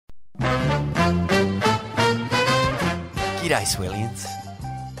G'day, Swellians.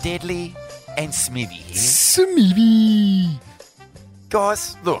 Deadly and Smithy here. Smithy.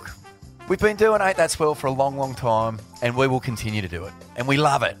 Guys, look, we've been doing Ain't That Swell for a long, long time, and we will continue to do it. And we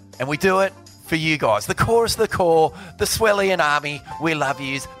love it. And we do it for you guys. The chorus, the core, the Swellian army. We love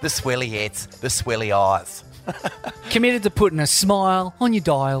yous, the Swelliettes, the Swelly eyes. Committed to putting a smile on your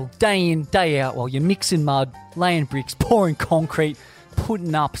dial, day in, day out, while you're mixing mud, laying bricks, pouring concrete,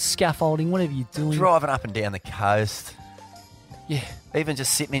 putting up scaffolding, whatever you're doing. Driving up and down the coast. Yeah. Even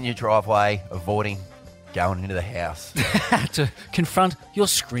just sitting in your driveway, avoiding going into the house. To confront your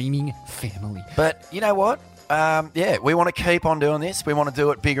screaming family. But you know what? We want to keep on doing this. We want to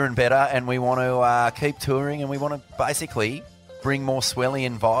do it bigger and better, and we want to keep touring, and we want to basically bring more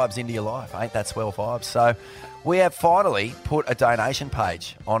Swellian vibes into your life. Ain't that swell vibes? So we have finally put a donation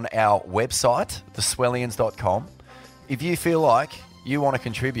page on our website, theswellians.com. If you feel like you want to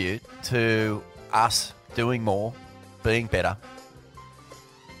contribute to us doing more, being better,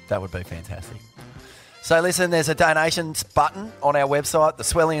 that would be fantastic. So listen, there's a donations button on our website,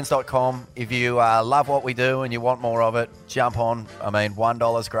 theswellians.com. If you love what we do and you want more of it, jump on. I mean,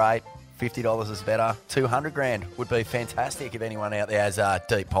 $1 great, $50 is better, 200 grand would be fantastic if anyone out there has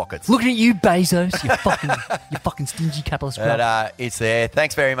deep pockets. Looking at you, Bezos, you fucking stingy capitalist scrub. But it's there.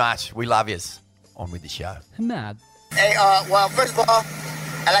 Thanks very much. We love yous. On with the show. Mad. Hey, well, first of all,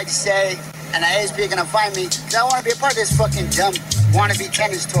 I'd like to say, and I is gonna find me, because I want to be a part of this fucking dumb wannabe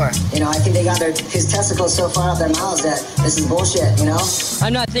tennis tour. You know, I think they got his testicles so far up their mouths that this is bullshit, you know?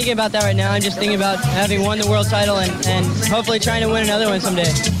 I'm not thinking about that right now. I'm just thinking about having won the world title and hopefully trying to win another one someday.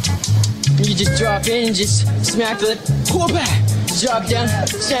 You just drop in and just smack the lip, drop down,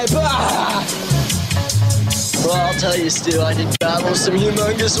 say, bah! Well, I'll tell you, Stu, I did travel some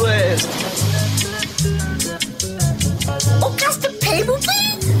humongous ways. Oh, just the paper,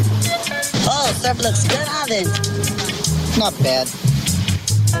 please? Oh, stuff looks good on it. Not bad.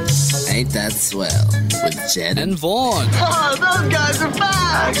 Ain't That Swell with Jed and Vaughn. Oh, those guys are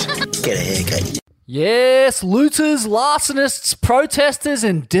back! Get a haircut. Yes, looters, larcenists, protesters,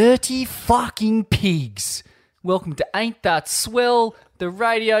 and dirty fucking pigs. Welcome to Ain't That Swell, the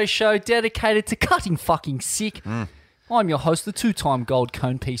radio show dedicated to cutting fucking sick. I'm your host, the two-time Gold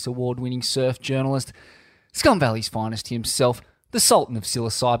Cone Piece Award-winning surf journalist, Scum Valley's finest himself, the Sultan of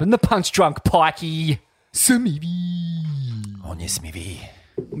psilocybin, the punch-drunk pikey, Smithy. On your Smithy.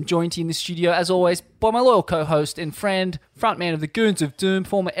 I'm joined here in the studio, as always, by my loyal co-host and friend, frontman of the Goons of Doom,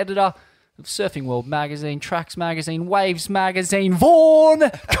 former editor of Surfing World Magazine, Tracks Magazine, Waves Magazine, Vaughn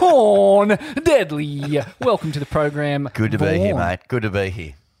Corn Deadly. Welcome to the program, Good to Vaughn. be here, mate. Good to be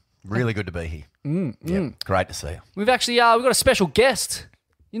here. Really good to be here. Yep. Great to see you. We've actually we've got a special guest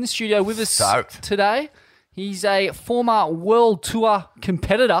in the studio with us Stoked. today. He's a former World Tour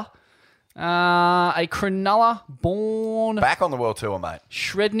competitor, a Cronulla born Back on the World Tour, mate.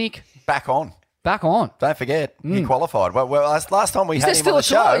 Shrednik. Back on. Back on. Don't forget, he qualified. Well, last time we Is had there him still on a the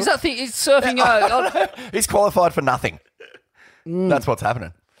show, tour? Is that thing? Is surfing? he's qualified for nothing. That's what's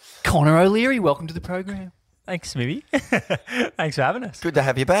happening. Connor O'Leary, welcome to the program. Thanks, Smithy. Thanks for having us. Good to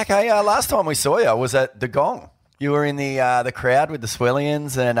have you back. Hey, last time we saw you was at the Gong. You were in the crowd with the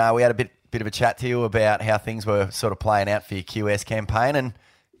Swellians, and we had a bit of a chat to you about how things were sort of playing out for your QS campaign, and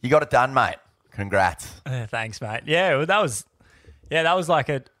you got it done, mate. Congrats. Thanks, mate. Yeah, well, that was like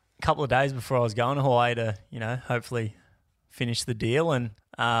a couple of days before I was going to Hawaii to, hopefully finish the deal, and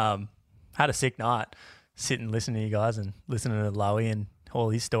had a sick night sitting and listening to you guys and listening to Lowy and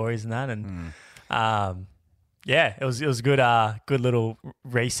all his stories and that, and it was a good little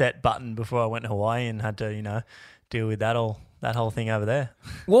reset button before I went to Hawaii and had to deal with that whole thing over there.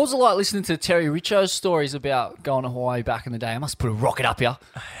 What was it like listening to Terry Richo's stories about going to Hawaii back in the day? I must put a rocket up here.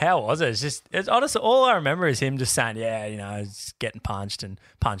 How was it? It's honestly, all I remember is him just saying, it's getting punched and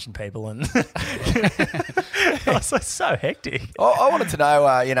punching people, and it was like so hectic. I wanted to know,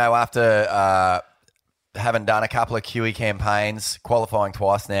 after having done a couple of QE campaigns, qualifying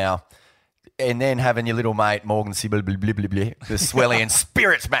twice now, and then having your little mate Morgan Sibyl, the Swellian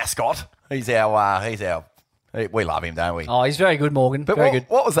Spirits mascot. We love him, don't we? Oh, he's very good, Morgan. But very good.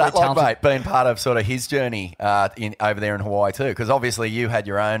 What was that Very like, talented. mate, being part of sort of his journey over there in Hawaii too? Because obviously you had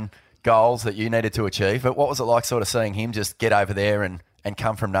your own goals that you needed to achieve, but what was it like sort of seeing him just get over there and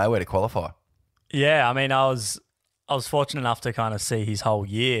come from nowhere to qualify? Yeah, I mean, I was fortunate enough to kind of see his whole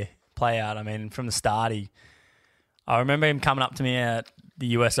year play out. I mean, from the start, I remember him coming up to me at the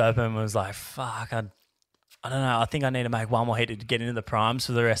US Open and was like, fuck, I don't know, I think I need to make one more hit to get into the primes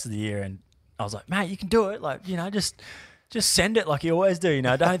for the rest of the year. And I was like, mate, you can do it. Like, just send it like you always do,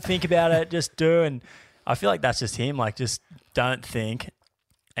 don't think about it, just do. And I feel like that's just him. Like, just don't think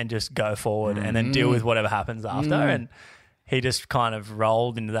and just go forward and then deal with whatever happens after. And he just kind of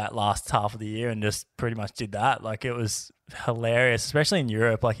rolled into that last half of the year and just pretty much did that. Like, it was hilarious, especially in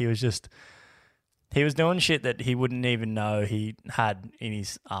Europe. Like, he was doing shit that he wouldn't even know he had in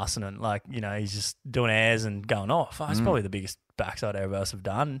his arsenal. Like, you know, he's just doing airs and going, oh, fuck, it's probably the biggest backside ever else have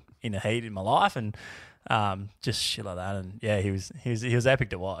done in a heat in my life. And just shit like that. And yeah, he was epic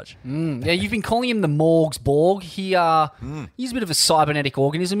to watch. Yeah, you've been calling him the Morgs Borg. He's a bit of a cybernetic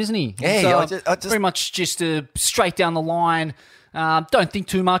organism, isn't he? Yeah, He's, I just very much just straight down the line. Don't think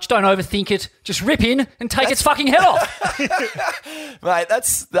too much. Don't overthink it. Just rip in and take its fucking head off. Mate,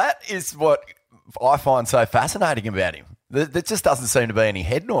 that is what I find so fascinating about him. There just doesn't seem to be any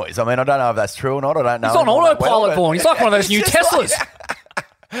head noise. I mean, I don't know if that's true or not. I don't know. He's on autopilot, Vaughn. He's like one of those new Teslas.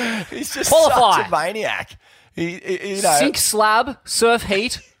 He's just Qualify. such a maniac. You know, Sink slab, surf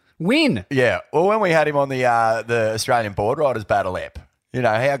heat, win. yeah. Well, when we had him on the Australian Board Riders Battle app, you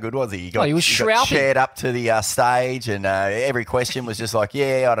know, how good was he? He was got shrouding. shared up to the stage, and every question was just like,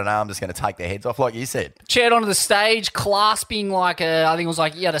 yeah, I don't know, I'm just going to take their heads off, like you said. Chaired onto the stage, clasping I think it was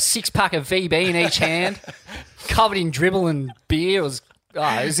like he had a 6-pack of VB in each hand, covered in dribble and beer. It was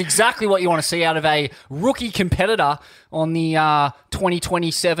exactly what you want to see out of a rookie competitor on the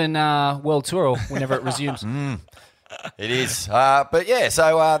 2027 World Tour, or whenever it resumes. It is. But yeah,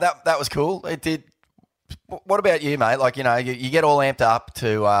 so that was cool. It did. What about you, mate? Like, you know, you get all amped up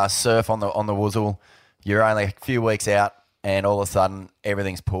to surf on the Woozle. You're only a few weeks out, and all of a sudden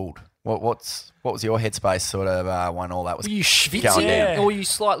everything's pulled. What was your headspace sort of when all that was Were you going schwitzing down? or were you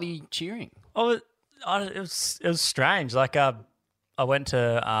slightly cheering? Oh, it was strange. Like, I went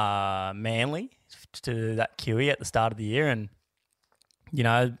to Manly to do that QE at the start of the year, and you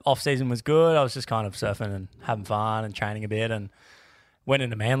know, off season was good. I was just kind of surfing and having fun and training a bit, and went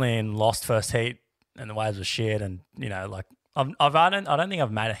into Manly and lost first heat, and the waves were shit. And you know, like I don't think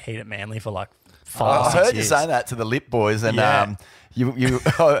I've made a heat at Manly for like 5 or I 6 heard years. you saying that to the Lip boys, and Yeah. you you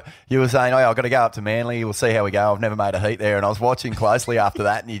were saying, "Oh, I've got to go up to Manly. We'll see how we go. I've never made a heat there." And I was watching closely after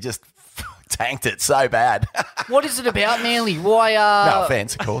that, and you just tanked it so bad. What is it about Manly? Why? No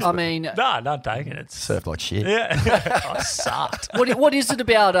offense, of course. I but mean, No, not taking it. surfed like shit. Yeah, I sucked. what is it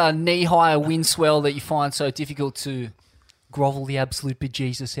about knee-high wind swell that you find so difficult to grovel the absolute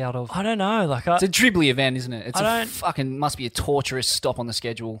bejesus out of? I don't know. Like, It's a dribbly event, isn't it? It's I a don't- fucking must be a torturous stop on the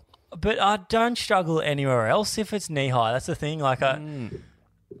schedule. but I don't struggle anywhere else if it's knee high. That's the thing. Like,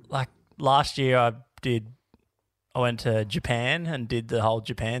 like last year I went to Japan and did the whole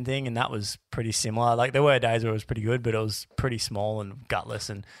Japan thing, and that was pretty similar. Like, there were days where it was pretty good, but it was pretty small and gutless.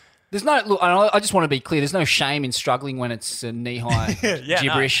 And There's no look. I just want to be clear. There's no shame in struggling when it's knee-high Yeah,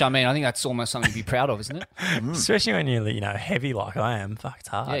 gibberish. I mean, I think that's almost something to be proud of, isn't it? especially when you're, you know, heavy like I am, fuck, it's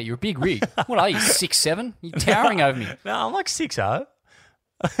hard. Yeah, you're a big rig. What are you, 6'7"? You're towering over me. No, I'm like 6'0".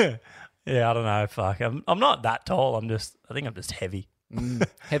 Yeah, I don't know. Fuck, I'm not that tall. I think I'm just heavy.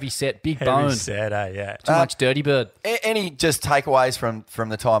 Heavy set, big Heavy bone. set, yeah. Too much dirty bird. Any just takeaways from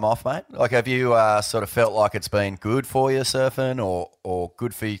the time off, mate? Like, have you sort of felt like it's been good for you surfing, or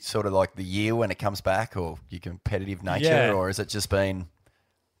good for you, sort of like the year when it comes back, or your competitive nature, Yeah. or has it just been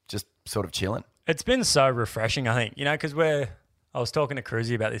just sort of chilling? It's been so refreshing, I think, you know, because I was talking to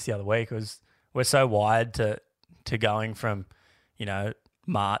Cruzy about this the other week. We're so wired to going from, you know,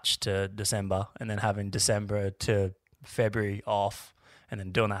 March to December, and then having December to February off, and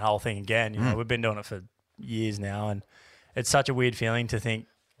then doing that whole thing again. You know, we've been doing it for years now, and it's such a weird feeling to think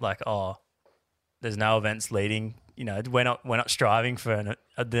like, oh, there's no events leading. You know, we're not striving for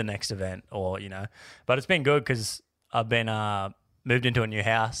the next event, or, you know, but it's been good because I've been moved into a new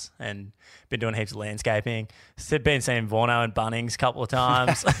house and been doing heaps of landscaping. Been seeing Vorno and Bunnings a couple of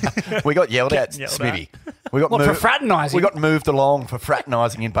times. We got yelled at, Yelled Smithy. We got What, for fraternising? We got moved along for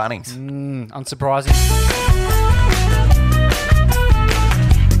fraternising in Bunnings. Unsurprising.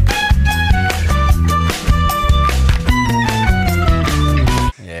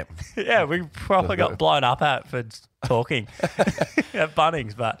 Yeah. Yeah, we probably got blown up at for talking at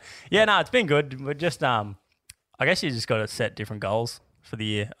Bunnings, but yeah, no, it's been good. We're just, I guess you just got to set different goals for the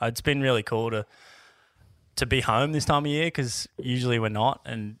year. It's been really cool to be home this time of year, because usually we're not,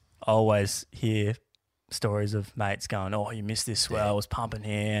 and I always hear stories of mates going, "Oh, you missed this swell. I was pumping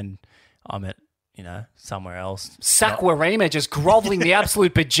here, and I'm at, you know, somewhere else." Sakwarima just grovelling the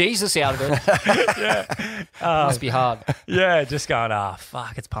absolute bejesus out of it. Must be hard. Yeah, just going,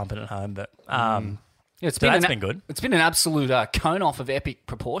 fuck, it's pumping at home, but Yeah, it's So that's an- been good. It's been an absolute cone off of epic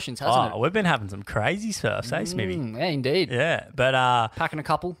proportions, hasn't we've been having some crazy surfs, eh, Smithy? it? Yeah, indeed. Yeah, but Packing a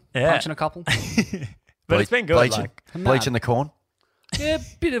couple, Yeah. punching a couple. but it's been good. Bleaching, Like, bleaching the corn. Yeah,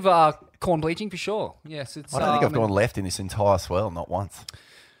 bit of corn bleaching for sure. Yes, it's. I don't think I've gone left in this entire swell, not once.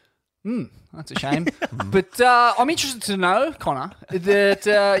 That's a shame. But I'm interested to know, Connor,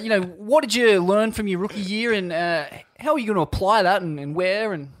 that, what did you learn from your rookie year and how are you going to apply that and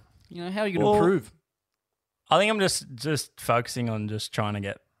where and, how are you going to improve? I think I'm just focusing on just trying to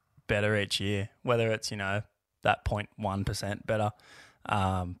get better each year, whether it's, that 0.1% better.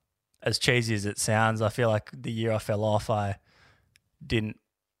 As cheesy as it sounds, I feel like the year I fell off, I didn't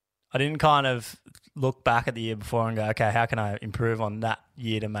kind of look back at the year before and go, okay, how can I improve on that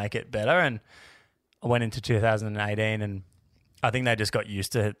year to make it better? And I went into 2018 and I think they just got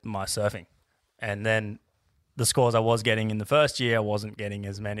used to my surfing. And then the scores I was getting in the first year, I wasn't getting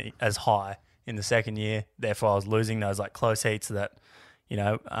as high in the second year. Therefore, I was losing those like close heats that,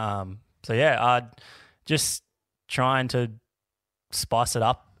 I'd just trying to spice it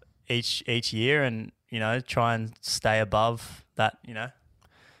up each year and, try and stay above that,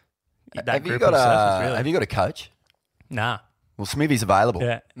 that have you group got of surfers, really. Have you got a coach? Nah. Well, Smithy's available.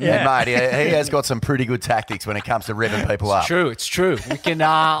 Yeah. And mate, he has got some pretty good tactics when it comes to revving people up. It's true. We can.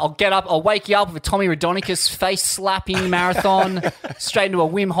 I'll wake you up with a Tommy Radonicus face slapping marathon straight into a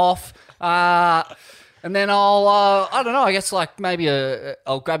Wim Hof, and then I don't know. I guess like maybe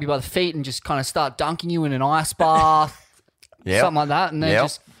I'll grab you by the feet and just kind of start dunking you in an ice bath, something like that, and then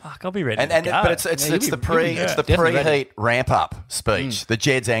just. Fuck, I'll be ready. But it's the preheat ramp up speech. The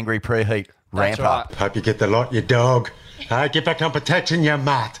Jed's angry preheat ramp up. Hope you get the lot, you dog. Hey, get back on protection, you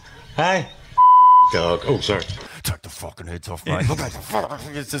mutt. Hey, dog. Oh, sorry. Take the fucking heads off, mate.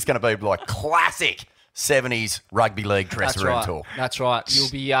 It's just going to be like classic 70s rugby league dressing room talk. That's right. You'll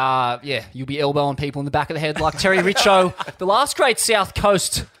be elbowing people in the back of the head like Terry Richo, the last great South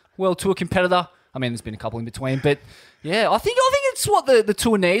Coast World Tour competitor. I mean, there's been a couple in between, but yeah, I think it's what the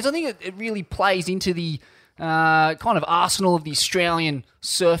tour needs. I think it really plays into the kind of arsenal of the Australian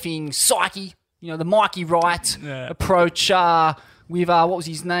surfing psyche. The Mikey Wright approach with, what was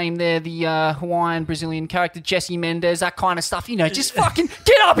his name there, the Hawaiian Brazilian character, Jesse Mendez, that kind of stuff. Just fucking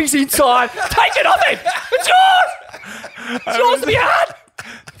get up his inside, take it off him. It's yours. It's yours to be had.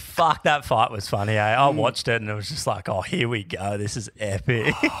 Fuck, that fight was funny, eh? I watched it and it was just like, oh, here we go. This is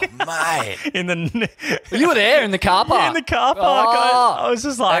epic. Oh, mate. You were there in the car park. Yeah, in the car park. I was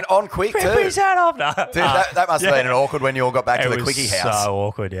just like... And on quick, too. Rip his head off. No. Dude, that must have been an awkward when you all got back to the quickie house. It was so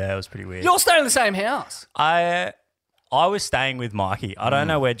awkward, yeah. It was pretty weird. You're staying in the same house. I was staying with Mikey. I don't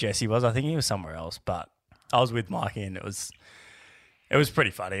know where Jesse was. I think he was somewhere else, but I was with Mikey and it was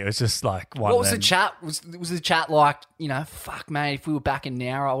pretty funny. It was just like one. What was the chat? Was the chat like, fuck, mate, if we were back in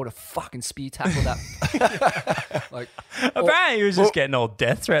Nowra, I would have fucking spear tackled that. Apparently he was just getting all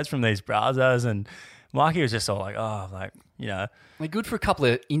death threats from these brazos and Mikey was just all like, They're good for a couple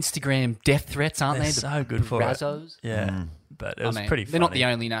of Instagram death threats, aren't they? They're so good for brazos. it. Yeah. But it was pretty funny. They're not the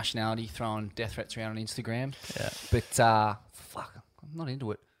only nationality throwing death threats around on Instagram. Yeah. But, fuck, I'm not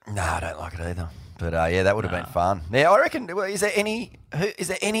into it. No, I don't like it either. But that would have been fun. Now, I reckon, is there any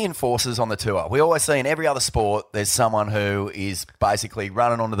enforcers on the tour? We always see in every other sport there's someone who is basically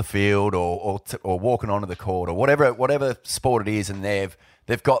running onto the field or walking onto the court or whatever sport it is, and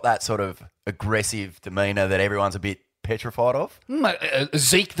they've got that sort of aggressive demeanour that everyone's a bit petrified of.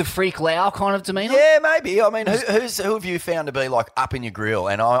 Zeke the Freak Lau kind of demeanour? Yeah, maybe. I mean, who have you found to be like up in your grill?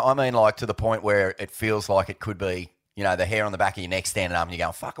 And I mean like to the point where it feels like it could be, the hair on the back of your neck standing up and you're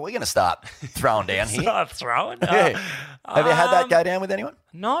going, fuck, are we going to start throwing down here? Start throwing? Yeah. Have you had that go down with anyone?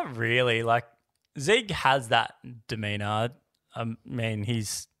 Not really. Like, Zeke has that demeanour. I mean,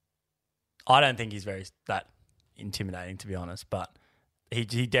 I don't think he's that intimidating, to be honest, but he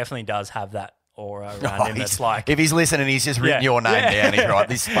definitely does have that aura around him that's like... If he's listening, he's just written your name down. He's right.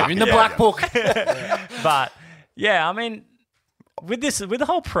 This in the black book. But, yeah, I mean, with the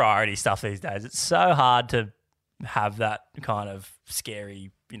whole priority stuff these days, it's so hard to have that kind of scary,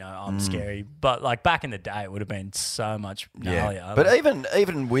 I'm scary. But like back in the day, it would have been so much gnarlier. Yeah. But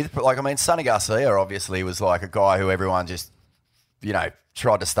even with, Sonny Garcia obviously was like a guy who everyone just,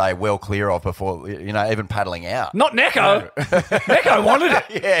 tried to stay well clear of before, even paddling out. Not Neko. Neko wanted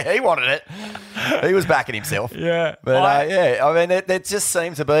it. Yeah, he wanted it. He was backing himself. Yeah. But I mean, there just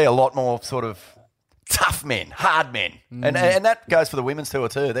seems to be a lot more sort of tough men, hard men. And that goes for the women's tour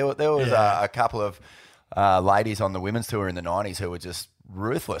too. There was a couple of ladies on the women's tour in the 90s who were just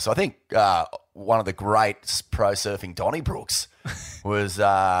ruthless. I think one of the great pro surfing Donnybrooks was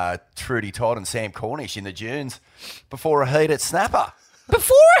Trudy Todd and Sam Cornish in the dunes before a heat at Snapper.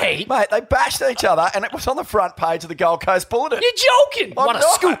 Before a heat? Mate, they bashed each other and it was on the front page of the Gold Coast Bulletin. You're joking. What a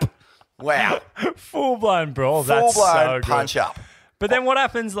scoop. Wow. Full-blown brawl. That's so Full-blown good. punch-up. But then what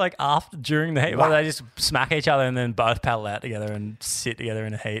happens like during the heat? Well, they just smack each other and then both paddle out together and sit together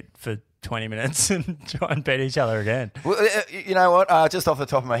in a heat for 20 minutes and try and beat each other again. Well, you know what? Just off the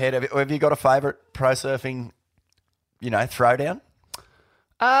top of my head, have you got a favourite pro surfing, throwdown?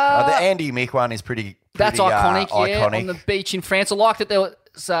 The Andy Mick one is pretty That's iconic, iconic. on the beach in France. I like that there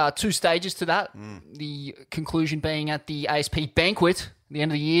was 2 stages to that. The conclusion being at the ASP banquet at the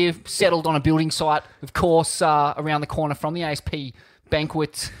end of the year, settled on a building site, of course, around the corner from the ASP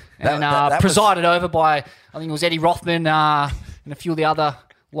banquet, and that presided over by, I think it was Eddie Rothman and a few of the other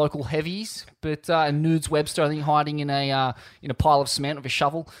local heavies, but and Nudes Webster, I think, hiding in a pile of cement with a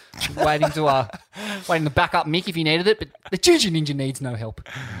shovel, waiting to back up Mick if he needed it. But the Ginger Ninja needs no help.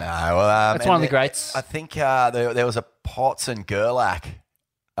 No, well, that's one of the greats. I think there was a Potts and Gerlach.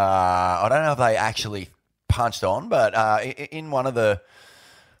 I don't know if they actually punched on, but in one of the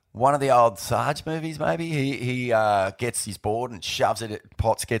old Sarge movies, maybe he gets his board and shoves it.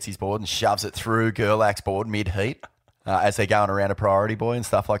 Potts gets his board and shoves it through Gerlach's board mid heat. As they're going around a priority buoy and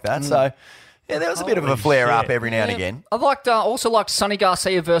stuff like that. So, yeah, there was a bit of a flare-up every now and again. I also liked Sonny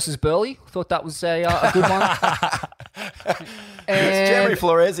Garcia versus Burley. Thought that was a good one. Is Jeremy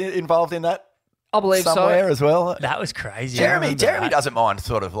Flores involved in that? I believe somewhere so. as well. That was crazy. Jeremy doesn't mind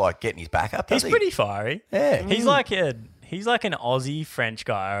sort of like getting his back up, does He's he? pretty fiery. Yeah. He's like an Aussie French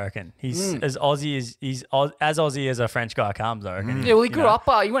guy, I reckon. He's as Aussie as a French guy comes, I reckon. Yeah, well, he grew up.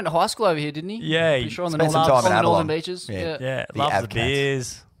 He went to high school over here, didn't he? Yeah, Pretty sure on the spent some time in northern Avalon. beaches. Yeah, The loves the Avcats.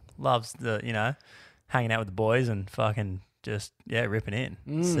 beers, loves the hanging out with the boys and fucking just ripping in.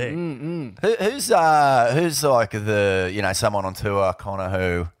 Sick. Who's like the someone on tour, Connor,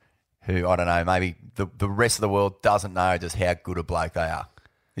 who I don't know, maybe the rest of the world doesn't know just how good a bloke they are.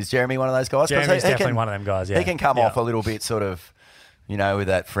 Is Jeremy one of those guys? 'Cause Jeremy's he definitely can- one of them guys. Yeah, He can come off a little bit sort of, with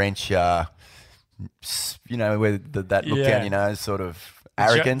that French, where that look down your nose, sort of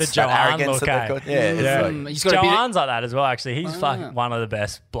arrogance. The that Joanne arrogance look, that they've got. Yeah, it's like- He's got a bit of- Joanne's like that as well, actually. He's fucking one of the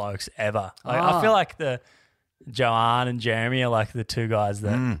best blokes ever. I feel like the Joanne and Jeremy are like the two guys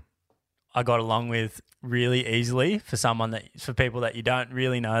that I got along with really easily for people that you don't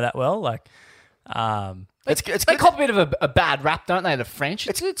really know that well. Like, it's They good. cop a bit of a bad rap, don't they, the French?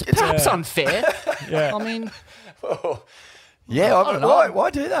 It's perhaps unfair. yeah. I mean, Yeah, I don't know. why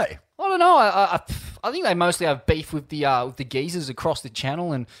do they? I don't know. I think they mostly have beef with the geezers across the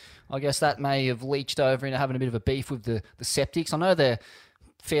channel, and I guess that may have leached over into having a bit of a beef with the Septics. I know they're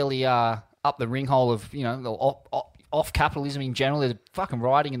fairly up the ring hole of off capitalism in general. They're fucking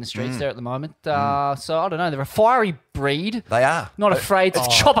rioting in the streets there at the moment. So I don't know. They're a fiery breed. They are. Not afraid to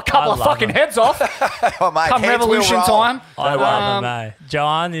chop a couple I of love fucking them. heads off. Oh, mate, Come heads will revolution roll. time. I love him, eh?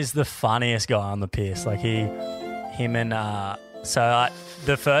 Joanne is the funniest guy on the piss. Like him and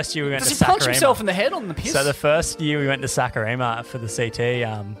the first year we went Does to he punch Sakurima. himself in the head on the piss? So the first year we went to Sakurima for the CT,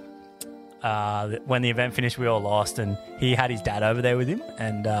 when the event finished, we all lost, and he had his dad over there with him,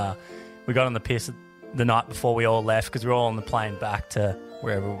 and we got on the piss the night before we all left because we were all on the plane back to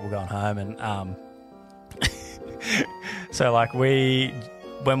wherever we were going home, and so like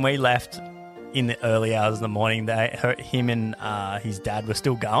when we left in the early hours of the morning, him and his dad were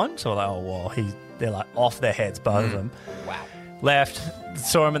still going, so we're like, oh well, they're like off their heads, both of them. Wow. Left,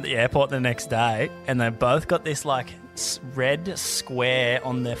 saw him at the airport the next day, and they both got this like red square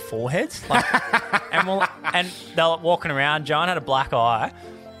on their foreheads, like, and they were walking around. John had a black eye,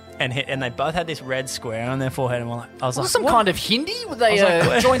 and they both had this red square on their forehead, and I was like, some what? kind of Hindi? Would they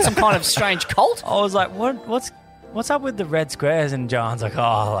like, join some kind of strange cult? I was like, what's up with the red squares? And John's like,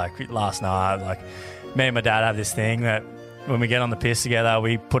 oh, like last night, like me and my dad have this thing that when we get on the piss together,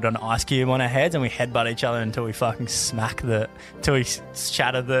 we put an ice cube on our heads and we headbutt each other until we fucking till we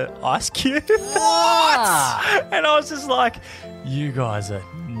shatter the ice cube. What? And I was just like, you guys are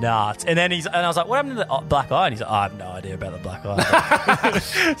nuts. And then I was like, what happened to the black eye? And he's like, I have no idea about the black eye.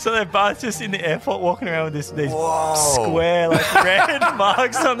 So they're both just in the airport walking around with these square, like red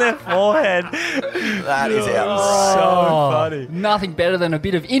marks on their forehead. That is outrageous. So funny. Nothing better than a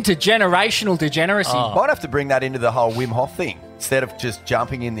bit of intergenerational degeneracy. Might have to bring that into the whole Wim Hof thing. Instead of just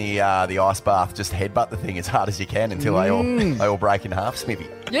jumping in the ice bath, just headbutt the thing as hard as you can until they all break in half, Smithy.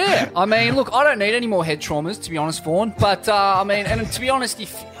 Yeah, I mean, look, I don't need any more head traumas, to be honest, Vaughan. But, I mean, and to be honest, I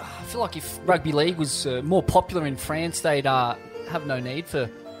feel like if rugby league was more popular in France, they'd have no need for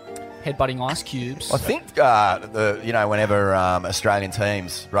headbutting ice cubes. I think whenever Australian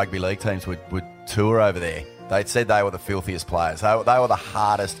teams, rugby league teams, would tour over there, they said they were the filthiest players. They were the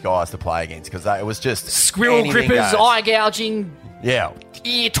hardest guys to play against because it was just Squirrel anything grippers, goes. eye gouging, Yeah,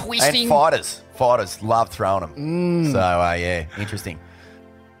 ear twisting. and fighters love throwing them. So yeah, interesting.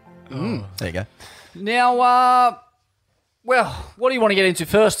 There you go. Now, well, what do you want to get into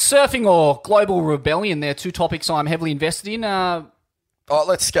first? Surfing or global rebellion? They're two topics I'm heavily invested in. Oh,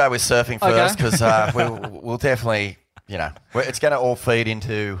 let's go with surfing first Okay. because we'll definitely, it's going to all feed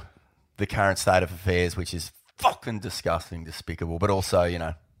into the current state of affairs, which is fucking disgusting, despicable, but also, it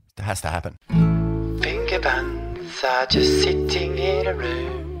has to happen. Finger buns are just sitting in a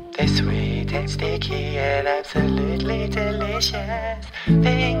room. They're sweet and sticky and absolutely delicious.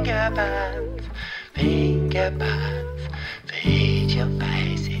 Finger buns, feed your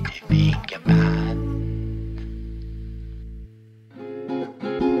face into finger buns.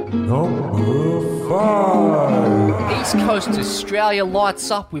 East Coast Australia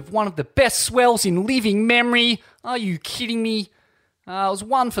lights up with one of the best swells in living memory. Are you kidding me? It was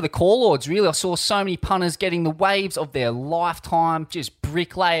one for the call lords, really. I saw so many punters getting the waves of their lifetime, just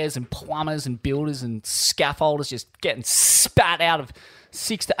bricklayers and plumbers and builders and scaffolders just getting spat out of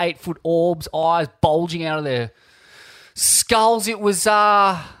 6 to 8 foot orbs, eyes bulging out of their skulls. It was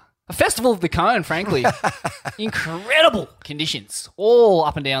a festival of the cone, frankly. Incredible conditions all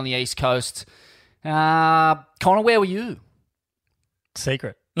up and down the East Coast. Connor, where were you?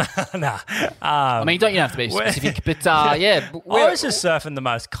 Secret. Nah. I mean, you don't have to be specific, but yeah. I was just surfing the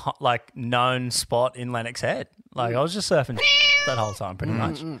most known spot in Lennox Head. Like I was just surfing that whole time, pretty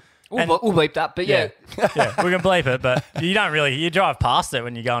much. We'll bleep that, but yeah. Yeah, we can bleep it, but you drive past it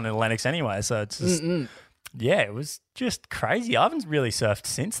when you're going to Lennox anyway, so it's just, yeah, it was just crazy. I haven't really surfed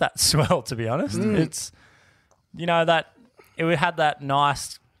since that swell, to be honest. It's, that it had that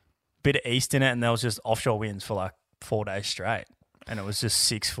nice bit of east in it, and there was just offshore winds for like 4 days straight, and it was just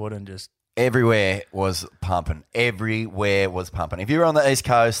 6 foot and just... Everywhere was pumping. Everywhere was pumping. If you were on the East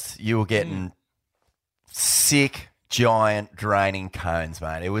Coast, you were getting sick, giant, draining cones,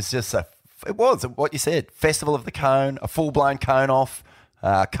 mate. It was just it was what you said, festival of the cone, a full-blown cone off,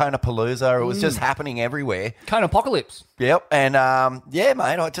 Conapalooza. It was just happening everywhere. Cone apocalypse. Yep. And, yeah,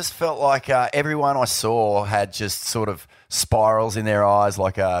 mate, I just felt like everyone I saw had just sort of spirals in their eyes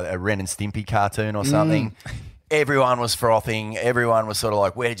like a Ren and Stimpy cartoon or something. Everyone was frothing. Everyone was sort of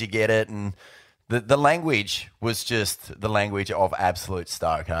like, where did you get it? And the language was just the language of absolute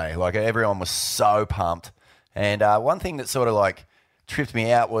stoke, eh? Like everyone was so pumped. And one thing that sort of like tripped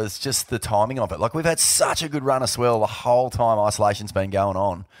me out was just the timing of it. Like we've had such a good run of swell the whole time isolation's been going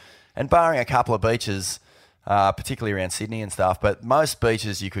on. And barring a couple of beaches, particularly around Sydney and stuff, but most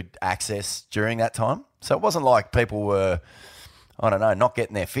beaches you could access during that time. So it wasn't like people were, I don't know, not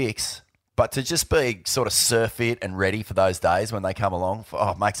getting their fix. But to just be sort of surf fit and ready for those days when they come along,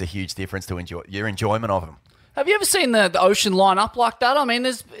 it makes a huge difference to your enjoyment of them. Have you ever seen the ocean line up like that? I mean,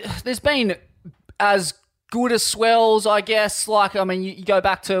 there's been as good as swells, I guess. Like, I mean, you go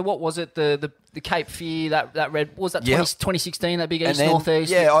back to, what was it, the Cape Fear, that red, was that 2016, that big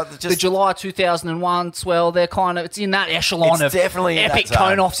east-northeast? Yeah, the July 2001 swell, they're kind of, it's in that echelon it's of definitely epic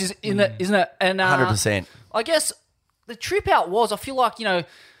cone-offs, isn't it? And 100%. I guess the trip out was, I feel like,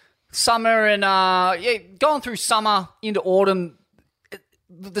 summer and going through summer into autumn,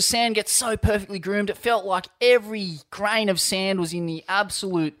 the sand gets so perfectly groomed. It felt like every grain of sand was in the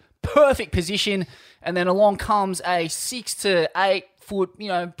absolute perfect position, and then along comes a 6 to 8 foot,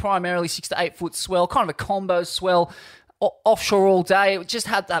 primarily 6 to 8 foot swell, kind of a combo swell, offshore all day. It just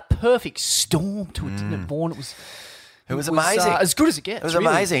had that perfect storm to it, didn't it, Vaughan? It was amazing. As good as it gets. It was really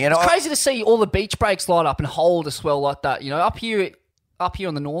amazing. And it's crazy to see all the beach breaks light up and hold a swell like that. Up here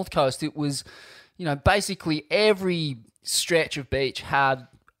on the North Coast, it was, basically every stretch of beach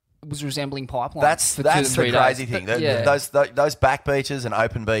was resembling pipeline. That's the crazy thing. Those back beaches and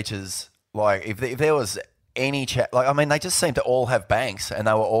open beaches, like if there was any they just seemed to all have banks and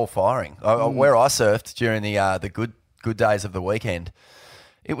they were all firing. Where I surfed during the good days of the weekend,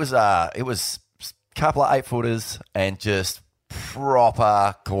 it was a couple of 8-footers and just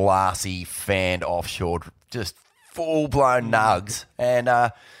proper glassy fanned offshore, just full-blown nugs. And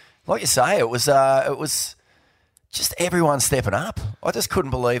like you say, it was just everyone stepping up. I just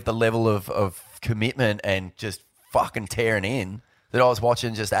couldn't believe the level of commitment and just fucking tearing in that I was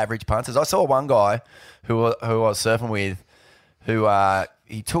watching just average punters. I saw one guy who I was surfing with who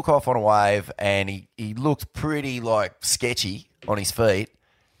he took off on a wave and he looked pretty like sketchy on his feet,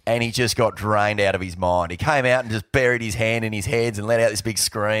 and he just got drained out of his mind. He came out and just buried his hand in his heads and let out this big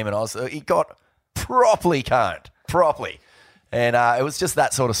scream, and he got properly coned. Properly. And it was just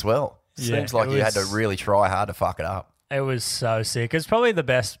that sort of swell. Seems like you had to really try hard to fuck it up. It was so sick. It's probably the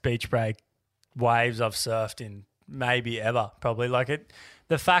best beach break waves I've surfed in maybe ever, probably. Like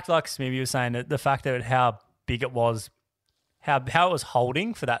the fact, like Smithy was saying, the fact that how big it was, how it was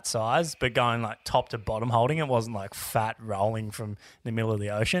holding for that size, but going like top to bottom holding, it wasn't like fat rolling from the middle of the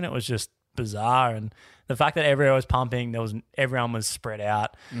ocean. It was just bizarre. And the fact that everyone was pumping, everyone was spread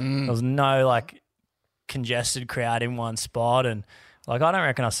out. There was no like congested crowd in one spot, and Like, I don't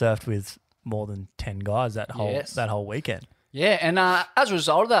reckon I surfed with more than 10 guys that whole Yes. that whole weekend. Yeah, and as a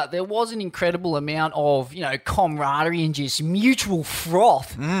result of that, there was an incredible amount of, camaraderie and just mutual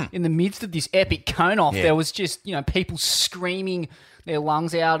froth in the midst of this epic cone-off. Yeah. There was just, people screaming their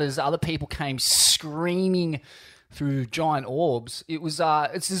lungs out as other people came screaming through giant orbs. It was,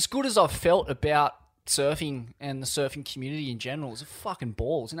 it's as good as I've felt about surfing and the surfing community in general. It was a fucking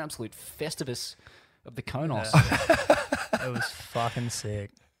ball. It was an absolute festivus of the cone-offs. It was fucking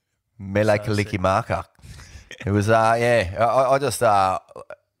sick. Mele Kalikimaka. It was, I just,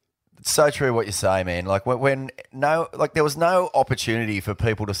 it's so true what you say, man. Like there was no opportunity for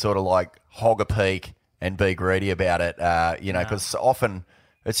people to sort of like hog a peak and be greedy about it, because often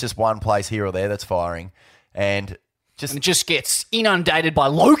it's just one place here or there that's firing. And it just gets inundated by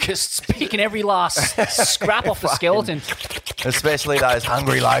locusts picking every last scrap off the skeleton. Especially those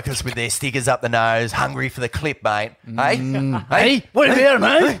hungry locusts with their stickers up the nose, hungry for the clip, mate. Hey, what about it,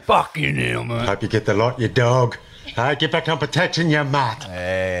 mate? Fucking hell, mate. Hope you get the lot, you dog. Get back on protection, you mutt.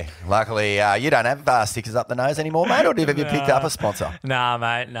 Yeah, luckily you don't have stickers up the nose anymore, mate, or have you picked up a sponsor? Nah,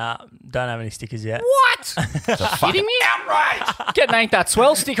 mate, don't have any stickers yet. What? Kidding me? Outright. Get an Ain't That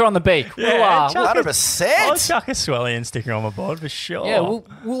Swell sticker on the beak. Yeah, 100%. I'll chuck a Swellian sticker on my board for sure. Yeah,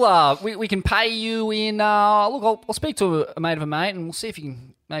 we can pay you in. Look, I'll speak to a mate of a mate, and we'll see if you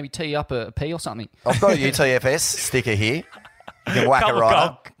can maybe tee you up a P or something. I've got a UTFS sticker here. You can whack it right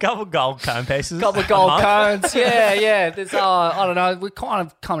up. Couple gold cone pieces. Couple of gold cones. Yeah. There's I don't know. We're kind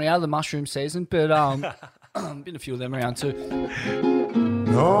of coming out of the mushroom season, but been a few of them around too.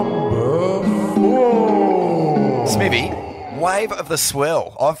 Number 4. Smithy, Wave of the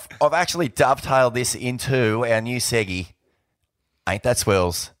Swell. I've actually dovetailed this into our new seggy, Ain't That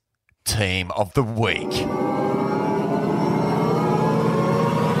Swell's Team of the Week.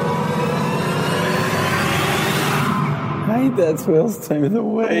 Ain't That Swell's Team of the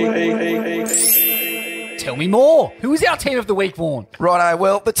Week. Tell me more. Who is our Team of the Week, Vaughan? Righto,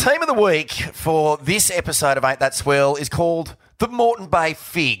 well, the Team of the Week for this episode of Ain't That Swell is called the Moreton Bay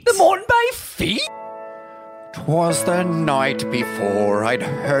Figs. The Moreton Bay Figs? 'Twas the night before I'd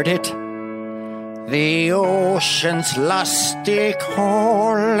heard it, the ocean's lusty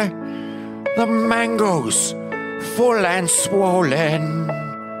call, the mangoes full and swollen,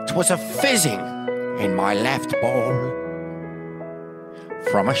 'twas a fizzing in my left bowl.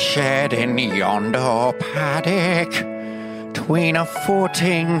 From a shed in yonder paddock, 'tween a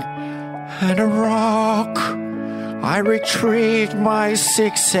footing and a rock, I retrieved my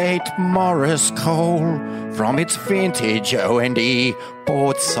 6/8 Morris Cole from its vintage O&E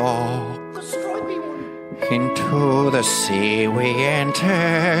boat sock. Into the sea we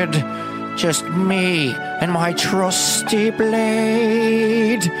entered, just me and my trusty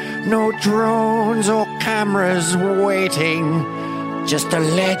blade. No drones or cameras waiting, just a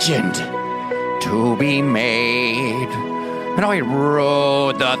legend to be made. And I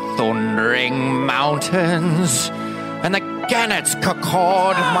rode the thundering mountains, and the gannets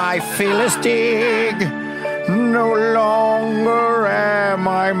cawed my fearless dig. No longer am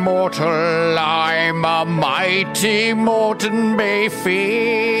I mortal, I'm a mighty Moreton Bay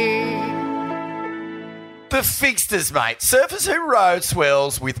Fig. The Figsters, mate. Surfers who rode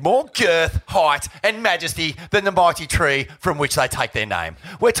swells with more girth, height and majesty than the mighty tree from which they take their name.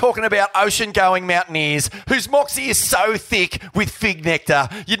 We're talking about ocean-going mountaineers whose moxie is so thick with fig nectar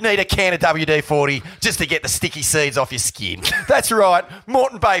you'd need a can of WD-40 just to get the sticky seeds off your skin. That's right,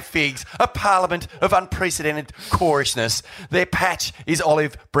 Moreton Bay Figs, a parliament of unprecedented corishness. Their patch is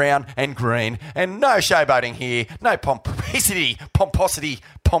olive, brown and green, and no showboating here, no pomposity,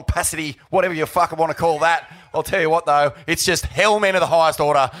 whatever you fucking want to call that. I'll tell you what, though, it's just hellmen of the highest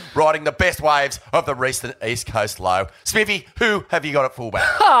order riding the best waves of the recent East Coast low. Smithy, who have you got at fullback?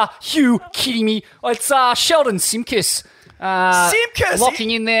 Ha! You kidding me? It's Sheldon Simkus. Simkus?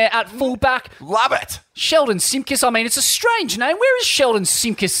 Locking in there at fullback. Love it. Sheldon Simkus, I mean, it's a strange name. Where is Sheldon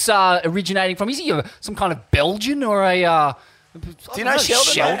Simkus originating from? Is he some kind of Belgian or a... Do you know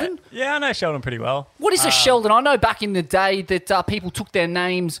Sheldon? Yeah, I know Sheldon pretty well. What is a Sheldon? I know back in the day that people took their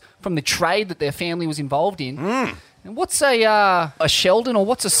names from the trade that their family was involved in. And what's a Sheldon or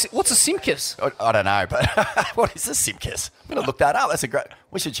what's a Simkus? I don't know, but what is a Simkus? I'm going to look that up. That's a great...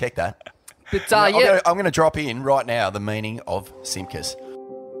 We should check that. But I'm going to drop in right now the meaning of Simkus.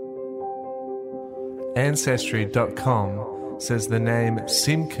 Ancestry.com says the name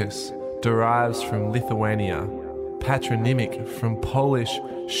Simkus derives from Lithuania, patronymic from Polish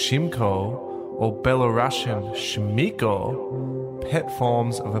Szymko or Belarusian Shmiko, pet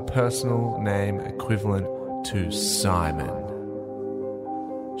forms of a personal name equivalent to Simon.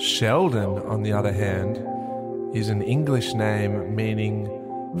 Sheldon, on the other hand, is an English name meaning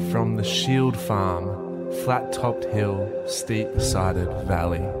from the shield farm, flat-topped hill, steep-sided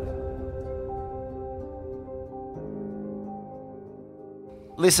valley.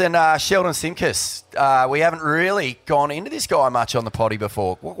 Listen, Sheldon Simkus, we haven't really gone into this guy much on the potty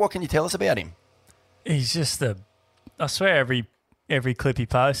before. What can you tell us about him? He's just I swear every clip he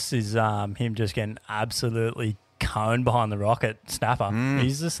posts is him just getting absolutely coned behind the rocket snapper.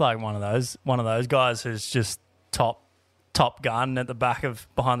 He's just like one of those guys who's just top gun at the back of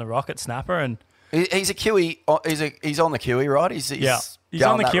behind the rocket snapper. And he's a Kiwi. He's on the Kiwi, right? He's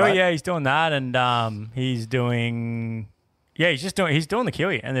on the Kiwi. Yeah, he's doing that, and he's doing. Yeah, he's doing the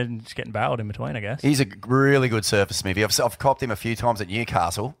Kiwi and then just getting barreled in between, I guess. He's a really good surfer, Smithy. I've copped him a few times at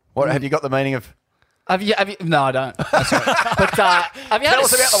Newcastle. What have you got the meaning of? Have you? No, I don't. That's right. But have you Tell had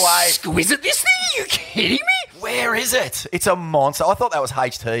us about the wave. exquisite this thing? Are you kidding me? Where is it? It's a monster. I thought that was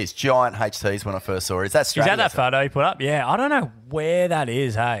HTs, giant HTs when I first saw it. Is that straight? Is that that photo he put up? Yeah, I don't know where that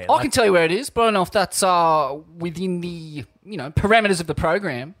is, hey. I can tell you where it is, but I don't know if that's within the parameters of the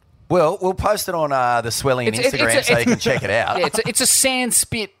program. Well, we'll post it on the Swelling Instagram so you can check it out. Yeah, it's a sand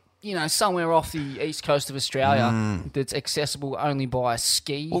spit, somewhere off the east coast of Australia that's accessible only by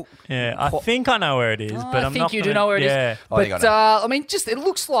ski. Yeah, I think I know where it is, but I'm not. I think you do know where it is. Oh, But I mean, just it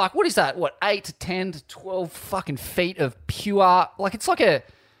looks like, what is that? What, 8 to 10 to 12 fucking feet of pure, like it's like a.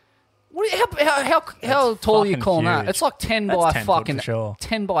 How tall are you calling that? It's like 10 by 10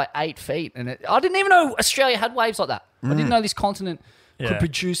 by 8 feet, and I didn't even know Australia had waves like that. I didn't know this continent could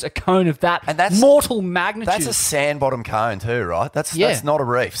produce a cone of that mortal magnitude. That's a sand bottom cone too, right? That's not a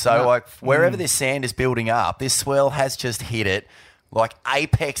reef. So like wherever this sand is building up, this swell has just hit it, like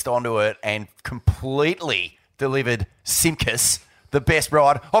apexed onto it and completely delivered Simkus the best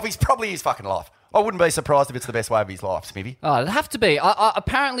ride of probably his fucking life. I wouldn't be surprised if it's the best wave of his life, Smithy. Oh, it'd have to be.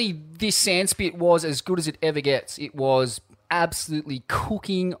 Apparently this sand spit was as good as it ever gets. It was absolutely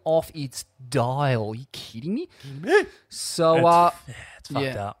cooking off its dial. Are you kidding me? So, it's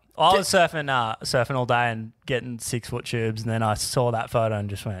fucked up. I was surfing all day and getting 6-foot tubes, and then I saw that photo and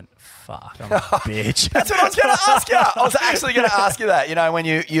just went, fuck, I'm a bitch. That's what I was going to ask you. I was actually going to ask you that. When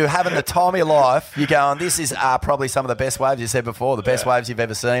you're having the time of your life, you're going, this is probably some of the best waves you said before, the best waves you've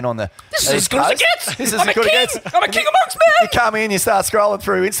ever seen on the This is as good as it gets. This is as good as it gets. I'm a king amongst men. You come in, you start scrolling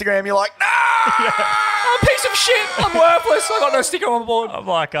through Instagram, you're like, no! I'm a piece of shit. I'm worthless. I got no sticker on board. I'm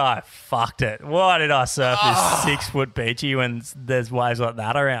like, I fucked it. Why did I surf this 6-foot beachy when there's waves like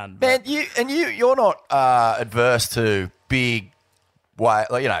that around? Man, you're not adverse to big wave,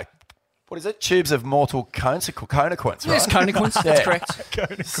 what is it? Tubes of mortal consequence, right? Yes, consequence. That's correct.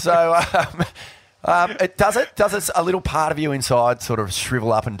 So, does it a little part of you inside sort of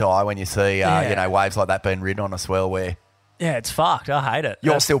shrivel up and die when you see waves like that being ridden on a swell where? Yeah, it's fucked. I hate it.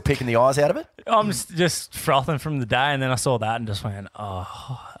 You're still picking the eyes out of it? I'm just frothing from the day, and then I saw that and just went,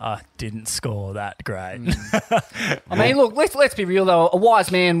 oh, I didn't score that great. I mean, look, let's be real, though. A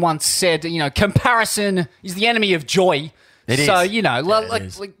wise man once said, comparison is the enemy of joy. It is. So,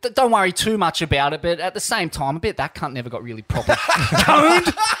 don't worry too much about it, but at the same time, I bet that cunt never got really properly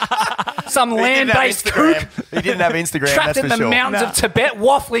coned. Some land-based kook. He didn't have Instagram, trapped that's in for the sure. mountains of Tibet,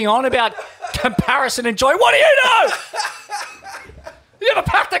 waffling on about comparison and joy. What do you know? You ever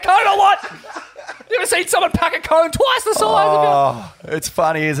packed a cone or what? You ever seen someone pack a cone twice the size of it? It's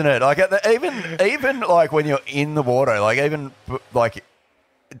funny, isn't it? Like even like when you're in the water, it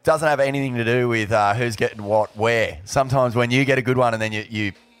doesn't have anything to do with who's getting what where. Sometimes when you get a good one and then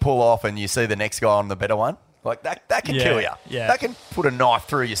you pull off and you see the next guy on the better one, like that can kill you. Yeah. That can put a knife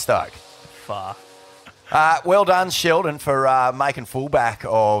through your stoke. Fuck. Well done, Sheldon, for making fullback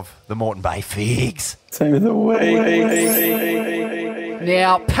of the Moreton Bay Figs. Team of the week.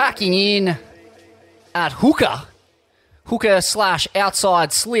 Now, packing in at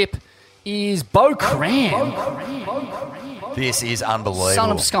hooker/outside slip is Bo Cram. This is unbelievable.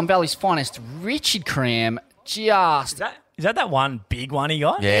 Son of Scum Valley's finest, Richard Cram, just... Is that one big one he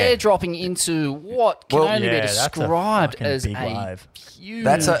got? Yeah. Airdropping into what can only be described as big a wave. huge,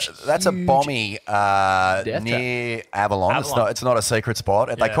 That's a bommy death near Avalon. It's not a secret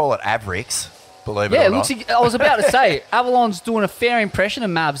spot. They call it Avrix, believe it Yeah, or it not. looks. I was about to say Avalon's doing a fair impression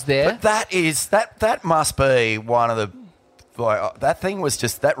of Mavs there. But that must be one of the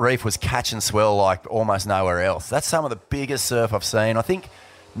that reef was catch and swell like almost nowhere else. That's some of the biggest surf I've seen. I think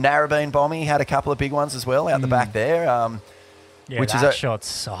Narrabeen Bommy had a couple of big ones as well out the back there. Which is a shot's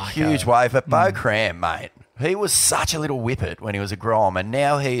psycho. huge wave. But Bo Cram, mate, he was such a little whippet when he was a Grom, and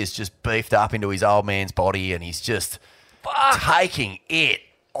now he is just beefed up into his old man's body, and he's just taking it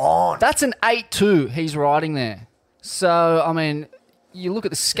on. That's an 8.2 he's riding there. So, I mean, you look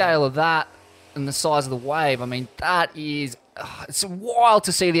at the scale of that. and the size of the wave, I mean, that is... it's wild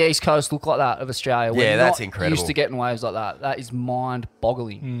to see the East Coast look like that of Australia. Yeah, We're that's not incredible. used to getting waves like that. That is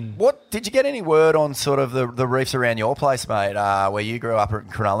mind-boggling. What did you get any word on sort of the reefs around your place, mate, where you grew up in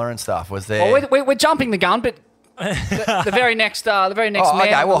Cronulla and stuff? Was there... Well, we're jumping the gun, but the very next Oh, man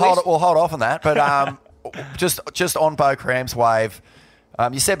okay, on the list- we'll hold off on that. But just on Beau Cram's wave,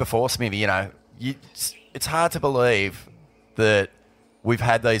 you said before, Smithy, you know, it's hard to believe that we've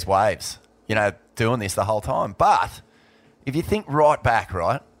had these waves, you know, doing this the whole time. But if you think right back,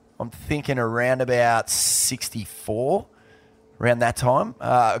 right, I'm thinking around about 64, around that time,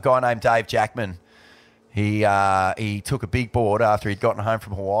 a guy named Dave Jackman, he took a big board after he'd gotten home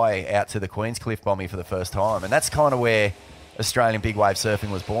from Hawaii out to the Queenscliff Bombie for the first time. And that's kind of where Australian big wave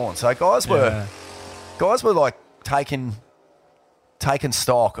surfing was born. So guys were like taking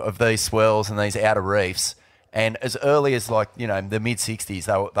stock of these swells and these outer reefs, and as early as like, you know, the mid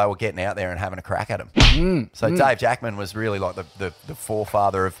 60s, they were getting out there and having a crack at them. Dave Jackman was really like the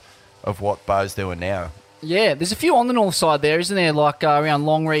forefather of what Beau's doing now. Yeah, there's a few on the north side there, isn't there? Like around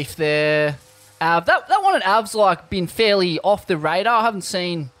Long Reef there. That one at Av's like been fairly off the radar. I haven't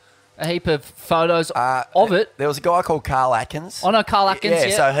seen a heap of photos of it. There was a guy called Carl Atkins. I know Carl Atkins. Yeah,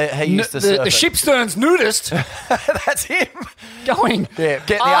 so he used to surf the it. Shipsterns nudist. That's him. Going. Yeah,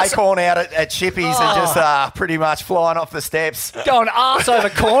 getting the acorn out at Chippies and just pretty much flying off the steps. Going arse over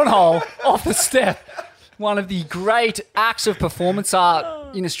cornhole off the step. One of the great acts of performance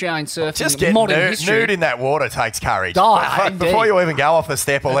art in Australian surfing. Just getting modern history. nude in that water takes courage. Oh, Before you even go off the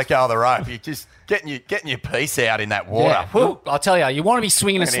step or let go of the rope, you just getting your piece out in that water. Yeah. Well, I'll tell you want to be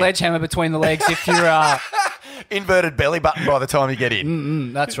swinging a sledgehammer between the legs if you're... inverted belly button by the time you get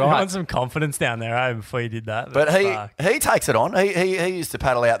in. That's You right. want some confidence down there, before you did that. But he takes it on. He used to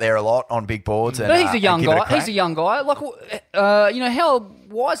paddle out there a lot on big boards. And, But he's a young and give it guy. crack. He's a young guy. Like,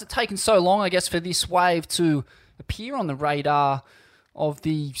 why has it taken so long, I guess, for this wave to appear on the radar of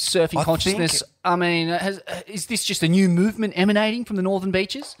the surfing consciousness? I mean, is this just a new movement emanating from the northern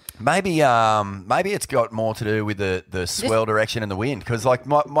beaches? Maybe it's got more to do with the swell direction and the wind, because like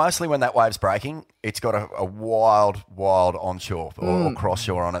mostly when that wave's breaking, it's got a wild onshore or cross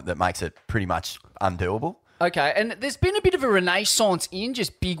shore on it that makes it pretty much undoable. Okay, and there's been a bit of a renaissance in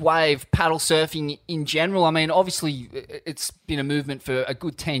just big wave paddle surfing in general. I mean, obviously, it's been a movement for a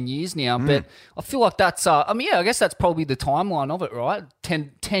good 10 years now, but I feel like that's, I guess that's probably the timeline of it, right?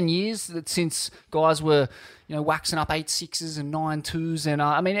 10 years since guys were, you know, waxing up 8.6s and 9.2s.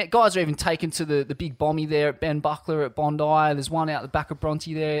 And, guys are even taken to the big bombie there at Ben Buckler at Bondi. There's one out the back of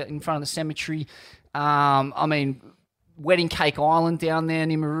Bronte there in front of the cemetery. Wedding Cake Island down there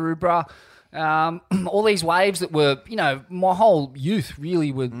near Maroubra. All these waves that were, you know, my whole youth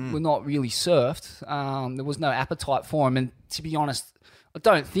really were not really surfed. There was no appetite for them. And to be honest, I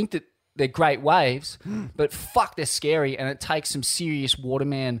don't think that they're great waves, but fuck, they're scary. And it takes some serious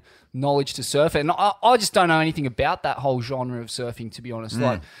waterman knowledge to surf it. And I just don't know anything about that whole genre of surfing, to be honest.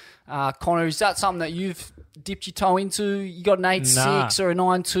 Like, Connor, is that something that you've dipped your toe into? You got an 8.6 or a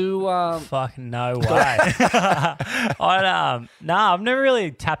 9.2? Fucking no way. I've never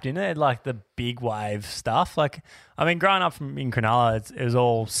really tapped into it, like the big wave stuff. Like, I mean, growing up in Cronulla, it was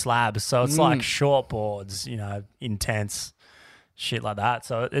all slabs, so it's like short boards, you know, intense shit like that.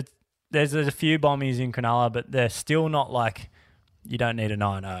 So there's a few bombies in Cronulla, but they're still not like, you don't need a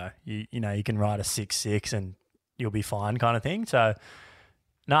 9.0. You know, you can ride a 6.6 and you'll be fine kind of thing. So,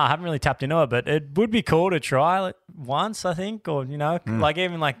 no, I haven't really tapped into it, but it would be cool to try it once, I think, or, you know, like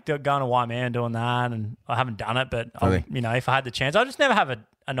even like going to Waimea and doing that, and I haven't done it, but, you know, if I had the chance, I just never have a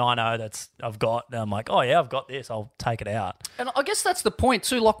 9.0 I've got, and I'm like, oh yeah, I've got this, I'll take it out. And I guess that's the point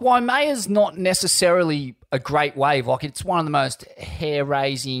too. Like, Waimea's not necessarily a great wave. Like, it's one of the most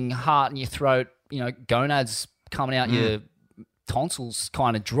hair-raising, heart in your throat, you know, gonads coming out your tonsils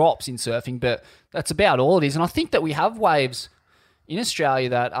kind of drops in surfing, but that's about all it is. And I think that we have waves in Australia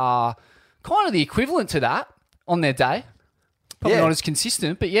that are kind of the equivalent to that on their day. Probably not as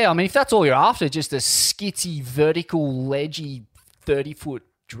consistent, but yeah, I mean, if that's all you're after, just a skitsy, vertical, ledgy, 30-foot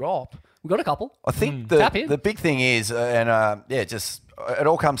drop, we've got a couple. I think the big thing is, just it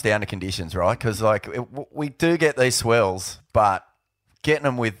all comes down to conditions, right? Because like we do get these swells, but getting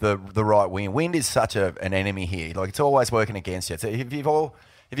them with the right wind. Wind is such an enemy here. Like, it's always working against you. So if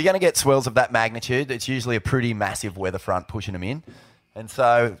you're going to get swells of that magnitude, it's usually a pretty massive weather front pushing them in. And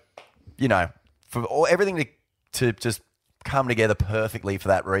so, you know, for everything to just come together perfectly for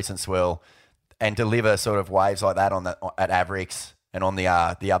that recent swell and deliver sort of waves like that at Avericks and on the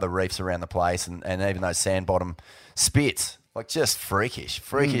other reefs around the place, and even those sand bottom spits, like just freakish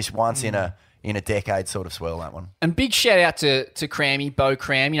once in in a decade sort of swell, that one. And big shout out to Crammy, Bo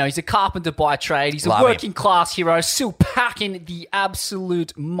Cram. You know, he's a carpenter by trade. He's a Love him. working class hero, still packing the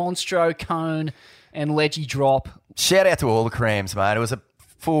absolute monstro cone and leggy drop. Shout out to all the Crams, mate. It was a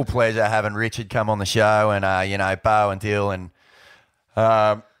full pleasure having Richard come on the show and, Bo and Dill and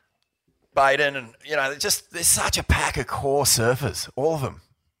Baden. And, there's such a pack of core surfers, all of them.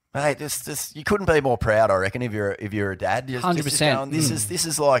 Mate, this you couldn't be more proud, I reckon, if you're a dad. 100%. This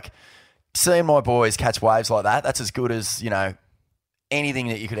is like seeing my boys catch waves like that. That's as good as, anything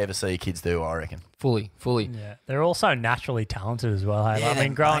that you could ever see kids do, I reckon. Fully. Yeah, they're also naturally talented as well. Hey? Yeah, I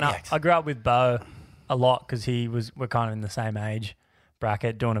mean, growing maniacs. up, I grew up with Bo a lot because we're kind of in the same age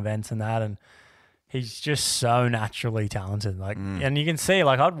bracket, doing events and that, and he's just so naturally talented. Like, and you can see,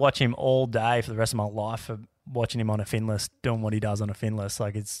 like, I'd watch him all day for the rest of my life for watching him on a finless, doing what he does on a finless.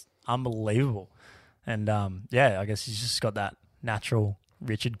 Like, it's unbelievable. And I guess he's just got that natural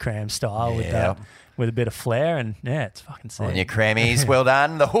Richard Cram style with a bit of flair, and it's fucking sick. On your Crammies, well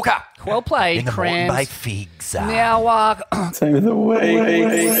done. The hooker. Well played, in the Crams. Moreton Bay Figs. Now, Team of the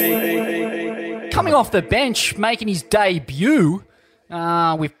week. coming off the bench, making his debut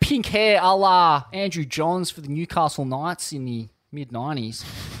with pink hair a la Andrew Johns for the Newcastle Knights in the mid-90s.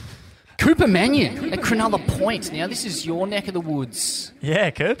 Cooper Mannion at Cronulla Point. Now, this is your neck of the woods. Yeah,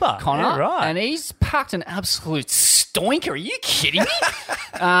 Cooper. Connor. Yeah, right. And he's packed an absolute stoinker. Are you kidding me?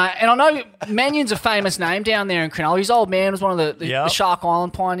 And I know Mannion's a famous name down there in Cronulla. His old man was one of the Shark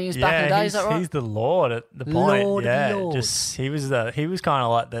Island pioneers back in the day. Is that right? He's the Lord at the point. Lord of the Lord. Just he was kind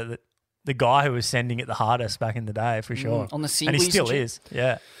of like the guy who was sending it the hardest back in the day for sure. On the and he Seaweeds still and shit. is.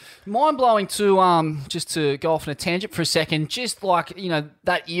 Yeah. Mind-blowing to, just to go off on a tangent for a second, just like,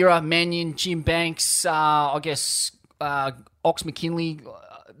 that era, Mannion, Jim Banks, Ox McKinley,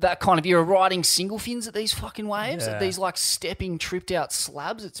 that kind of era, riding single fins at these fucking waves, at these like stepping, tripped out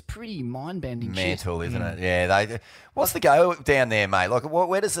slabs. It's pretty mind-bending shit. Mental, isn't it? Yeah. What's the go down there, mate? Like,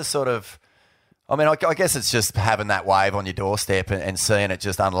 where does this sort of... I mean, I guess it's just having that wave on your doorstep and seeing it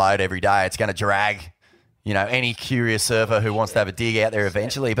just unload every day. It's going to drag... any curious surfer who wants to have a dig out there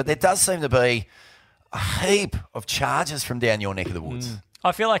eventually. But there does seem to be a heap of charges from down your neck of the woods.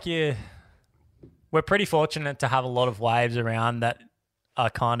 I feel like we're pretty fortunate to have a lot of waves around that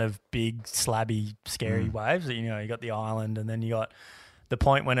are kind of big, slabby, scary waves. You got the island, and then you got the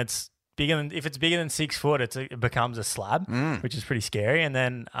point when it's bigger than, if it's bigger than 6 foot, it becomes a slab, which is pretty scary. And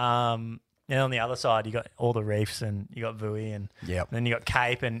then on the other side, you got all the reefs, and you got Vui, and then you got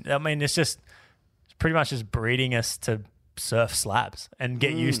Cape, and I mean, it's just pretty much just breeding us to surf slabs and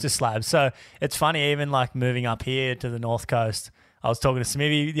get used to slabs. So it's funny, even like moving up here to the North Coast, I was talking to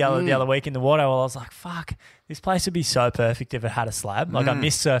Smithy the other week in the water. Well, I was like, fuck, this place would be so perfect if it had a slab. Like, I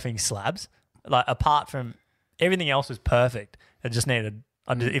miss surfing slabs. Like, apart from everything else was perfect. It just needed,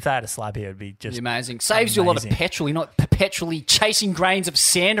 if they had a slab here, it'd be just amazing. Saves you a lot of petrol. You're not perpetually chasing grains of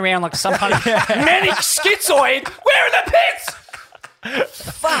sand around like some kind of manic schizoid. Where are the pits?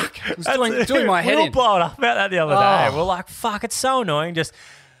 Fuck. It was doing my head We were in. blowing up about that the other day. We're like, fuck, it's so annoying. Just,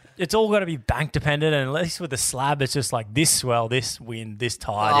 it's all got to be bank dependent, and at least with the slab, it's just like this swell, this wind, this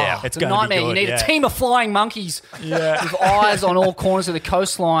tide. It's a going to nightmare. be good. You need a team of flying monkeys with eyes on all corners of the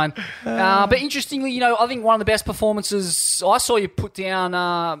coastline. But interestingly, I think one of the best performances I saw you put down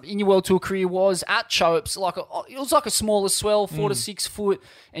in your World Tour career was at Chops. It was like a smaller swell, 4 to 6 foot,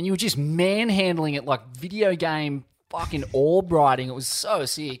 and you were just manhandling it like video game fucking orb riding. It was so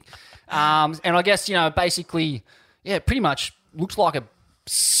sick. And I guess, basically, pretty much looks like a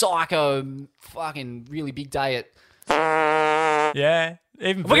psycho fucking really big day at... Yeah.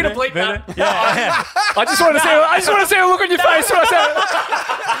 Even We're going to bleep that. Yeah. I just want to see a look on your face when I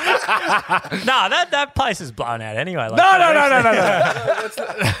say it. No, that place is blown out anyway. Like,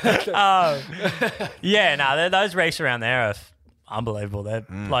 No. Those reefs around there are unbelievable. They're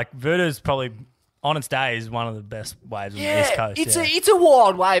like, Verda's probably... on its day is one of the best waves on the East Coast. It's a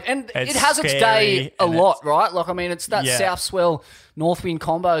wild wave, and It's it has its scary, day a and lot, right? Like, I mean, it's that Yeah. south swell, north wind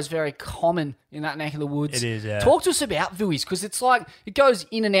combo is very common in that neck of the woods. It is, yeah. Talk to us about Vuis, because it's like, it goes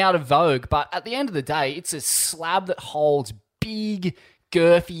in and out of vogue, but at the end of the day, it's a slab that holds big,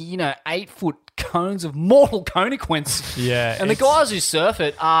 girthy, 8-foot cones of mortal consequence. Yeah. And the guys who surf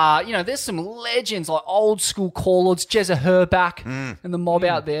it are, there's some legends like old school call-lords, Jezza Herback and the mob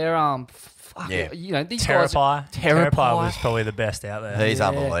out there. These guys... Terrapai was probably the best out there. He's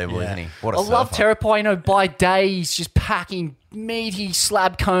unbelievable, isn't he? What a I love surfer. Terrapai. By day, he's just packing meaty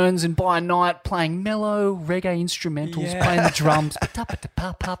slab cones, and by night, playing mellow reggae instrumentals, playing the drums.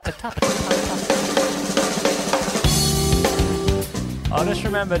 I just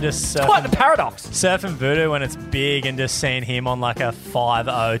remember just surfing, Quite the paradox. surfing Voodoo when it's big and just seeing him on like a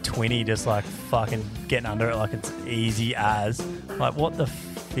 5.0 20, just like fucking getting under it like it's easy as. Like, what the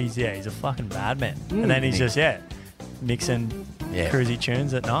he's a fucking madman. And then he's just, mixing cruisy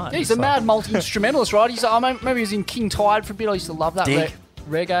tunes at night. Yeah, he's a mad multi-instrumentalist, right? I remember he was in King Tide for a bit. I used to love that. Dig.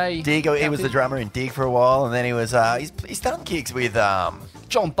 Reggae. Dig, he was the drummer in Dig for a while, and then he was, he's done gigs with,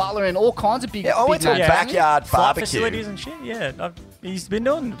 John Butler and all kinds of big. I went to a backyard Flight barbecue. facilities and shit, he's been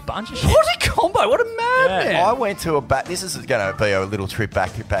doing a bunch of shit. What a combo! What a madman! I went to this is going to be a little trip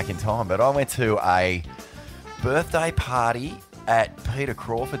back in time, but I went to a birthday party at Peter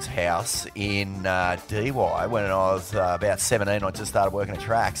Crawford's house in DY when I was about 17. I just started working at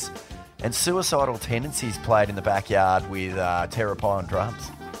Tracks, and Suicidal Tendencies played in the backyard with Terra Pie on drums.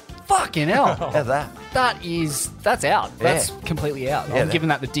 Fucking hell! How's that? That's out. That's completely out. I'm giving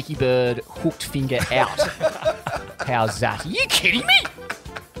that the Dickie Bird hooked finger out. How's that? Are you kidding me?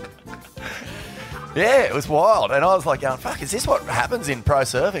 Yeah, it was wild. And I was like going, fuck, is this what happens in pro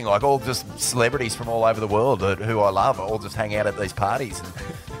surfing? Like all just celebrities from all over the world who I love all just hang out at these parties and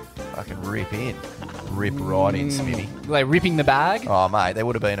fucking rip right in, Smitty. Were they ripping the bag? Oh, mate, there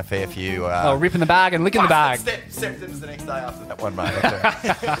would have been a fair few. Ripping the bag and licking the bag. Septums the next day after that one, mate.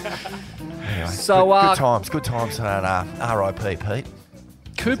 Anyway, so, good times. And R.I.P. Pete.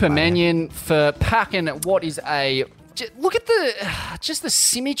 Cooper Mannion for packing what is a... Look at the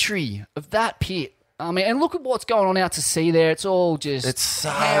symmetry of that pit. I mean, and look at what's going on out to sea there. It's all just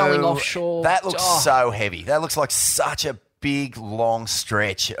howling offshore. That looks so heavy. That looks like such a big, long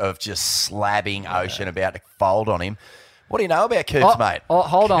stretch of just slabbing ocean about to fold on him. What do you know about Coops, mate? Oh,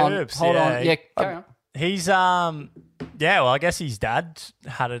 hold on. Yeah, carry on. He's well, I guess his dad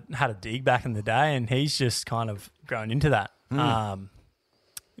had a dig back in the day, and he's just kind of grown into that.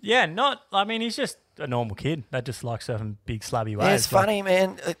 He's just a normal kid that just likes surfing big slabby waves. Yeah, it's funny,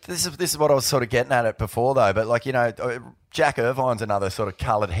 man. This is what I was sort of getting at it before, though. But like, Jack Irvine's another sort of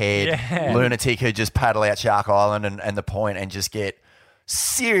coloured-haired lunatic who just paddle out Shark Island and the point and just get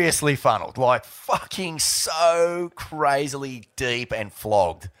seriously funneled, like fucking so crazily deep and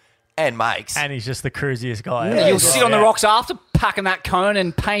flogged. And makes. And he's just the cruisiest guy. Yeah, you'll sit on the rocks after packing that cone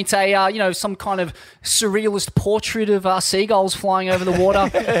and paint a, some kind of surrealist portrait of seagulls flying over the water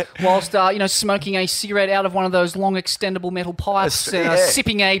whilst, smoking a cigarette out of one of those long extendable metal pipes and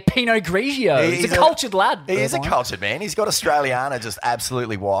sipping a Pinot Grigio. He's a cultured lad. He is a cultured man. He's got Australiana just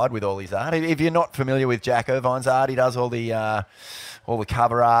absolutely wide with all his art. If you're not familiar with Jack Irvine's art, he does all the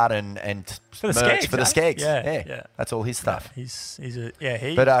cover art and for the merch Skegs, for the Skegs. Yeah. That's all his stuff.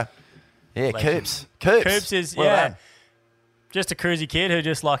 Coops is just a cruisy kid who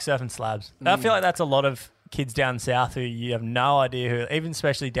just likes surfing slabs. I feel like that's a lot of kids down south who you have no idea who, even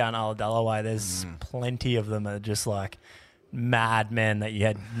especially down Ulladulla way, there's plenty of them that are just like mad men that you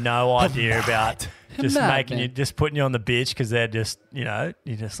had no idea about. Just just putting you on the bitch because they're just, you're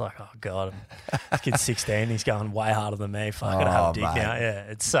just like, oh God, this kid's 16, he's going way harder than me. Fuck, I gotta have a dig now.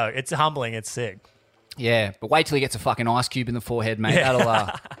 Yeah, it's humbling, it's sick. Yeah, but wait till he gets a fucking ice cube in the forehead, mate. That'll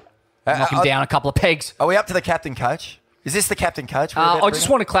knock him down a couple of pegs. Are we up to the captain coach? Is this the captain coach? I just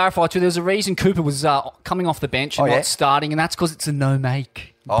want to clarify too. There's a reason Cooper was coming off the bench and not starting, and that's because it's a no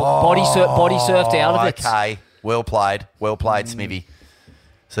make. Body surfed out of it. Okay, well played, Smithy.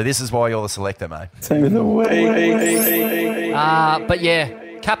 So this is why you're the selector, mate. Team of the week. But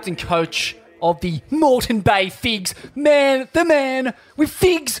yeah, captain coach of the Moreton Bay Figs, the man with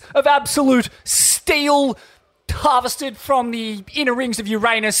figs of absolute steel, harvested from the inner rings of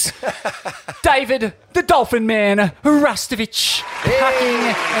Uranus, David the Dolphin Man Rastovich,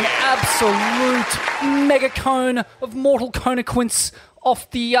 packing an absolute mega cone of mortal conequence off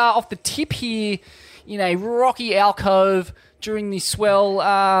the tip here in a rocky alcove during the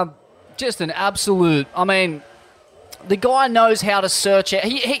swell. Just an absolute, the guy knows how to search it.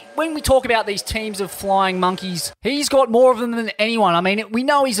 He when we talk about these teams of flying monkeys, he's got more of them than anyone. We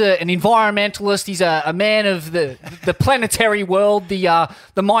know he's an environmentalist. He's a man of the planetary world. He's a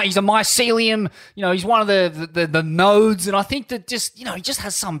mycelium. He's one of the nodes, and I think that he just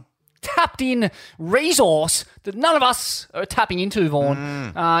has some tapped in resource that none of us are tapping into,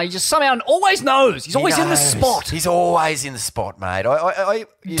 Vaughn. He just somehow always knows. He's always in the spot. He's always in the spot, mate. I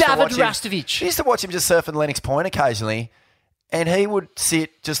David Rastovich. I used to watch him just surfing Lennox Point occasionally, and he would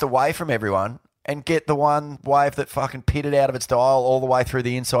sit just away from everyone and get the one wave that fucking pitted out of its dial all the way through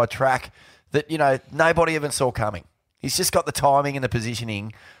the inside track that, nobody even saw coming. He's just got the timing and the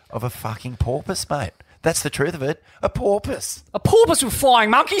positioning of a fucking porpoise, mate. That's the truth of it. A porpoise. A porpoise with flying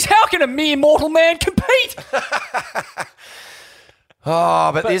monkeys? How can a mere mortal man compete?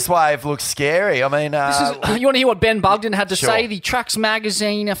 Oh, but this wave looks scary. I mean, you want to hear what Ben Bugden had to Sure. say? The Tracks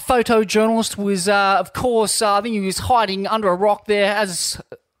magazine photojournalist was, of course, I think he was hiding under a rock there as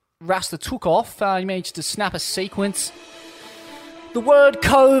Rasta took off. He managed to snap a sequence. The word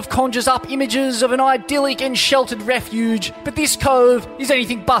cove conjures up images of an idyllic and sheltered refuge, but this cove is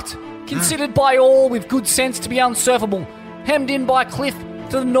anything but. Considered by all with good sense to be unsurfable, hemmed in by cliff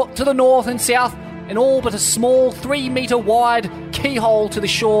to the north and south, and all but a small 3-metre wide keyhole to the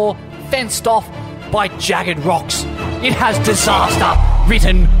shore, fenced off by jagged rocks. It has disaster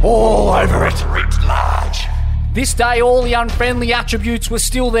written all over it. Writ large. This day, all the unfriendly attributes were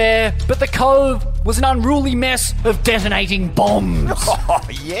still there, but the cove was an unruly mess of detonating bombs. Oh,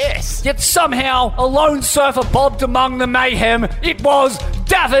 yes. Yet somehow, a lone surfer bobbed among the mayhem. It was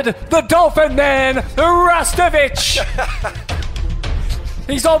David the Dolphin Man Rastovich.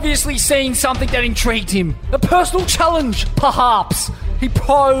 He's obviously seen something that intrigued him. A personal challenge, perhaps. He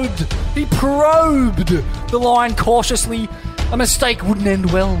probed the line cautiously. A mistake wouldn't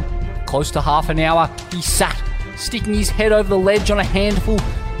end well. Close to half an hour, he sat, sticking his head over the ledge on a handful,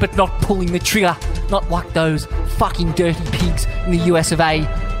 but not pulling the trigger. Not like those fucking dirty pigs in the US of A.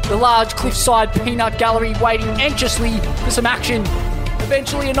 The large cliffside peanut gallery waiting anxiously for some action.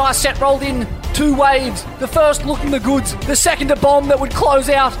 Eventually a nice set rolled in. 2 waves. The first looking the goods. The second a bomb that would close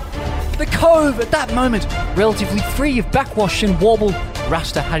out. The cove at that moment, relatively free of backwash and wobble.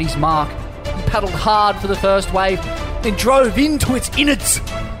 Rasta had his mark. He paddled hard for the first wave, then drove into its innards.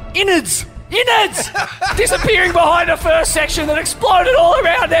 Innards! Disappearing behind a first section that exploded all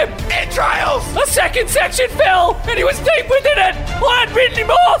around him. Entrails! A second section fell, and he was deep within it. I had ridden him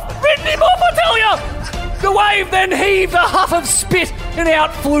off, I tell you. The wave then heaved a huff of spit, and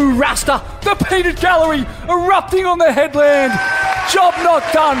out flew Rasta, the peanut gallery, erupting on the headland. Job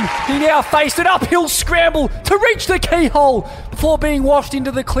not done. He now faced an uphill scramble to reach the keyhole before being washed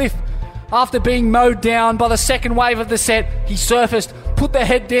into the cliff. After being mowed down by the second wave of the set, he surfaced, put the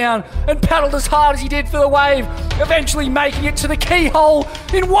head down, and paddled as hard as he did for the wave, eventually making it to the keyhole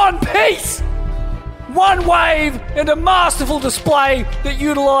in one piece. One wave and a masterful display that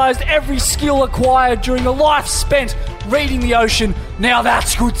utilised every skill acquired during a life spent reading the ocean. Now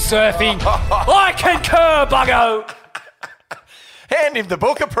that's good surfing. I concur, Buggo. Hand him the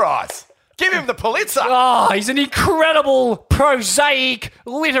Booker Prize. Give him the Pulitzer. Oh, he's an incredible, prosaic,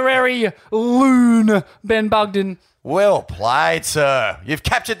 literary loon, Ben Bugden. Well played, sir. You've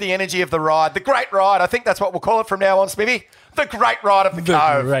captured the energy of the ride. The great ride. I think that's what we'll call it from now on, Smithy. The great ride of the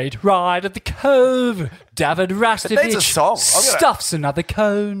cove. The great ride of the cove. David Rastovich It needs a song. stuffs another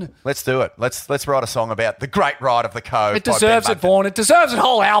cone. Let's do it. Let's write a song about the great ride of the cove. It deserves it, Vaughan. It deserves a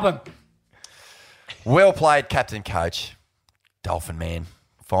whole album. Well played, Captain Coach. Dolphin Man.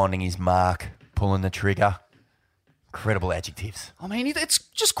 Finding his mark. Pulling the trigger. Incredible adjectives. I mean, it's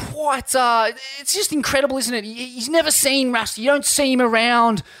just quite, it's just incredible, isn't it? He's never seen Rusty. You don't see him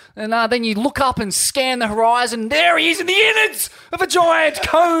around. And then you look up and scan the horizon. There he is in the innards of a giant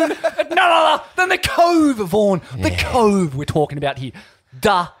cone at none other than the Cove, Vaughan. Yeah. The Cove we're talking about here.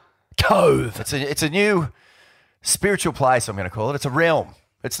 The Cove. It's a new spiritual place, I'm going to call it. It's a realm.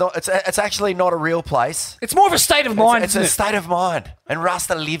 It's not. It's actually not a real place. It's more of a state of mind. It's a state of mind, and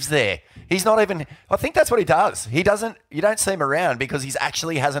Rasta lives there. He's not even. I think that's what he does. He doesn't. You don't see him around because he's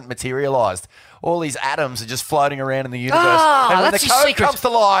actually hasn't materialized. All these atoms are just floating around in the universe. And when the code comes to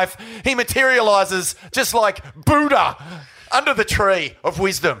life, he materializes just like Buddha under the tree of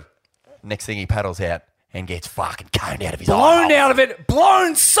wisdom. Next thing, he paddles out and gets fucking coned out of his eye. Blown out of it.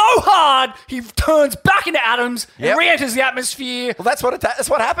 Blown so hard, he turns back into atoms and re-enters the atmosphere. Well, that's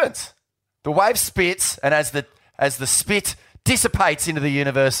what happens. The wave spits, and as the spit dissipates into the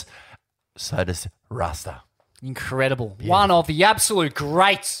universe, so does Rasta. Incredible. Yeah. One of the absolute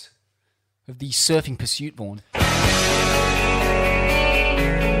greats of the surfing pursuit, Vaughan.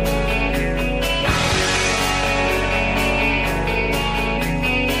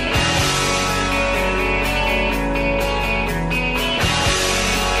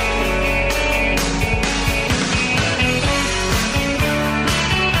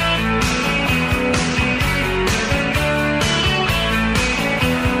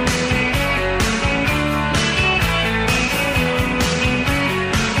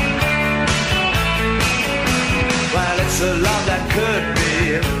 It's a love that could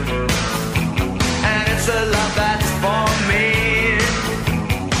be, and it's a love that's for me.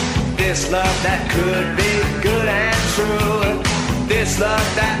 This love that could be good and true. This love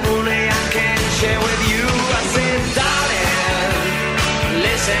that only I can share with you. I said, darling,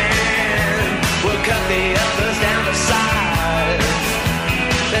 listen, we'll cut the others down to size.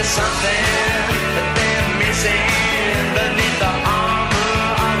 There's something that they're missing beneath the arm.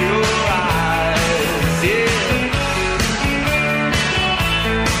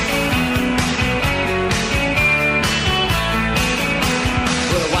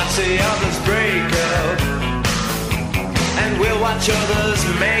 watch the others break up, and we'll watch others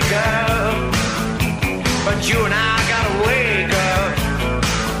make up. But you and I gotta wake up,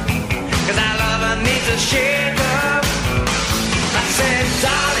 'cause our lover needs a shake up. I said,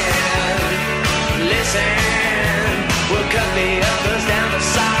 darling, listen, we'll cut the others down to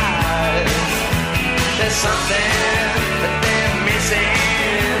size. There's something that they're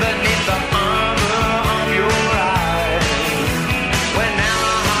missing beneath the armor of your eyes. When now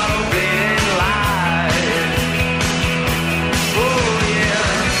my heart will be in lies. Oh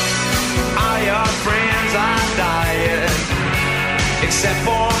yeah, all your friends are dying, except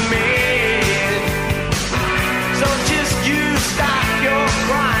for me. So just you stop your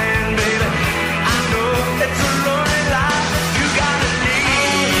crying, baby. I know it's a lonely life you gotta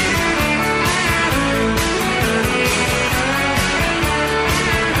lead.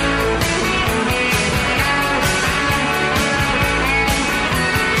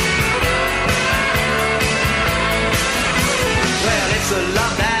 Well, it's a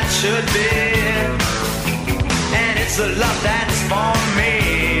love that should be, and it's a love that's for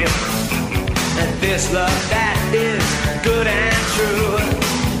me. And this love that is good and true,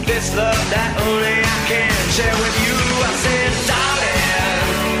 this love that only I can share with you. I said,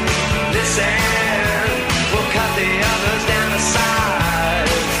 darling, listen, we'll cut the others down to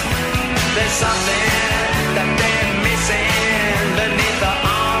size. There's something that they're missing beneath the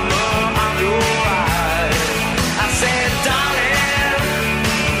armor of your eyes. I said, darling,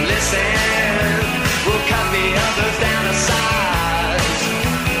 listen, we'll cut the others down to size.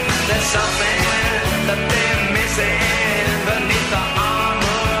 There's something that they're missing beneath the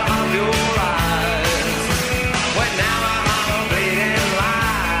armor of your eyes. When now my heart will bleed in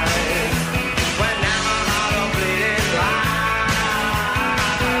lies. When now my heart will bleed in lies.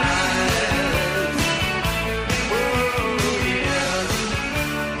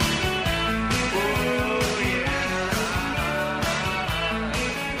 Oh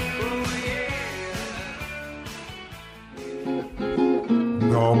yeah.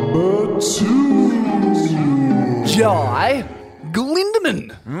 Number 2. Jai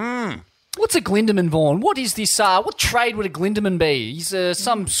Glindemann. What's a Glindemann, Vaughan? What is this? What trade would a Glindemann be? He's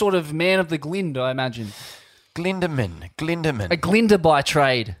some sort of man of the Glind, I imagine. Glindemann. A Glinder by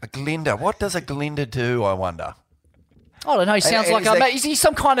trade. A Glinder. What does a Glinder do, I wonder? I don't know. He sounds like is is he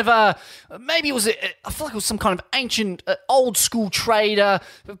some kind of maybe it was I feel like it was some kind of ancient old school trader,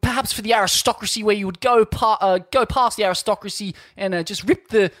 perhaps for the aristocracy, where you would go past the aristocracy and just rip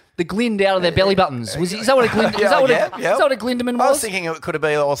the Glind out of their belly buttons. Is that what a Glind? Is that what a Glindemann was? I was thinking it could have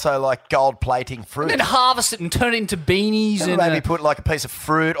been also like gold plating fruit. And then harvest it and turn it into beanies and maybe put like a piece of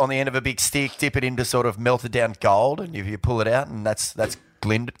fruit on the end of a big stick, dip it into sort of melted down gold, and you pull it out, and that's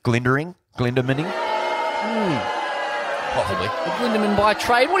Glindemanning. Possibly. The Glindemann by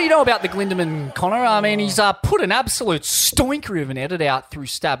trade. What do you know about the Glindemann, Connor? I mean, he's put an absolute stoinker of an edit out through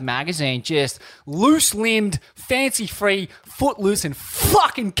Stab Magazine. Just loose-limbed, fancy-free, footloose, and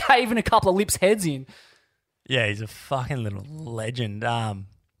fucking caving a couple of lips' heads in. Yeah, he's a fucking little legend.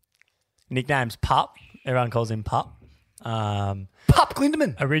 Nickname's Pup. Everyone calls him Pup. Pup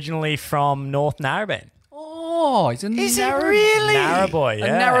Glindemann. Originally from North Narrabeen. Oh, he's a really? Narraboy, yeah. A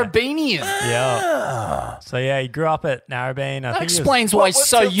Narrabenian. Yeah. So, yeah, he grew up at Narrabeen. That explains why he's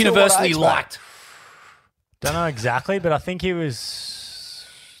so universally liked. Don't know exactly, but I think he was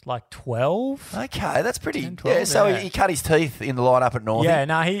like 12. Okay, that's pretty. 10, 12, so he cut his teeth in the lineup at North. Yeah,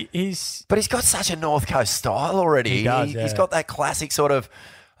 no, he's... But he's got such a North Coast style already. He does, He's got that classic sort of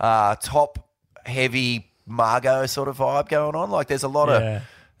top-heavy Margot sort of vibe going on. Like there's a lot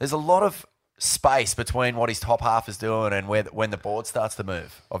of space between what his top half is doing and when the board starts to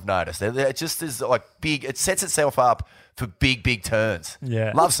move. I've noticed it just is like big. It sets itself up for big turns.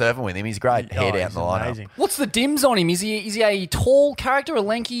 Yeah, love surfing with him. He's great head out in the lineup. Amazing. What's the dims on him? Is he a tall character, a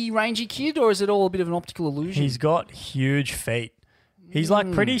lanky, rangy kid, or is it all a bit of an optical illusion? He's got huge feet. He's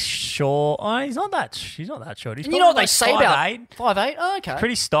like pretty short. Oh, he's not that short. He's you know what they like say 5'8". about 5'8"? Oh, okay.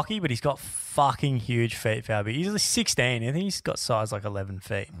 Pretty stocky, but he's got fucking huge feet. Fabi. He's like 16. I think he's got size like 11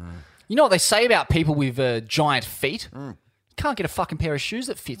 feet. You know what they say about people with giant feet? You can't get a fucking pair of shoes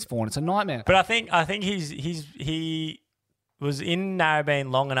that fits for, and it's a nightmare. But I think he was in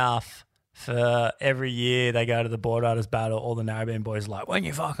Narrabeen long enough for every year they go to the Board Riders Battle. All the Narrabeen boys are like, when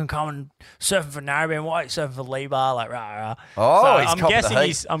you fucking coming surfing for Narrabeen, why are you surfing for Lee Bar? Like rah. Oh, so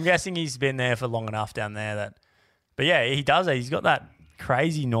he's I'm guessing he's been there for long enough down there but yeah, he does it. He's got that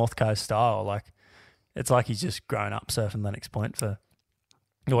crazy North Coast style. Like it's like he's just grown up surfing Lennox Point for.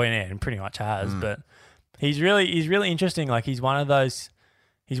 Well, yeah, and pretty much has, but he's really interesting. Like he's one of those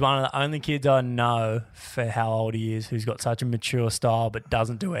He's one of the only kids I know for how old he is who's got such a mature style but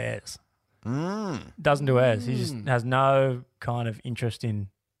doesn't do airs. Doesn't do airs. He just has no kind of interest in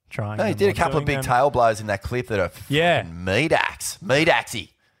trying. No, he did a couple of big tail blows in that clip that are fucking meat axey.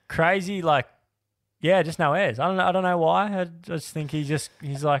 Crazy, like, yeah, just no airs. I don't know why. I just think he's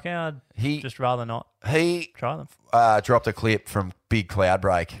like, I'd just rather not. He try them. Dropped a clip from Big Cloud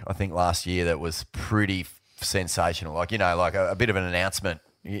Break, I think last year, that was pretty sensational. Like, like a bit of an announcement.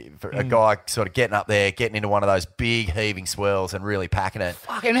 For a guy sort of getting up there, getting into one of those big heaving swirls and really packing it.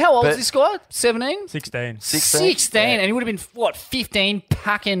 Fucking how old is this guy? 17? 16. 16, and he would have been, 15,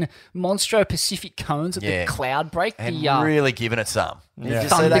 packing Monstro Pacific cones at the Cloud Break. And really giving it some. Did you see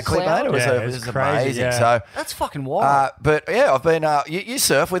Thunder that clip, Cloud? mate? It was crazy, amazing. yeah. So that's fucking wild. But yeah, I've been. You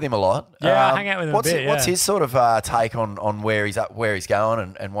surf with him a lot. Yeah, I hang out with him what's a bit. What's his sort of take on where he's at, where he's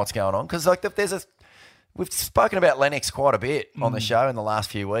going, and what's going on? Because like we've spoken about Lennox quite a bit on the show in the last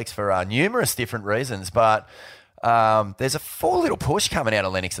few weeks for numerous different reasons, but there's a full little push coming out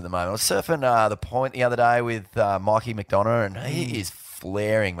of Lennox at the moment. I was surfing the Point the other day with Mikey McDonough, and he is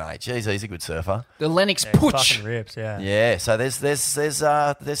flaring, mate. Jeez, he's a good surfer. The Lennox Yeah, push. fucking rips, yeah. Yeah, so there's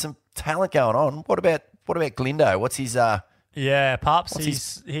some talent going on. What about Glindo? What's his Pops,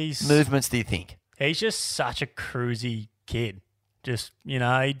 what's he's movements, do you think? He's just such a cruisy kid. Just, he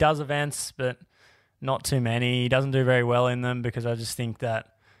does events, but not too many. He doesn't do very well in them because I just think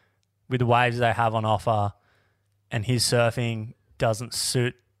that with the waves they have on offer and his surfing doesn't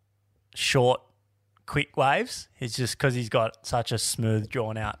suit short, quick waves. It's just because he's got such a smooth,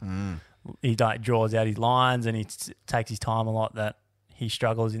 drawn out. He draws out his lines and he takes his time a lot that he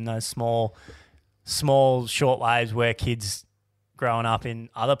struggles in those small, short waves where kids growing up in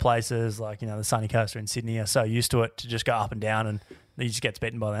other places like, the Sunny Coast or in Sydney are so used to it to just go up and down and he just gets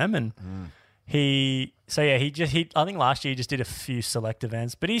beaten by them. And I think last year he just did a few select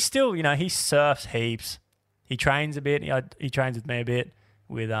events, but he's still, he surfs heaps. He trains a bit. He trains with me a bit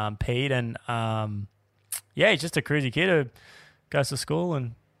with Pete and he's just a cruisy kid who goes to school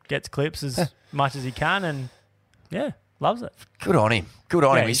and gets clips as much as he can and loves it. Good on him.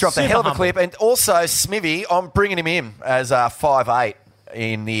 He's dropped a hell of a clip. And also, Smithy, I'm bringing him in as 5'8"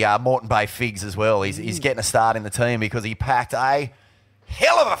 in the Moreton Bay Figs as well. He's getting a start in the team because he packed a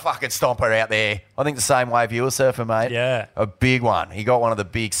hell of a fucking stomper out there. I think the same wave you were surfing, mate. Yeah. A big one. He got one of the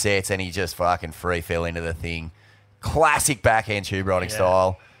big sets and he just fucking free fell into the thing. Classic backhand tube riding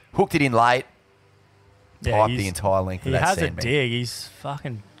style. Hooked it in late. Piped the entire length of that He has sandbag. a dig. He's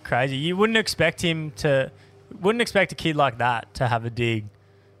fucking crazy. You wouldn't expect a kid like that to have a dig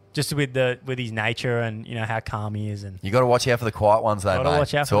just with his nature and, how calm he is. And You got to watch out for the quiet ones, though, mate.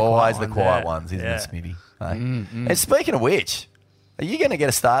 Watch out it's for always the the quiet quiet ones, isn't Yeah. it, Smithy? Hey? And speaking of which, are you going to get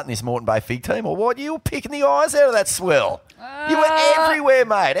a start in this Moreton Bay Fig team or what? You were picking the eyes out of that swell. You were everywhere,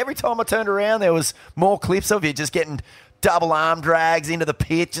 mate. Every time I turned around, there was more clips of you just getting double arm drags into the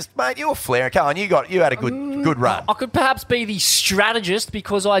pit. Just, mate, you were flaring. Come on, you had a good run. I could perhaps be the strategist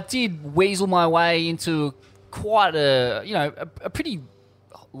because I did weasel my way into quite a pretty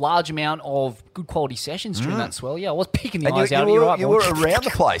large amount of good quality sessions during that swell. Yeah, I was picking the eyes out. You were around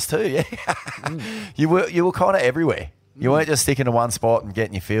the place too, yeah. You were kind of everywhere. You weren't just sticking to one spot and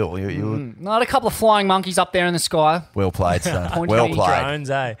getting your feel. You were No, I had a couple of flying monkeys up there in the sky. well played, son. Pointy Well at played. drones,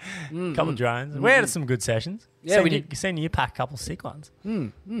 couple of drones. We had some good sessions. Yeah, we did. Seen you pack a couple of sick ones.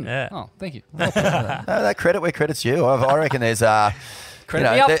 Yeah. Oh, thank you. No, that credit where credit's due. I reckon there's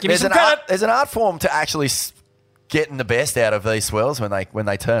Credit me up. Give me some credit. there's an art form to actually getting the best out of these swells when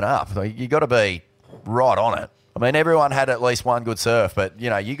they turn up. You got to be right on it. I mean, everyone had at least one good surf, but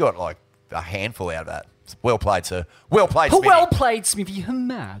you got like a handful out of that. Well played, sir. Well played, Smithy. Well played, Smithy. You're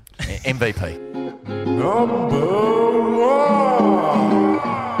mad. MVP.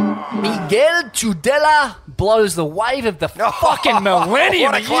 Miguel Tudela blows the wave of the fucking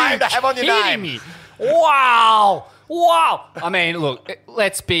millennium. What a claim to have on your kidding name. me? Wow. I mean, look,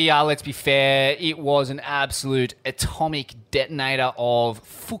 let's be fair. It was an absolute atomic detonator of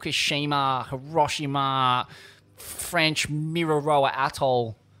Fukushima, Hiroshima, French Mururoa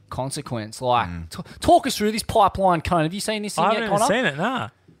Atoll consequence. Like, talk us through this pipeline cone. Have you seen this thing I yet, haven't Connor? even seen it, nah.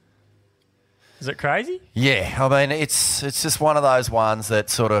 Is it crazy? Yeah, I mean, it's just one of those ones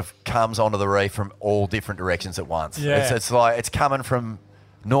that sort of comes onto the reef from all different directions at once. Yeah. It's like it's coming from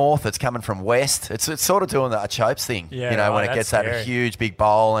north, it's coming from west. It's sort of doing a Chopes thing, Yeah, when right, it gets that's that scary. huge big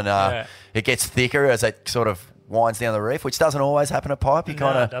bowl and it gets thicker as it sort of winds down the reef, which doesn't always happen at pipe. You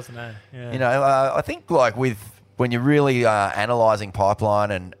kind No, of, it doesn't, no. Yeah. I think like when you're really analysing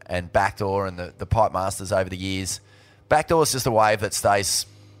pipeline and backdoor and the pipe masters over the years, backdoor is just a wave that stays,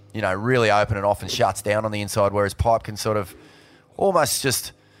 really open and often shuts down on the inside, whereas pipe can sort of almost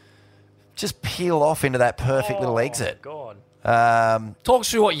just just peel off into that perfect little exit. God. Talk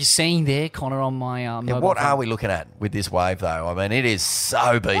through what you're seeing there, Connor, on my mobile What phone. are we looking at with this wave, though? I mean, it is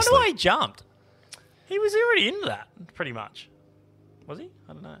so beastly. I wonder why he jumped. He was already into that, pretty much. Was he?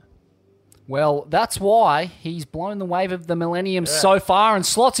 I don't know. Well, that's why he's blown the wave of the millennium so far and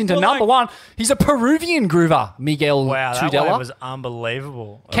slots into number one. He's a Peruvian groover, Miguel Wow, that Tudela. wave was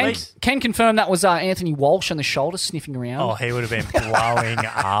unbelievable. Can confirm that was Anthony Walsh on the shoulder sniffing around. Oh, he would have been blowing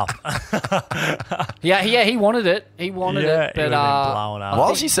up. Yeah, he wanted it. He wanted it, he but would have been blowing up.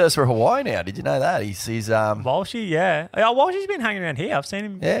 Walshy serves for Hawaii now. Did you know that? He's Walshy, yeah. Walshy's been hanging around here. I've seen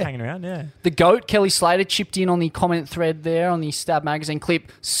him hanging around, yeah. the GOAT, Kelly Slater, chipped in on the comment thread there on the Stab Magazine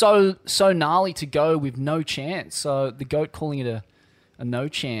clip. So gnarly to go with no chance. So the GOAT calling it a no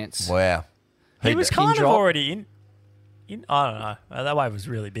chance. Wow. He was kind of already in. I don't know. That wave was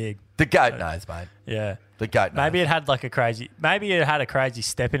really big. The GOAT knows, mate. Yeah. The GOAT knows. Maybe it had a crazy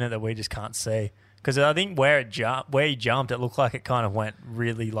step in it that we just can't see. Because I think where he jumped, it looked like it kind of went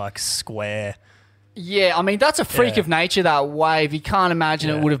really like square. Yeah, I mean, that's a freak of nature, that wave. You can't imagine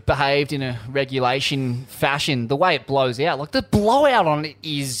it would have behaved in a regulation fashion. The way it blows out, like the blowout on it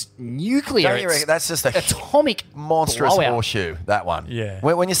is nuclear. Don't you reckon that's just a atomic monstrous blowout. horseshoe, that one. Yeah.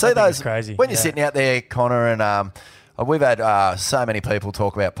 When you see I think those, it's crazy. when you're sitting out there, Connor, and we've had so many people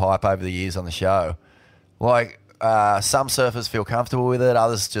talk about pipe over the years on the show. Like, some surfers feel comfortable with it,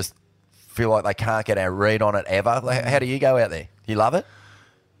 others just feel like they can't get a read on it ever. Like, how do you go out there? You love it?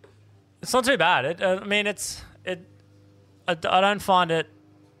 It's not too bad. I don't find it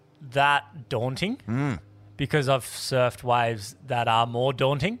that daunting because I've surfed waves that are more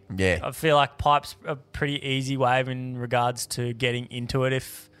daunting. Yeah. I feel like pipe's a pretty easy wave in regards to getting into it,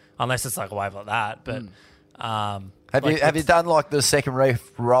 unless it's like a wave like that. But have you done like the second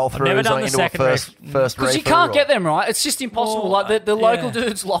reef roll throughs never done the into second a first reef? Because you can't get them right. It's just impossible. Well, like the local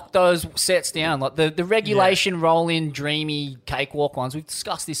dudes lock those sets down. Like the regulation roll in dreamy cakewalk ones. We've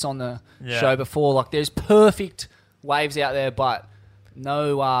discussed this on the show before. Like there's perfect waves out there, but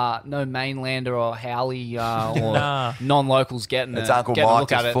no mainlander or Howley or non-locals getting It's a, Uncle getting a Mike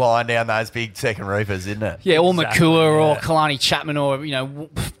look at just it. flying down those big second reefers, isn't it? Yeah, or Makua or Kalani Chapman or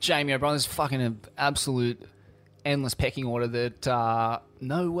Jamie O'Brien. There's fucking an absolute endless pecking order that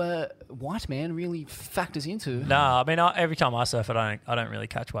no white man really factors into. No, I mean every time I surf, I don't really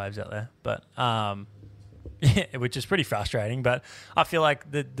catch waves out there, but which is pretty frustrating. But I feel like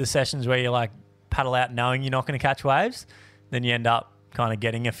the sessions where you like paddle out knowing you're not going to catch waves, then you end up kind of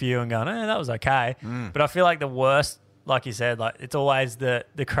getting a few and going, that was okay. But I feel like the worst, like you said, like it's always the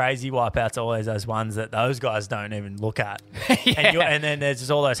crazy wipeouts, always those ones that those guys don't even look at. And then there's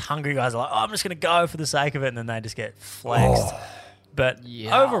just all those hungry guys like, I'm just going to go for the sake of it, and then they just get flexed. But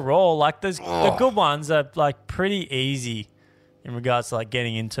overall, like the good ones are like pretty easy in regards to like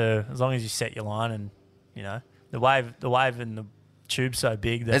getting into, as long as you set your line and the wave and the tube's so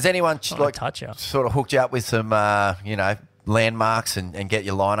big that has anyone like touch you. Sort of hooked you up with some landmarks and get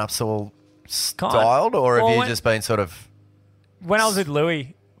your lineups all styled, or have you just been sort of? When I was with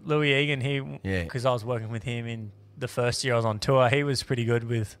Louis Egan, because I was working with him in the first year I was on tour, he was pretty good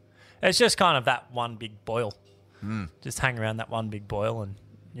with. It's just kind of that one big boil. Just hang around that one big boil and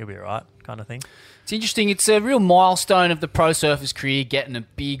you'll be all right, kind of thing. It's interesting. It's a real milestone of the pro surfer's career, getting a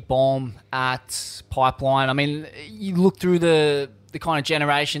big bomb at Pipeline. I mean, you look through the kind of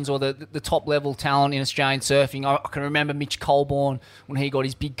generations or the top level talent in Australian surfing. I can remember Mitch Colborne when he got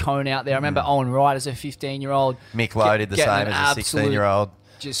his big cone out there. I remember Owen Wright as a 15-year-old. Mick Lowe did the same as a 16-year-old.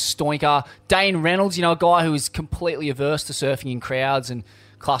 Just stoinker. Dane Reynolds, a guy who is completely averse to surfing in crowds and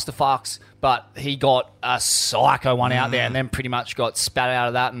clusterfucks, but he got a psycho one out there and then pretty much got spat out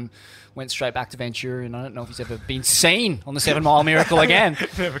of that and went straight back to Ventura, and I don't know if he's ever been seen on the 7 Mile Miracle again.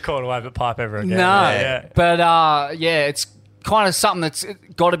 Never caught a wave at Pipe ever again. No, but it's kind of something that's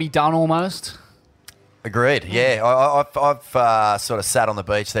got to be done almost. Agreed. Yeah, I've sort of sat on the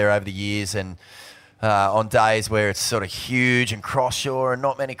beach there over the years, and on days where it's sort of huge and cross shore and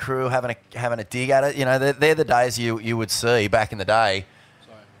not many crew having a dig at it. They're the days you would see back in the day.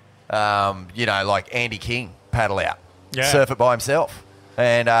 Like Andy King paddle out, surf it by himself,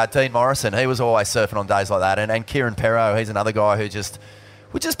 and Dean Morrison, he was always surfing on days like that, and Kieran Perro, he's another guy who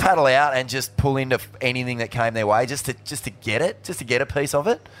would just paddle out and just pull into anything that came their way just to get a piece of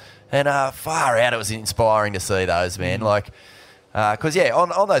it. And far out, it was inspiring to see those, man. Because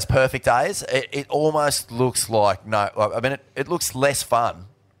on those perfect days, it almost looks like it looks less fun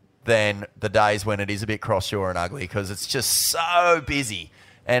than the days when it is a bit cross shore and ugly, because it's just so busy,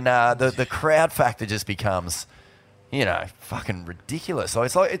 and the crowd factor just becomes, fucking ridiculous.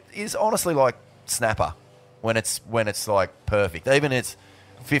 So it is honestly like snapper when it's like perfect. Even it's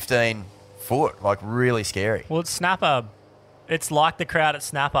 15 foot, like really scary. Well, Snapper, it's like the crowd at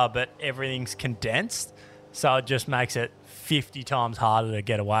Snapper, but everything's condensed, so it just makes it 50 times harder to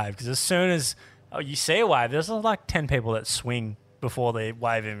get a wave. Because as soon as you see a wave, there's like 10 people that swing before the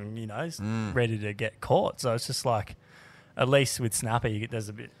wave even, is ready to get caught. So it's just like, at least with Snapper, there's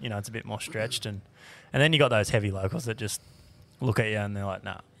a bit, it's a bit more stretched, and then you got those heavy locals that just look at you and they're like,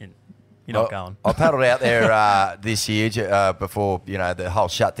 "Nah, you're not going." I paddled out there this year before the whole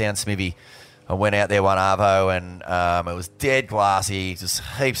shutdown, Smithy. I went out there one arvo and it was dead glassy, just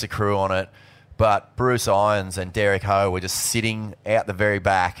heaps of crew on it. But Bruce Irons and Derek Ho were just sitting out the very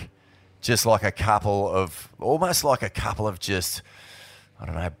back, just like almost like a couple of just, I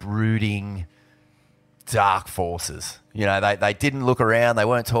don't know, brooding dark forces. They didn't look around. They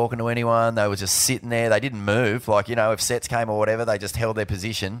weren't talking to anyone. They were just sitting there. They didn't move. Like, if sets came or whatever, they just held their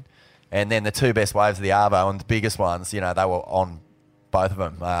position. And then the two best waves of the Arvo and the biggest ones, they were on both of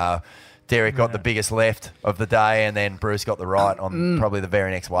them. Derek got the biggest left of the day, and then Bruce got the right on probably the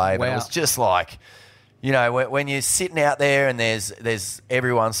very next wave. Wow. And it was just like, when you're sitting out there and there's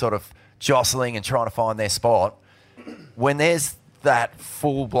everyone sort of jostling and trying to find their spot, when there's that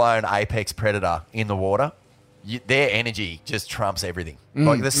full-blown apex predator in the water, their energy just trumps everything.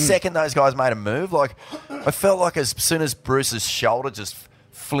 Like the second those guys made a move, like I felt like as soon as Bruce's shoulder just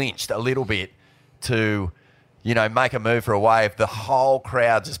flinched a little bit to, make a move for a wave, the whole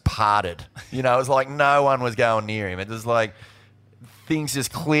crowd just parted. It was like no one was going near him. It was like things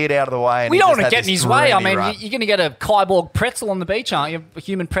just cleared out of the way. And we he don't just want to had get in this his way. I dreamy mean, run. you're going to get a Kyborg pretzel on the beach, aren't you? A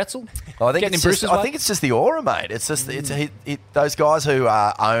human pretzel? I think Getting it's in just, Bruce's I way? think it's just the aura, mate. It's just those guys who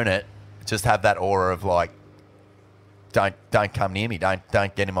own it just have that aura of like, don't come near me,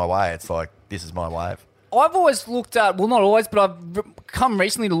 don't get in my way. It's like, this is my wave. I've always looked at, well, not always, but I've come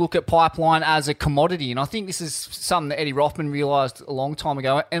recently to look at Pipeline as a commodity, and I think this is something that Eddie Rothman realised a long time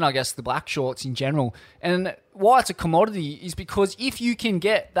ago, and I guess the black shorts in general. And why it's a commodity is because if you can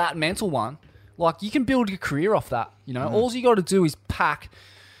get that mental one, like, you can build your career off that. All you got to do is pack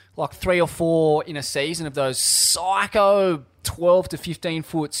like 3 or 4 in a season of those psycho 12 to 15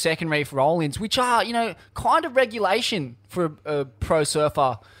 foot second reef roll-ins, which are, kind of regulation for a pro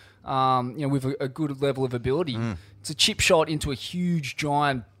surfer. With a good level of ability. It's a chip shot into a huge,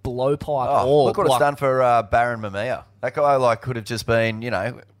 giant blowpipe. Look what it's done for Baron Mamiya. That guy could have just been,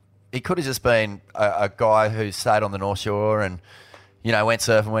 he could have just been a guy who stayed on the North Shore and, went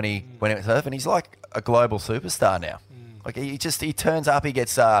surfing when he went surfing. He's like a global superstar now. Like he turns up, he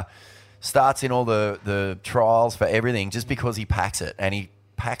gets starts in all the trials for everything just because he packs it, and he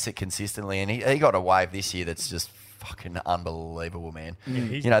packs it consistently. And he got a wave this year that's just fucking unbelievable, man.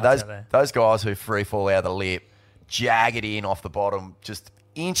 Those guys who free fall out of the lip, jag it in off the bottom, just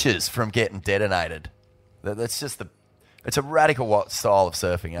inches from getting detonated. That's just it's a radical style of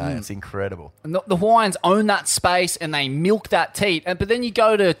surfing, eh? It's incredible. And the Hawaiians own that space and they milk that teat. But then you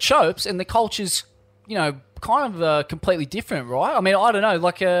go to Chopes and the culture's, kind of completely different, right? I mean, I don't know.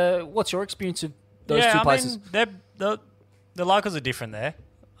 Like, what's your experience of those two places? I mean, the locals are different there.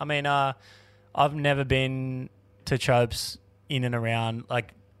 I mean, I've never been to Chopes in and around,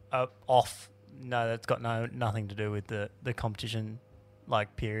 off. No, that's got nothing to do with the competition,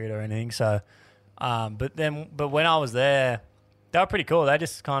 period or anything. So, but when I was there, they were pretty cool. They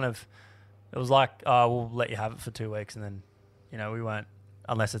just kind of, it was like, oh, we'll let you have it for 2 weeks, and then, we won't,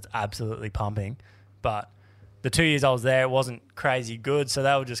 unless it's absolutely pumping. But the 2 years I was there, it wasn't crazy good. So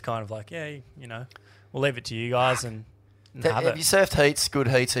they were just kind of like, yeah, we'll leave it to you guys and have it. Have you surfed good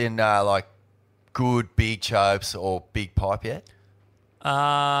heats in good big Chopes or big pipe yet?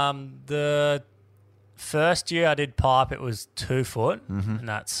 The first year I did pipe, it was 2 foot, and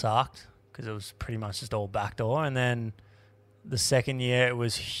that sucked because it was pretty much just all backdoor. And then the second year it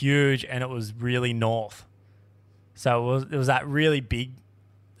was huge and it was really north. So it was that really big.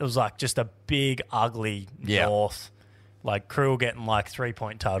 It was just a big, ugly north. Crew getting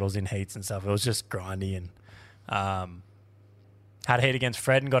 3-point totals in heats and stuff. It was just grindy, and had a heat against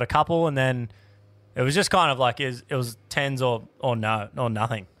Fred and got a couple, and then it was just kind of it was 10s or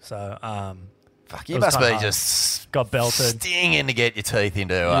nothing. So you must be just got belted, stinging to get your teeth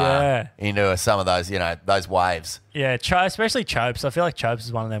into some of those those waves. Yeah, especially Chopes. I feel like Chopes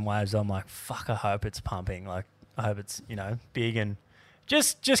is one of them waves. I'm like, fuck. I hope it's pumping. I hope it's big, and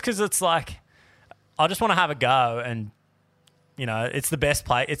just because it's I just want to have a go, and it's the best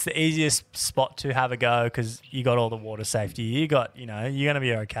play. It's the easiest spot to have a go because you got all the water safety. You got, you're going to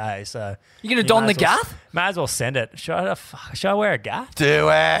be okay. So you're going to don the gaff? May as well send it. Should I wear a gaff? Do it.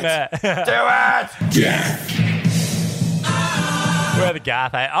 Yeah. Do it. Gaff. Wear the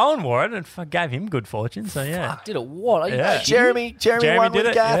gaff. Hey, Owen wore it and gave him good fortune. So yeah. Fuck, did it what? Jeremy won with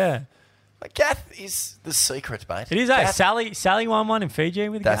the gaff. Yeah. Gath is the secret, mate. It is, Sally won one in Fiji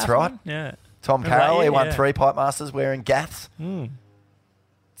with That's Gath right. one. Yeah. Tom Remember that Carroll, he year? won Yeah. 3 Pipe Masters wearing Gaths.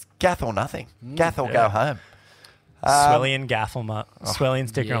 It's Gath or nothing. Gath or go home. Swellian gaff Swellian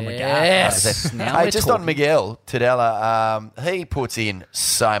sticker on the gaff. Yes. Now Hey, we're just talking. on Miguel Tadella, he puts in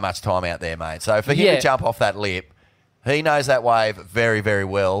so much time out there, mate. So for him Yeah. to jump off that lip, he knows that wave very, very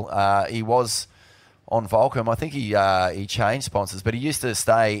well. He was on Volcom. I think he changed sponsors, but he used to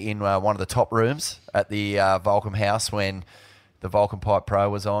stay in one of the top rooms at the Volcom house when the Volcom Pipe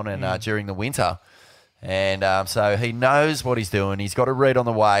Pro was on and during the winter. And so he knows what he's doing. He's got a read on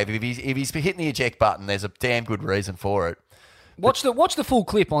the wave. If he's hitting the eject button, there's a damn good reason for it. Watch the full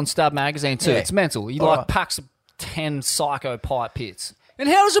clip on Stab Magazine too. Yeah. It's mental. He All like right. packs 10 psycho pipe pits. And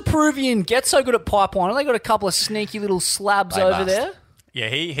how does a Peruvian get so good at pipe winding? They got a couple of sneaky little slabs They over must. there. Yeah,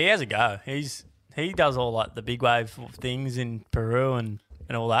 he has a go. He does all like the big wave things in Peru and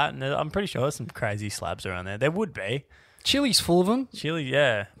all that. And I'm pretty sure there's some crazy slabs around there. There would be. Chile's full of them. Chile,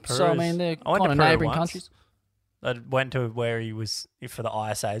 yeah. So, I Peru's- mean, they're I went kind to of Peru neighbouring once. countries. I went to where he was for the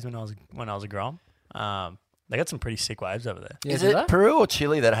ISAs when I was a Grom. They got some pretty sick waves over there. Yeah, Is do it they? Peru or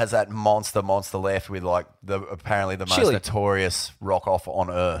Chile that has that monster left with like apparently the most Chile. notorious rock off on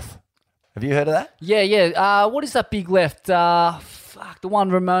earth? Have you heard of that? Yeah. What is that big left? The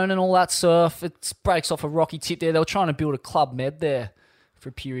one Ramon and all that surf. It breaks off a rocky tip there. They were trying to build a Club Med there for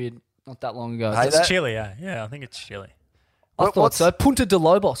a period not that long ago. Hey, It's that- Chile, yeah. Yeah, I think it's Chile. I thought so. Punta de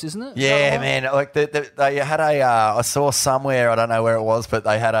Lobos, isn't it? Is Yeah, that right? man. Like they had I saw somewhere, I don't know where it was, but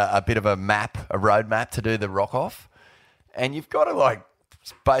they had a bit of a road map to do the rock off, and you've got to like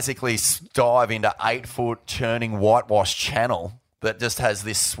basically dive into 8-foot churning whitewash channel that just has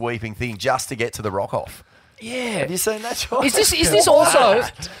this sweeping thing just to get to the rock off. Yeah. Have you seen that shot? Is this also?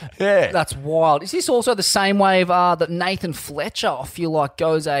 Yeah. That's wild. Is this also the same wave that Nathan Fletcher, I feel like,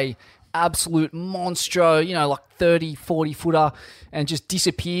 goes a absolute monstro, like 30, 40 footer and just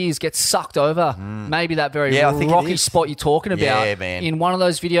disappears, gets sucked over. Maybe that very Yeah, I think it rocky is. spot you're talking about Yeah, man. in one of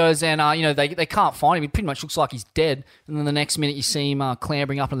those videos and, they can't find him. It pretty much looks like he's dead. And then the next minute you see him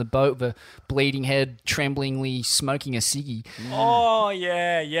clambering up on the boat with a bleeding head, tremblingly smoking a ciggy. Oh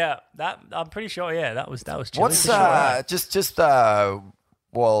yeah. That I'm pretty sure. Yeah, that was Chile. What's for sure. just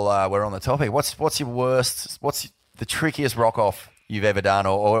while we're on the topic, what's your worst? What's the trickiest rock off you've ever done,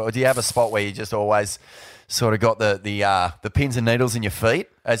 or do you have a spot where you just always sort of got the pins and needles in your feet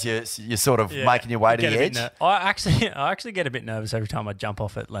as you're sort of Yeah, making your way to get the a bit edge? I actually get a bit nervous every time I jump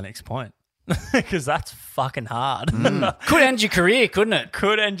off at Lennox Point because that's fucking hard. Could end your career, couldn't it?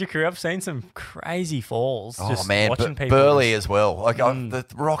 Could end your career. I've seen some crazy falls. Oh just man, watching people. Burley as well. Like the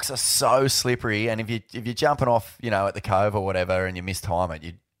rocks are so slippery, and if you're jumping off, at the cove or whatever, and you mistime it,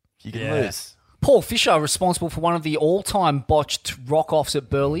 you can Yeah. lose. Paul Fisher responsible for one of the all-time botched rock-offs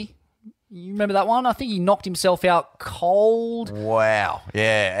at Burley. You remember that one? I think he knocked himself out cold. Wow.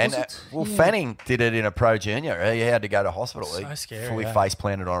 Yeah. And Was it? Yeah. Fanning did it in a pro junior. He had to go to hospital. So He scary, fully yeah. face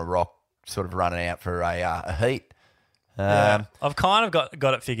planted on a rock, sort of running out for a heat. Yeah. I've kind of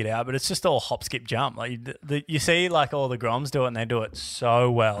got it figured out, but it's just all hop, skip, jump. Like you see, like all the Groms do it, and they do it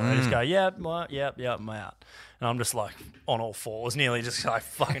so well. They just go, yep, I'm out. And I'm just like on all fours, nearly just like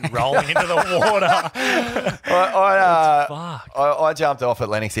fucking rolling into the water. I jumped off at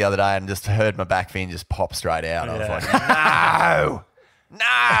Lennox the other day and just heard my back fin just pop straight out. I was Yeah. like,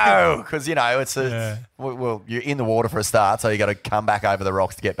 no, because well, you're in the water for a start, so you got to come back over the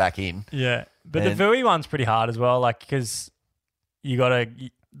rocks to get back in. Yeah, but And- the Vui one's pretty hard as well, like because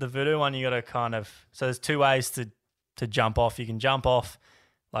the Voodoo one you got to kind of there's two ways to jump off. You can jump off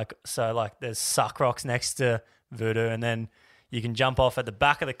like there's suck rocks next to Voodoo, and then you can jump off at the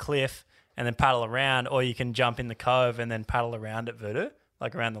back of the cliff and then paddle around, or you can jump in the cove and then paddle around at Voodoo,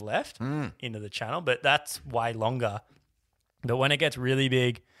 like around the left into the channel. But that's way longer. But when it gets really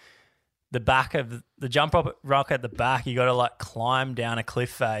big, the back of the jump rock at the back, you got to like climb down a cliff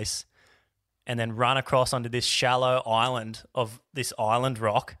face and then run across onto this shallow island of this island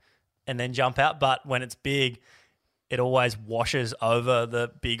rock and then jump out. But when it's big, it always washes over the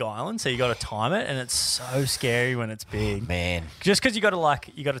big island. So you got to time it, and it's so scary when it's big. Man. Just because you got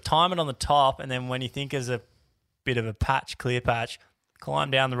to time it on the top, and then when you think there's a bit of a clear patch, climb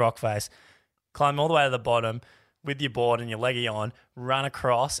down the rock face, climb all the way to the bottom with your board and your leggy on, run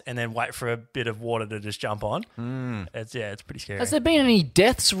across, and then wait for a bit of water to just jump on. It's pretty scary. Has there been any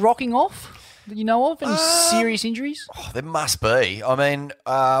deaths rocking off that you know of? Any serious injuries? Oh, there must be. I mean,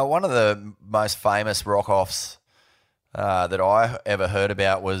 one of the most famous rock-offs that I ever heard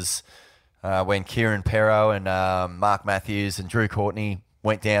about was when Kieran Perro and Mark Matthews and Drew Courtney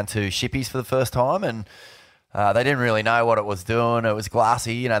went down to Shippies for the first time, and They didn't really know what it was doing. It was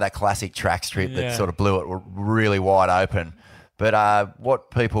glassy, you know, that classic track strip that Yeah. sort of blew it really wide open. But what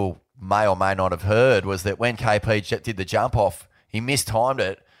people may or may not have heard was that when KP did the jump off, he mistimed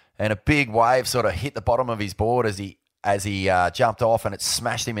it, and a big wave sort of hit the bottom of his board as he jumped off, and it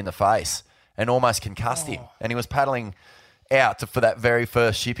smashed him in the face and almost concussed him. And he was paddling out for that very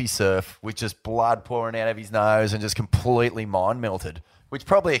first shippy surf with just blood pouring out of his nose and just completely mind melted, which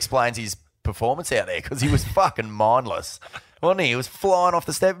probably explains his performance out there because he was fucking mindless, wasn't he? He was flying off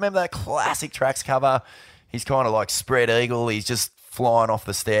the step. Remember that classic tracks cover? He's kind of like spread eagle. He's just flying off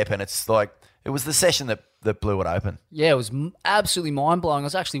the step, and it's like it was the session that blew it open. Yeah, it was absolutely mind-blowing. I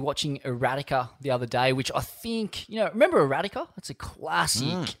was actually watching Erratica the other day, which I think, remember Erratica? It's a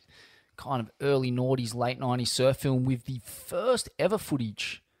classic kind of early noughties, late 90s surf film with the first ever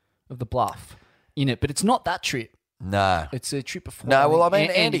footage of the Bluff in it, but it's not that trip. No. It's a trip before. No, well, I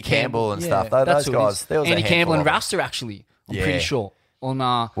mean, Andy Campbell and stuff. Those guys, there was Andy a Campbell and handful of Rasta, actually, I'm pretty sure.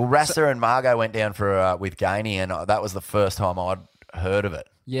 Well, Rasta and Margot went down for with Gainey, and that was the first time I'd heard of it.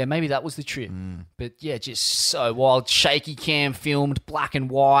 Yeah, maybe that was the trip. But yeah, just so wild. Shaky cam filmed, black and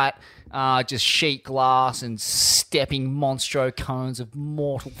white, just sheet glass and stepping monstro cones of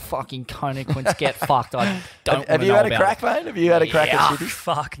mortal fucking consequence. Get fucked. I don't Have you had a crack, mate? Have you had a crack at Shippy?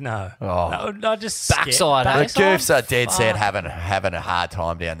 Fuck no. Oh. I just Backside, The goofs are dead Fuck. set having a hard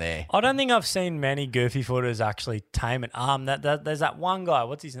time down there. I don't think I've seen many goofy footers actually tame it. There's that one guy.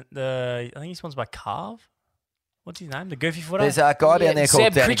 What's his? I think he's sponsored by Carve. What's his name? The goofy footer. There's a guy down there called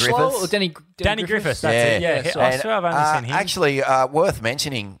Seb Danny Critchlow Griffiths. or Danny Griffiths. That's it. Yeah, I swear I've only seen him. Actually, worth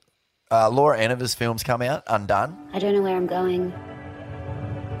mentioning, Laura Enever's film's come out, Undone. I don't know where I'm going,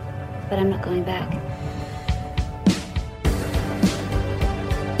 but I'm not going back.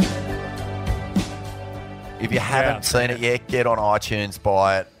 If you haven't seen it yet, get on iTunes,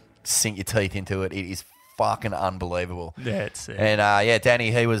 buy it, sink your teeth into it. It is fucking unbelievable. Yeah, it's sick. And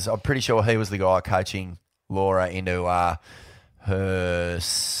Danny, I'm pretty sure he was the guy coaching Laura into her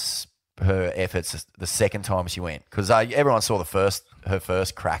efforts the second time she went, because everyone saw her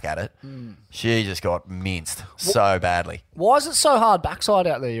first crack at it. She just got minced so badly. Why is it so hard backside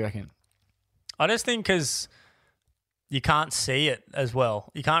out there, you reckon? I just think because you can't see it as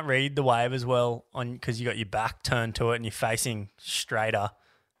well. You can't read the wave as well because you got your back turned to it and you're facing straighter.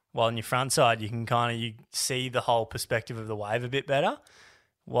 While on your front side, you can you see the whole perspective of the wave a bit better.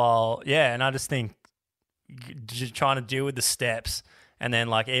 And I just think trying to deal with the steps and then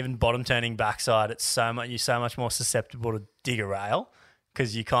like even bottom turning backside, you're so much more susceptible to dig a rail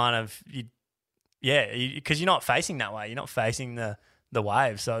because because you're not facing that way. You're not facing the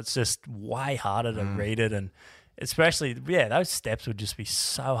wave, so it's just way harder to read it, and especially those steps would just be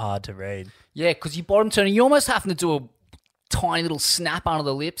so hard to read. Yeah, because you bottom turning, you almost having to do a tiny little snap under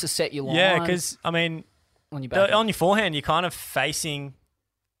the lip to set your line. Yeah, because I mean, on your back on your forehand, you're kind of facing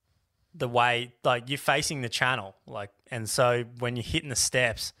the way, like you're facing the channel, like, and so when you're hitting the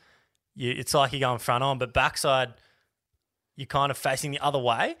steps, it's like you're going front on, but backside, you're kind of facing the other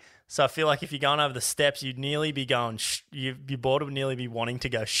way. So I feel like if you're going over the steps, you'd nearly be going, your board would nearly be wanting to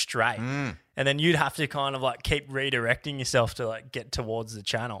go straight. And then you'd have to kind of like keep redirecting yourself to like get towards the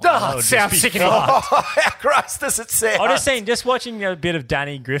channel. Oh, it sounds sickening. How gross does it sound? I just watching a bit of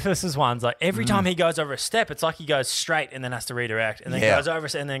Danny Griffiths' ones, like every time he goes over a step, it's like he goes straight and then has to redirect and then goes over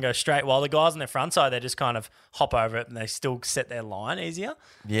and then goes straight. While the guys on their front side, they just kind of hop over it and they still set their line easier.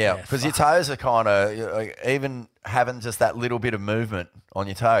 Yeah, because your toes are kind of, even having just that little bit of movement on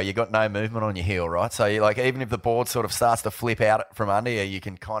your toe, you got no movement on your heel, right? So you even if the board sort of starts to flip out from under you, you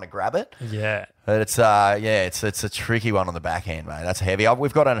can kind of grab it. Yeah. But it's a tricky one on the backhand, mate. That's heavy.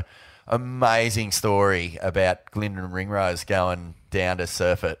 We've got an amazing story about Glendon Ringrose going down to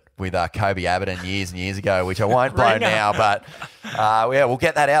surf it with Kobe Abbott years and years ago, which I won't blow now, but we'll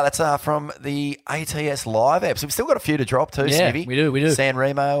get that out. That's from the ATS Live app. So we've still got a few to drop too, Snivy. we do. San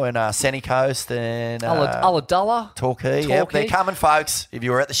Remo and Sunny Coast and Ulladulla. Torquay. Yep, they're coming, folks. If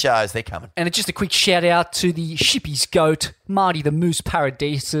you were at the shows, they're coming. And just a quick shout out to the Shippy's goat, Marty the Moose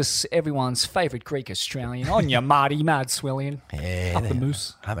Paradisus, everyone's favourite Greek Australian. On ya, Marty, mad swelling. Yeah, up the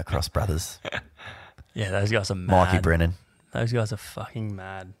Moose. Homercross brothers. Yeah, those guys are mad. Mikey Brennan. Those guys are fucking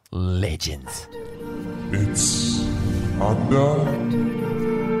mad. Legends. It's under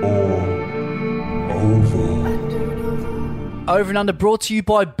or over. Over and Under brought to you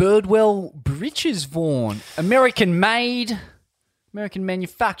by Birdwell Britches, Vaughan. American made, American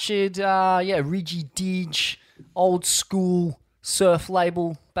manufactured, Rigi Dig, old school surf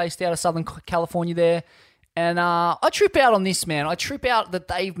label based out of Southern California there. And I trip out on this, man. I trip out that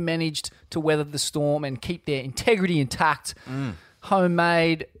they've managed to weather the storm and keep their integrity intact.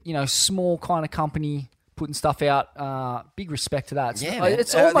 Homemade, small kind of company putting stuff out. Big respect to that. Yeah, man.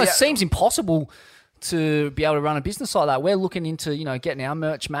 It's almost seems impossible to be able to run a business like that. We're looking into, getting our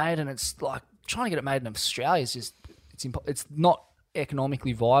merch made, and it's like trying to get it made in Australia is just it's not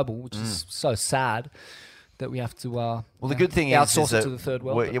economically viable, which is so sad that we have to. Well, the good thing outsource is it that to the third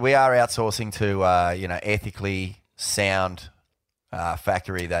world. we are outsourcing to ethically sound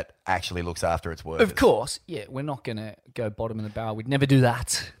factory that actually looks after its workers. Of course, yeah, we're not going to go bottom of the barrel. We'd never do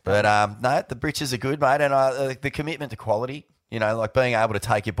that. But no, the britches are good, mate, and the commitment to quality. Like being able to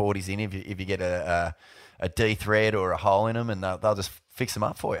take your boardies in if you get a D thread or a hole in them, and they'll just fix them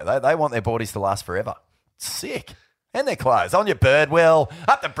up for you. They want their boardies to last forever. Sick. And their clothes. On your bird, Will.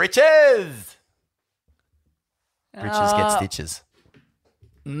 Up the britches. Britches get stitches.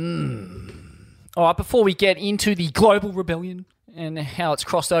 All right, before we get into the global rebellion and how it's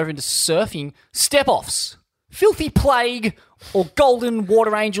crossed over into surfing, step-offs, filthy plague, or golden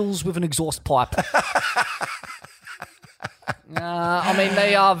water angels with an exhaust pipe.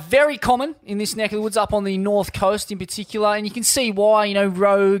 They are very common in this neck of the woods, up on the north coast in particular, and you can see why,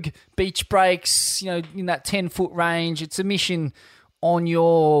 rogue beach breaks, in that 10-foot range. It's a mission on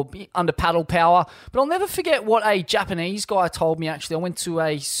your under paddle power. But I'll never forget what a Japanese guy told me, actually. I went to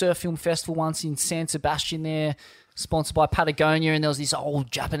a surf film festival once in San Sebastian there, sponsored by Patagonia, and there was this old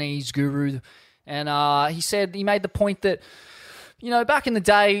Japanese guru, and he said, he made the point that, back in the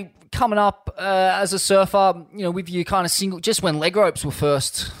day, coming up as a surfer, with your kind of single, just when leg ropes were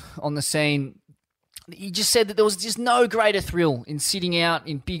first on the scene, he just said that there was just no greater thrill in sitting out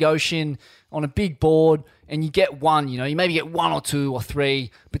in big ocean on a big board, and you get one, you maybe get one or two or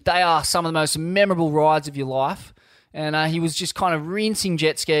three, but they are some of the most memorable rides of your life. And he was just kind of rinsing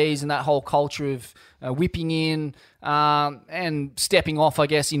jet skis and that whole culture of whipping in and stepping off, I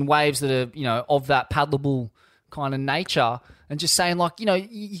guess, in waves that are, of that paddleable kind of nature. And just saying, like,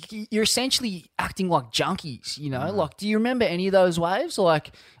 you're essentially acting like junkies, Like, do you remember any of those waves?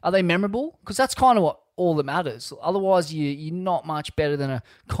 Like, are they memorable? Because that's kind of all that matters. Otherwise, you're not much better than a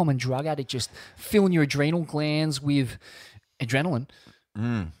common drug addict just filling your adrenal glands with adrenaline.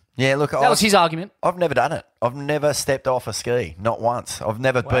 Yeah, look, that was his argument. I've never done it. I've never stepped off a ski, not once. I've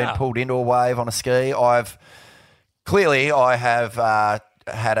never been pulled into a wave on a ski. I have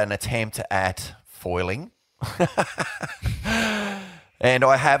had an attempt at foiling. And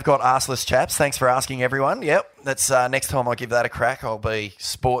I have got arseless chaps. Thanks for asking, everyone. Yep, that's next time I give that a crack, I'll be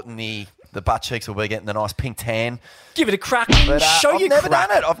sporting the butt cheeks. Will be getting the nice pink tan. Give it a crack. But, Show you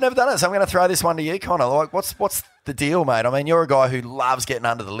I've never done it, so I'm going to throw this one to you, Connor. Like, what's the deal, mate? I mean, you're a guy who loves getting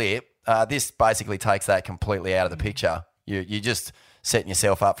under the lip. This basically takes that completely out of the picture. You're just setting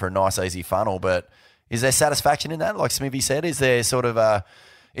yourself up for a nice, easy funnel. But is there satisfaction in that? Like Smithy said, is there sort of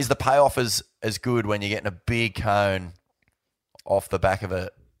is the payoff as good when you're getting a big cone off the back of an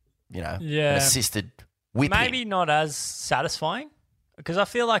assisted whip? Maybe not as satisfying, because I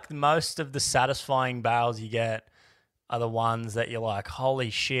feel like most of the satisfying barrels you get are the ones that you're like, holy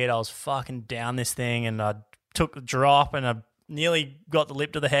shit, I was fucking down this thing and I took the drop and I nearly got the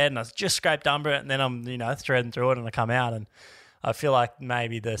lip to the head and I just scraped under it, and then I'm, threading through it and I come out, and I feel like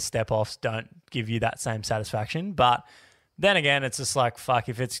maybe the step-offs don't give you that same satisfaction. But then again, it's just like, fuck,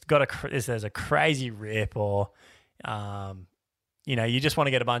 if it's got if there's a crazy rip or, you just want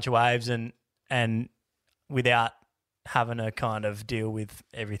to get a bunch of waves and without having to kind of deal with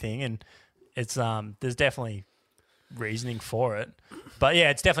everything. And it's, there's definitely reasoning for it. But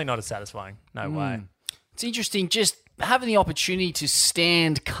yeah, it's definitely not as satisfying. No way. It's interesting just having the opportunity to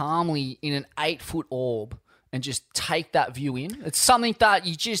stand calmly in an 8-foot orb and just take that view in. It's something that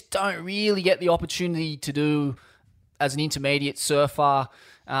you just don't really get the opportunity to do as an intermediate surfer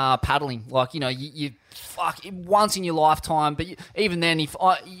paddling. Like, you fuck once in your lifetime, but even then, if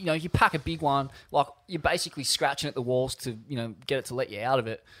you pack a big one, like you're basically scratching at the walls to, get it to let you out of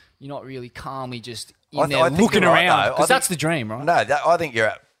it. You're not really calmly just in there looking around, because that's the dream, right? No, I think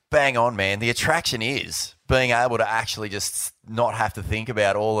you're bang on, man. The attraction is being able to actually just not have to think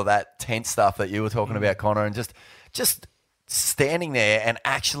about all of that tense stuff that you were talking about, Connor, and just standing there and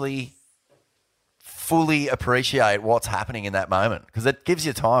actually fully appreciate what's happening in that moment, because it gives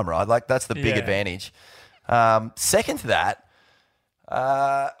you time, right? Like, that's the big advantage. Second to that,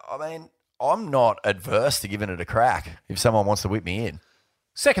 I'm not adverse to giving it a crack if someone wants to whip me in.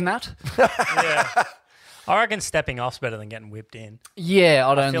 Second that. Yeah. I reckon stepping off's better than getting whipped in. Yeah,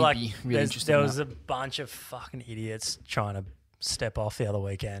 I'd feel only like be really interested there in was that. a bunch of fucking idiots trying to step off the other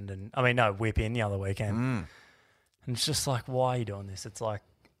weekend, whip in the other weekend. And it's just like, why are you doing this? It's like,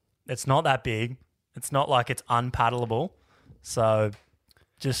 it's not that big. It's not like it's unpaddleable. So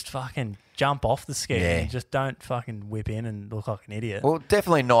just fucking jump off the ski. Yeah. And just don't fucking whip in and look like an idiot. Well,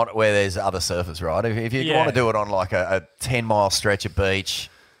 definitely not where there's other surfers, right? If you want to do it on like a 10-mile stretch of beach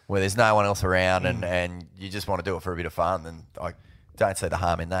where there's no one else around and you just want to do it for a bit of fun, then I don't see the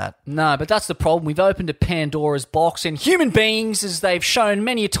harm in that. No, but that's the problem. We've opened a Pandora's box, and human beings, as they've shown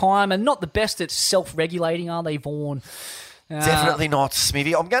many a time, are not the best at self-regulating, are they, Vaughan? Definitely not,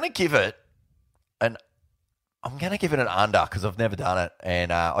 Smithy. I'm going to give it an under because I've never done it.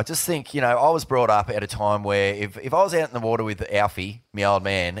 And I just think, I was brought up at a time where if I was out in the water with Alfie, my old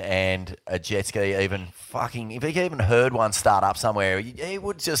man, and a jet ski if he even heard one start up somewhere, he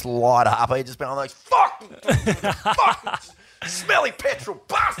would just light up. He'd just be on like, fuck, smelly petrol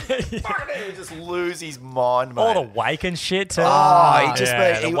bastard. He'd just lose his mind, mate. All the wake and shit too.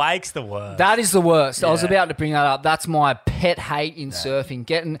 The wake's the worst. That is the worst. Yeah. I was about to bring that up. That's my pet hate in surfing.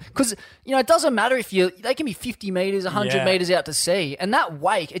 Because, it doesn't matter if they can be 50 metres, 100 metres out to sea. And that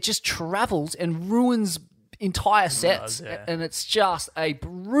wake, it just travels and ruins entire sets. And it's just a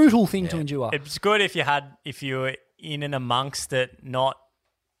brutal thing to endure. It's good if you were in and amongst it, not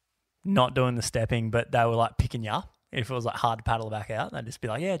doing the stepping, but they were like picking you up. If it was like hard to paddle back out, they'd just be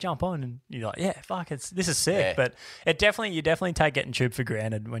like, "Yeah, jump on," and you're like, "Yeah, fuck, this is sick." Yeah. But you definitely take getting tubed for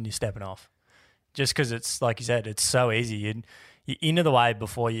granted when you're stepping off, just because it's like you said, it's so easy. You're into the wave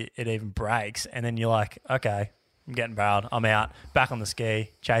before it even breaks, and then you're like, "Okay, I'm getting barreled. I'm out, back on the ski,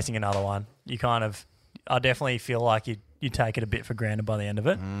 chasing another one." I definitely feel like you take it a bit for granted by the end of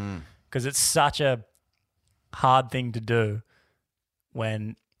it, because it's such a hard thing to do.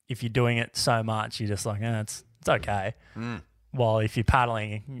 If you're doing it so much, you're just like, it's okay. While if you're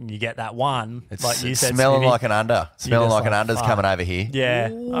paddling and you get that one, It's like you said, smelling Smithy, like an under. Smelling like an under's fuck. coming over here. Yeah,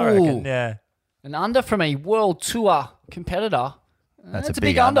 Ooh. I reckon, yeah. An under from a World Tour competitor. That's a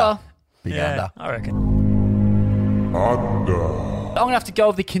big under. Big Yeah, under. I reckon. Under. I'm going to have to go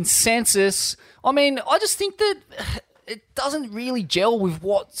with the consensus. I mean, I just think that it doesn't really gel with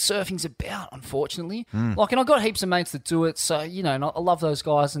what surfing's about, unfortunately. And I got heaps of mates that do it, so, and I love those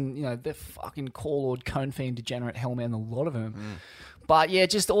guys, and, they're fucking Core Lord, Cone Fiend, Degenerate, Hellman, a lot of them. But, yeah,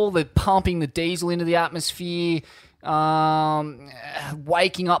 just all the pumping the diesel into the atmosphere, waking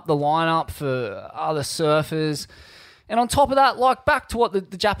up the lineup for other surfers. And on top of that, back to what the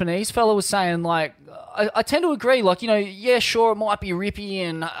Japanese fella was saying, I tend to agree. Sure, it might be rippy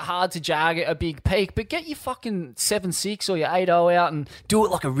and hard to jag at a big peak, but get your fucking 7.6 or your 8.0 out and do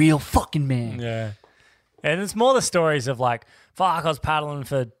it like a real fucking man. Yeah. And it's more the stories of fuck, I was paddling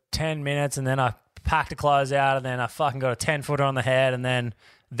for 10 minutes and then I packed a close out and then I fucking got a 10-footer on the head and then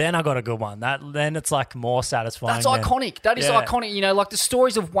I got a good one. Then it's more satisfying. That's iconic. That is iconic. The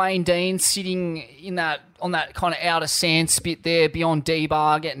stories of Wayne Dean sitting on that kind of outer sand spit there beyond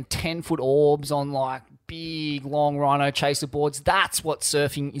D-bar, getting 10-foot orbs on big, long rhino chaser boards. That's what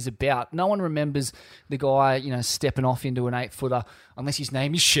surfing is about. No one remembers the guy, stepping off into an 8-footer unless his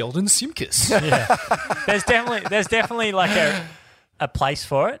name is Sheldon Simkus. Yeah. There's definitely a place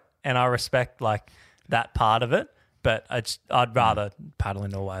for it, and I respect that part of it. But I'd rather paddle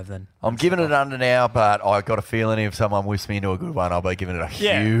into a wave than... I'm giving it under now, but I got a feeling if someone whips me into a good one, I'll be giving it a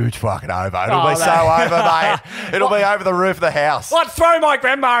huge fucking over. It'll be so over, mate. It'll be over the roof of the house. I'd throw my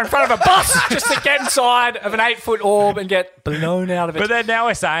grandma in front of a bus just to get inside of an 8-foot orb and get blown out of it. But then now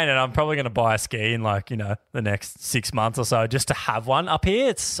we're saying it, I'm probably going to buy a ski in the next 6 months or so just to have one up here.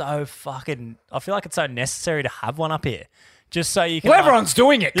 It's so fucking... I feel like it's so necessary to have one up here. Just so you can... Well, everyone's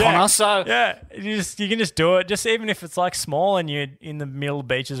doing it, Connor, so... Yeah, you can just do it. Just even if it's small and you're in the middle of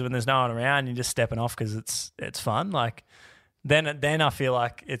beaches when there's no one around, you're just stepping off because it's fun. Then I feel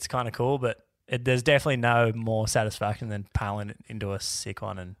like it's kind of cool, but there's definitely no more satisfaction than paddling it into a sick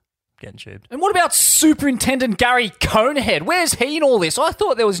one and getting tubed. And what about Superintendent Gary Conehead? Where's he in all this? I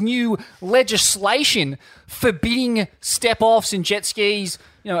thought there was new legislation forbidding step-offs and jet skis,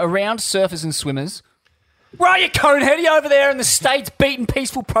 around surfers and swimmers. Where are you, Conehead? Are you over there in the States beating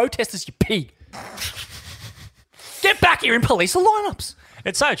peaceful protesters, you pig? Get back here and police the lineups.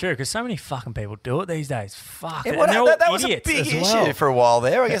 It's so true because so many fucking people do it these days. Fuck. Yeah, And they're all that was a idiots big as issue well. for a while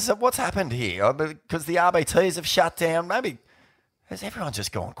there. I guess what's happened here? Because the RBTs have shut down. Maybe has everyone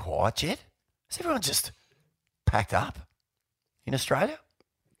just gone quiet, Jet? Has everyone just packed up in Australia?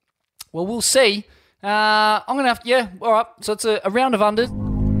 Well, we'll see. I'm going to have to... Yeah, all right. So it's a round of unders.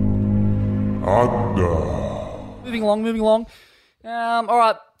 Under. Moving along. All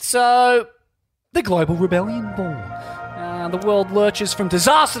right, so the global rebellion born. The world lurches from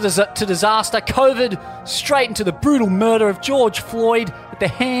disaster to disaster. COVID straight into the brutal murder of George Floyd at the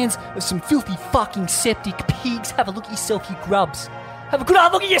hands of some filthy fucking septic pigs. Have a look at yourself, you grubs. Have a good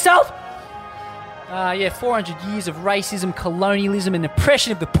hard look at yourself. 400 years of racism, colonialism, and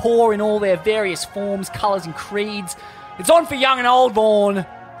oppression of the poor in all their various forms, colours, and creeds. It's on for young and old, Vaughan.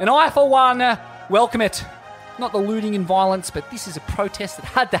 And I, for one, welcome it. Not the looting and violence, but this is a protest that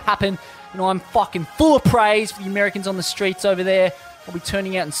had to happen. And I'm fucking full of praise for the Americans on the streets over there. I'll be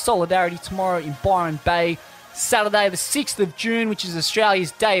turning out in solidarity tomorrow in Byron Bay. Saturday, the 6th of June, which is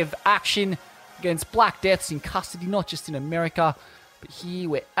Australia's Day of Action against black deaths in custody, not just in America, but here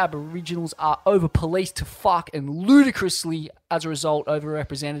where Aboriginals are over-policed to fuck and ludicrously, as a result,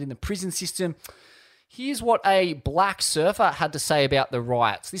 overrepresented in the prison system. Here's what a black surfer had to say about the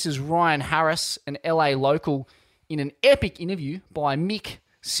riots. This is Ryan Harris, an LA local, in an epic interview by Mick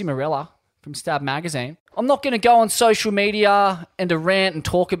Cimarella from Stab Magazine. I'm not going to go on social media and rant and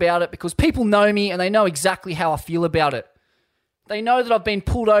talk about it because people know me and they know exactly how I feel about it. They know that I've been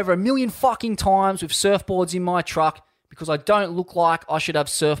pulled over a million fucking times with surfboards in my truck because I don't look like I should have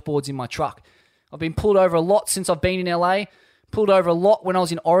surfboards in my truck. I've been pulled over a lot since I've been in LA, pulled over a lot when I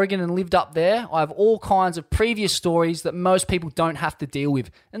was in Oregon and lived up there. I have all kinds of previous stories that most people don't have to deal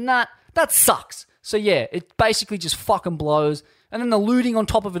with. And that sucks. So yeah, it basically just fucking blows. And then the looting on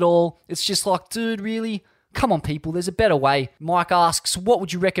top of it all, it's just like, dude, really? Come on, people, there's a better way. Mike asks, what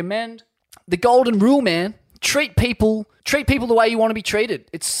would you recommend? The golden rule, man. Treat people the way you want to be treated.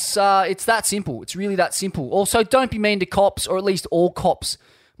 It's that simple. It's really that simple. Also, don't be mean to cops, or at least all cops.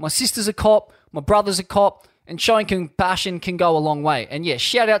 My sister's a cop, my brother's a cop, and showing compassion can go a long way. And yeah,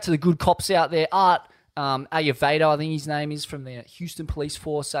 shout out to the good cops out there. Art Ayurveda, I think his name is, from the Houston Police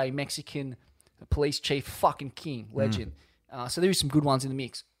Force, a Mexican police chief, fucking king, legend. So there is some good ones in the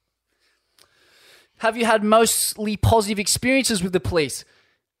mix. Have you had mostly positive experiences with the police?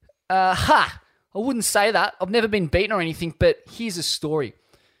 I wouldn't say that. I've never been beaten or anything, but here's a story.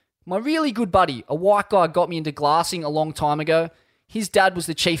 My really good buddy, a white guy, got me into glassing a long time ago. His dad was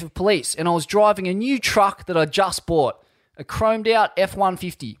the chief of police, and I was driving a new truck that I just bought, a chromed out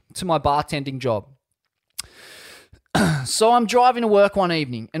F-150, to my bartending job. So I'm driving to work one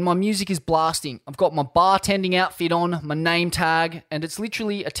evening, and my music is blasting. I've got my bartending outfit on, my name tag, and it's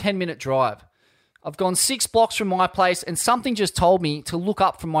literally a 10-minute drive. I've gone 6 blocks from my place, and something just told me to look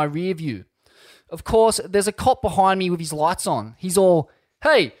up from my rear view. Of course, there's a cop behind me with his lights on. He's all,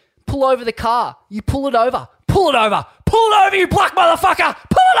 hey, pull over the car. You pull it over. Pull it over. Pull it over, you black motherfucker.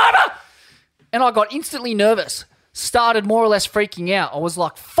 Pull it over. And I got instantly nervous. Started more or less freaking out. I was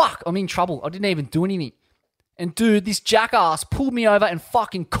like, fuck, I'm in trouble. I didn't even do anything. And dude, this jackass pulled me over and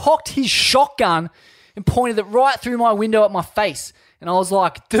fucking cocked his shotgun and pointed it right through my window at my face. And I was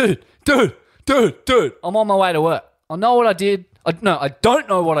like, dude, I'm on my way to work. I know what I did. I don't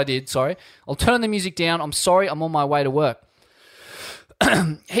know what I did, sorry. I'll turn the music down. I'm sorry, I'm on my way to work.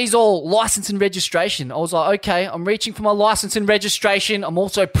 He's all license and registration. I was like, okay, I'm reaching for my license and registration. I'm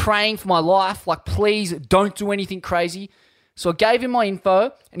also praying for my life. Like, please don't do anything crazy. So I gave him my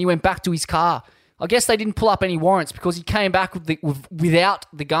info and he went back to his car. I guess they didn't pull up any warrants because he came back without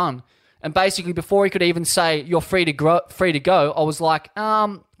the gun. And basically, before he could even say, you're free to go, I was like,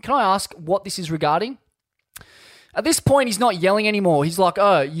 can I ask what this is regarding? At this point, he's not yelling anymore. He's like,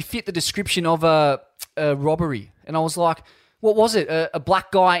 oh, you fit the description of a robbery. And I was like, what was it? A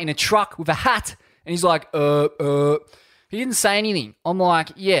black guy in a truck with a hat. And he's like, He didn't say anything. I'm like,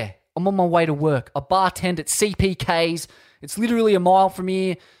 yeah, I'm on my way to work. I bartend at CPK's. It's literally a mile from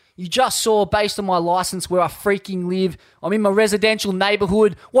here. You just saw, based on my license, where I freaking live. I'm in my residential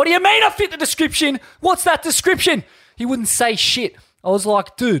neighborhood. What do you mean I fit the description? What's that description? He wouldn't say shit. I was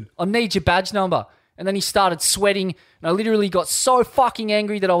like, dude, I need your badge number. And then he started sweating, and I literally got so fucking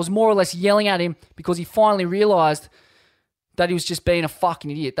angry that I was more or less yelling at him because he finally realized that he was just being a fucking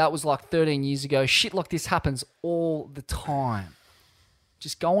idiot. That was like 13 years ago. Shit like this happens all the time.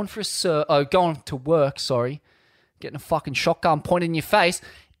 Just going to work, getting a fucking shotgun pointed in your face.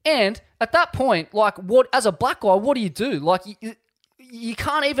 And at that point, like, what, as a black guy, what do you do? Like, you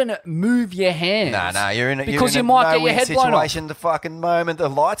can't even move your hands. No, you're in a might get your head blown off. situation. The fucking moment the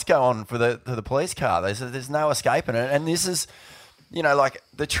lights go on for the police car, there's no escaping it. And this is, like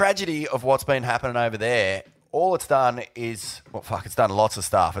the tragedy of what's been happening over there. All it's done is, it's done lots of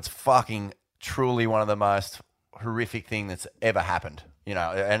stuff. It's fucking truly one of the most horrific thing that's ever happened.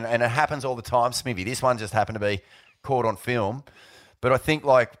 And it happens all the time, Smithy. This one just happened to be caught on film, but I think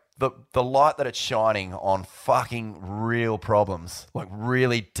like the light that it's shining on fucking real problems, like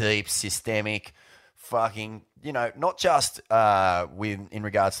really deep, systemic, fucking, not just in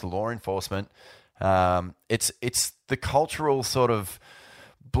regards to law enforcement. It's the cultural sort of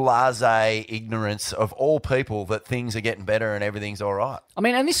blasé ignorance of all people that things are getting better and everything's all right. I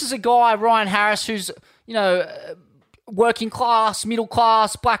mean, and this is a guy, Ryan Harris, who's, working class, middle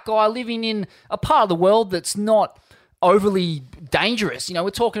class, black guy living in a part of the world that's not overly dangerous. You know, we're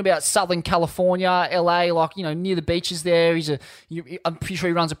talking about Southern California, LA, like, you know, near the beaches there. I'm pretty sure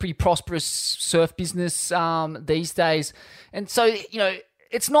he runs a pretty prosperous surf business these days. And so, you know,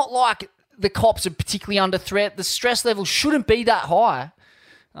 it's not like the cops are particularly under threat. The stress level shouldn't be that high.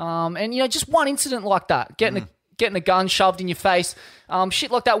 And, you know, just one incident like that, getting a gun shoved in your face, shit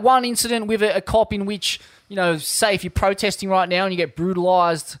like that. One incident with a cop in which, you know, say if you're protesting right now and you get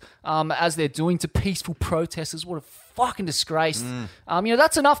brutalised as they're doing to peaceful protesters, what a fucking disgrace. You know,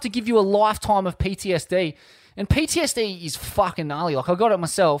 that's enough to give you a lifetime of PTSD. And PTSD is fucking gnarly. Like, I got it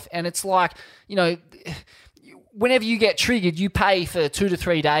myself, and it's like, you know, whenever you get triggered, you pay for 2 to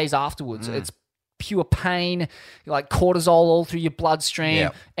 3 days afterwards. It's pure pain, like cortisol all through your bloodstream,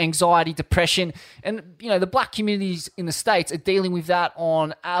 anxiety, depression. And, you know, the black communities in the States are dealing with that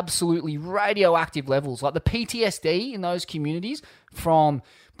on absolutely radioactive levels. Like the PTSD in those communities from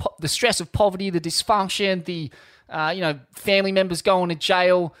the stress of poverty, the dysfunction, the, you know, family members going to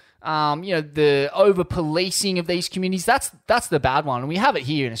jail, you know, the over-policing of these communities, that's the bad one. And we have it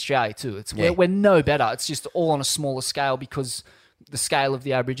here in Australia too. We're no better. It's just all on a smaller scale because the scale of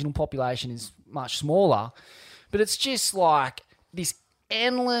the Aboriginal population is much smaller. But it's just like this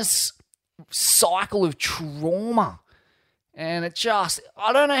endless cycle of trauma. And it just,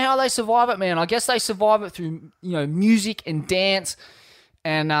 I don't know how they survive it, man. I guess they survive it through, you know, music and dance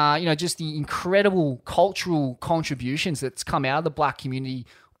and, you know, just the incredible cultural contributions that's come out of the black community,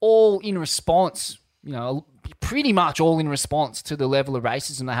 all in response, you know, pretty much all in response to the level of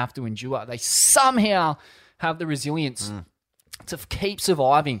racism they have to endure. They somehow have the resilience to keep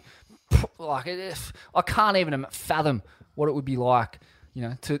surviving. Like, I can't even fathom what it would be like, you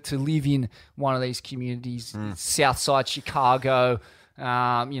know, to live in one of these communities, Southside Chicago, you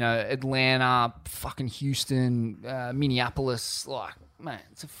know, Atlanta, fucking Houston, Minneapolis. Like, man,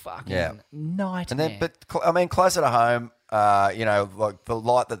 it's a fucking nightmare. And then, but I mean, closer to home, you know, like the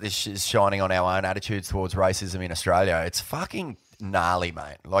light that this is shining on our own attitudes towards racism in Australia, it's fucking gnarly,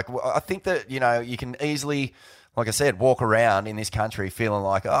 mate. Like, I think that, you know, you can easily, like I said, walk around in this country feeling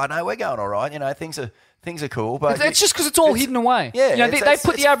like, oh no, we're going all right. You know, things are cool, but it's just because it's all hidden away. Yeah, you know, they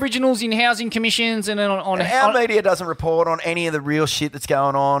put the Aboriginals in housing commissions and then on our media doesn't report on any of the real shit that's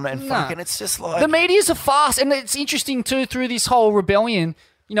going on, and fucking, it's just like the media's a farce. And it's interesting too, through this whole rebellion.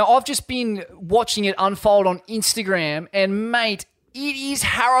 You know, I've just been watching it unfold on Instagram, and mate, it is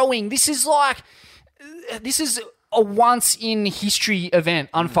harrowing. This is a once-in-history event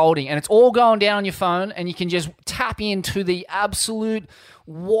unfolding, and it's all going down on your phone, and you can just tap into the absolute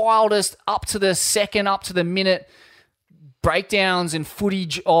wildest, up to the second, up to the minute breakdowns and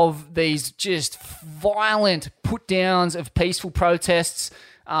footage of these just violent put-downs of peaceful protests.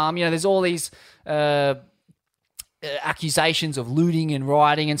 You know, there's all these accusations of looting and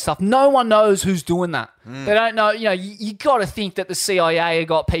rioting and stuff. No one knows who's doing that. They don't know. You know, you got to think that the CIA have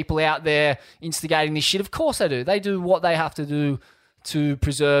got people out there instigating this shit. Of course they do. They do what they have to do to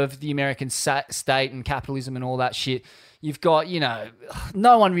preserve the American state and capitalism and all that shit. You've got, you know,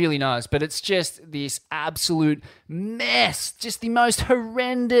 no one really knows, but it's just this absolute mess, just the most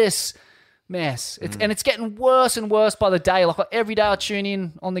horrendous mess. And it's getting worse and worse by the day. Like every day I tune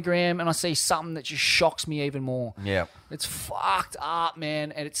in on the gram and I see something that just shocks me even more. Yeah. It's fucked up,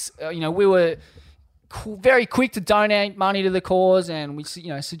 man. And it's, you know, we were very quick to donate money to the cause, and we, you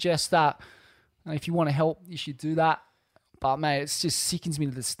know, suggest that if you want to help, you should do that. But, mate, it just sickens me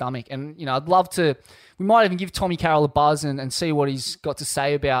to the stomach. And, you know, I'd love to, we might even give Tommy Carroll a buzz and see what he's got to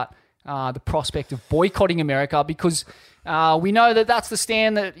say about the prospect of boycotting America, because we know that that's the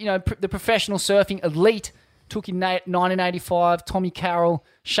stand that, you know, the professional surfing elite took in 1985. Tommy Carroll,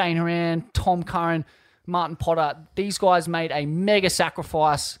 Shane Horan, Tom Curran, Martin Potter. These guys made a mega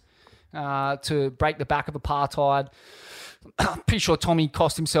sacrifice to break the back of apartheid. Pretty sure Tommy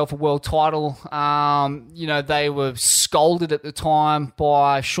cost himself a world title. You know, they were scolded at the time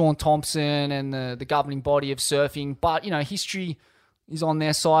by Sean Thompson and the governing body of surfing. But, you know, history is on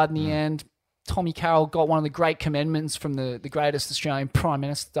their side in the end. Tommy Carroll got one of the great commendments from the greatest Australian Prime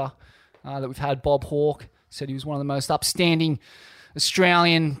Minister that we've had, Bob Hawke. Said he was one of the most upstanding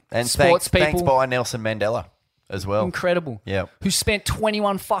Australian sports people. Thanks by Nelson Mandela as well. Incredible. Yeah. Who spent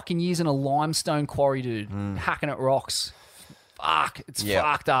 21 fucking years in a limestone quarry, dude, hacking at rocks. Fuck, it's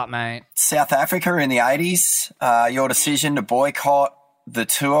fucked up, mate. South Africa in the 80s, your decision to boycott the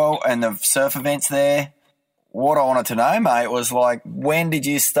tour and the surf events there. What I wanted to know, mate, was like, when did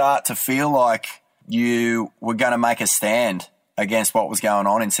you start to feel like you were going to make a stand against what was going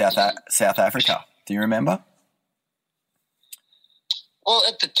on in South Africa? Do you remember? Well,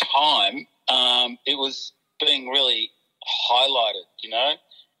 at the time, it was being really highlighted,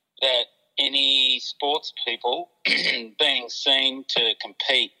 that any sports people being seen to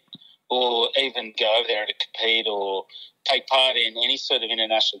compete or even go over there to compete or take part in any sort of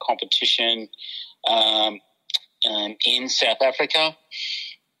international competition in South Africa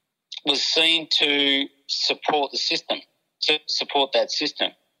was seen to support the system, to support that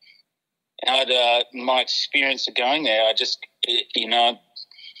system. My experience of going there, I just, being a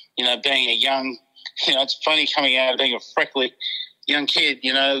young, it's funny coming out of being a freckly young kid,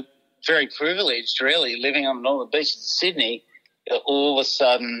 very privileged, really, living on the northern beaches of Sydney, all of a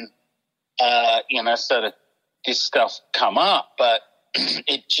sudden, sort of this stuff come up, but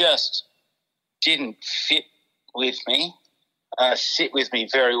it just didn't sit with me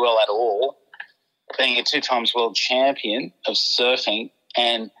very well at all. Being a 2 times world champion of surfing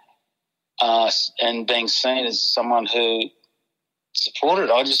and being seen as someone who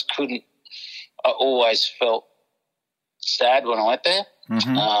supported, I just couldn't. I always felt sad when I went there,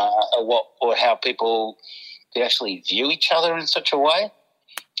 or how people could actually view each other in such a way.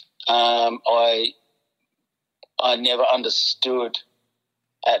 I never understood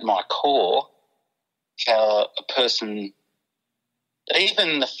at my core how a person,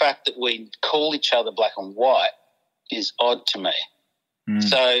 even the fact that we call each other black and white, is odd to me.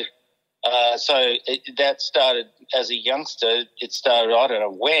 So that started as a youngster. It started, I don't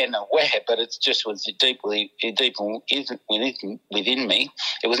know when or where, but it just was deep within me.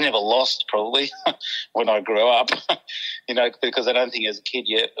 It was never lost, probably, when I grew up, because I don't think as a kid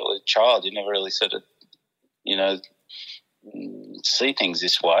or a child, you never really sort of, see things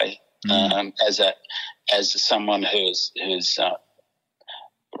this way as someone who's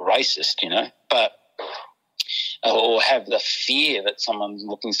racist, but. Or have the fear that someone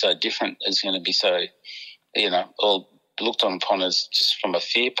looking so different is going to be so, or looked on upon as just from a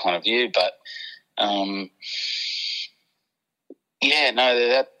fear point of view. But,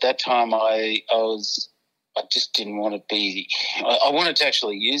 that time I just didn't want to be. I wanted to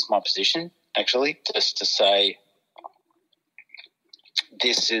actually use my position, just to say,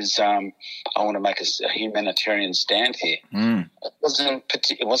 this is. I want to make a humanitarian stand here.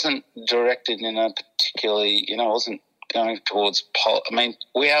 It wasn't directed in a particularly. It wasn't going towards.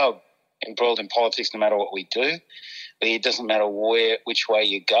 We are embroiled in politics no matter what we do. It doesn't matter which way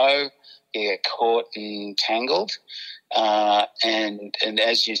you go, you get caught and tangled. And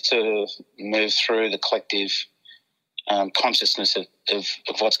as you sort of move through the collective consciousness of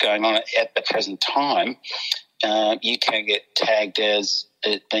what's going on at the present time, you can get tagged as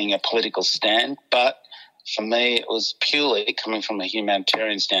it being a political stand. But for me, it was purely coming from a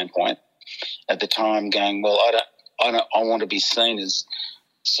humanitarian standpoint at the time, going, well, I want to be seen as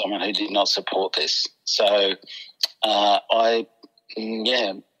someone who did not support this. So I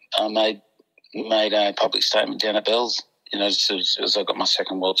made a public statement down at Bells, as I got my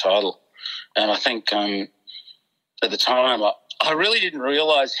second world title. And I think at the time I really didn't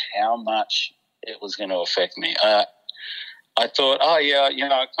realise how much it was going to affect me. I thought,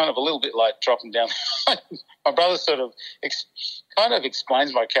 kind of a little bit like dropping down. My brother sort of kind of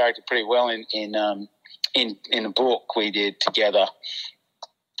explains my character pretty well in a book we did together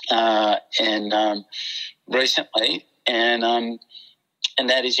recently, and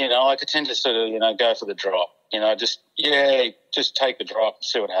that is, I could tend to sort of, go for the drop, just take the drop and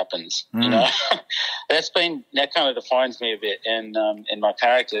see what happens. That kind of defines me a bit, and in my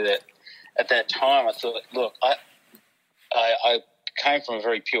character, that at that time I thought, look, I came from a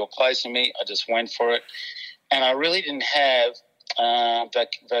very pure place in me. I just went for it, and I really didn't have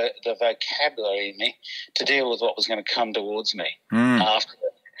the vocabulary in me to deal with what was going to come towards me after it.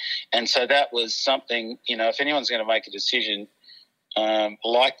 And so that was something, if anyone's going to make a decision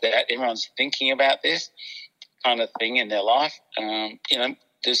like that, everyone's thinking about this kind of thing in their life,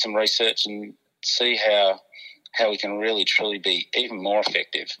 do some research and see how we can really truly be even more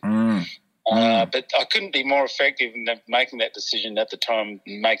effective. But I couldn't be more effective in making that decision at the time,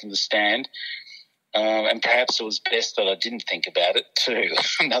 making the stand. And perhaps it was best that I didn't think about it too,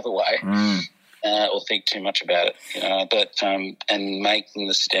 another way, or think too much about it. But and making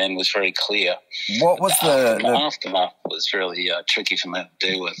the stand was very clear. What was the aftermath was really tricky for me to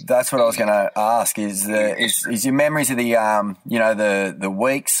deal with. That's what I was going to ask. Is your memories of the the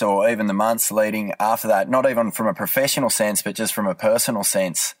weeks or even the months leading after that, not even from a professional sense, but just from a personal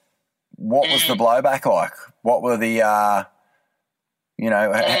sense? What was the blowback like? What were the, how did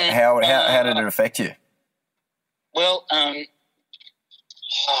it affect you? Well,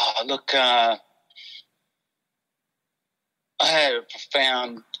 look, I had a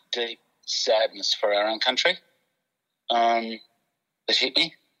profound, deep sadness for our own country that hit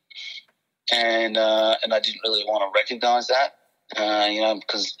me. and I didn't really want to recognise that,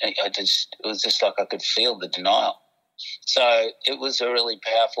 because it was just like I could feel the denial. So it was a really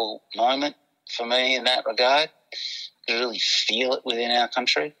powerful moment for me in that regard. I could really feel it within our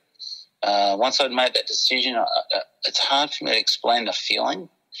country. Once I'd made that decision, it's hard for me to explain the feeling.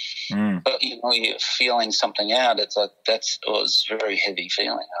 But you're feeling something out. It's like it was a very heavy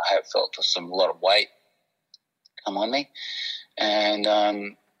feeling. I have felt a lot of weight come on me, and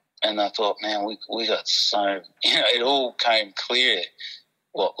I thought, man, we got so it all came clear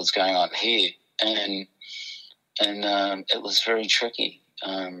what was going on here, and it was very tricky.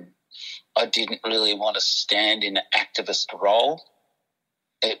 I didn't really want to stand in an activist role.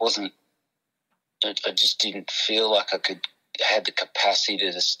 It wasn't. I just didn't feel like I had the capacity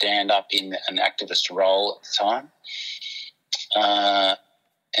to stand up in an activist role at the time,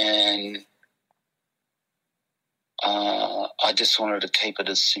 and I just wanted to keep it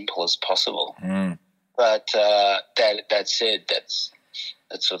as simple as possible. But that said, that's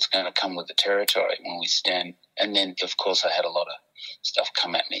what's going to come with the territory when we stand. And then, of course, I had a lot of stuff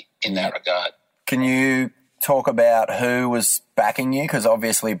come at me in that regard. Can you talk about who was backing you? Because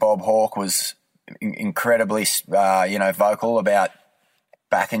obviously Bob Hawke was incredibly, vocal about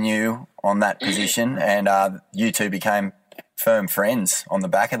backing you on that position, and you two became firm friends on the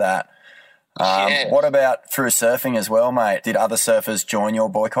back of that. What about through surfing as well, mate? Did other surfers join your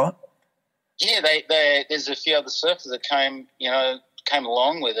boycott? Yeah, there's a few other surfers that came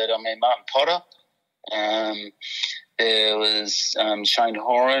along with it. I mean, Martin Potter. There was Shane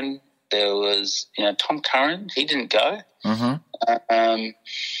Horan. There was Tom Curran. He didn't go.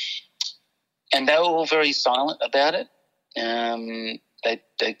 And they were all very silent about it.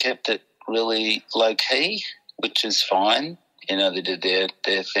 They kept it really low key, which is fine. They did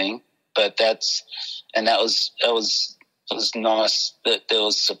their thing. But that was nice that there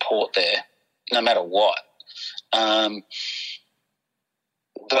was support there, no matter what.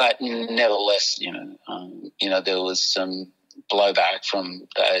 But nevertheless, there was some blowback from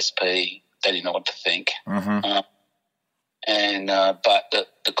the ASP. They didn't know what to think. But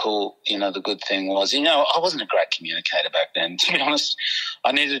the good thing was, I wasn't a great communicator back then. To be honest,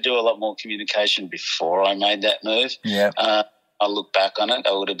 I needed to do a lot more communication before I made that move. Yeah. I look back on it,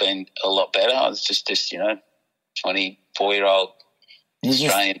 I would have been a lot better. I was just this, 24-year-old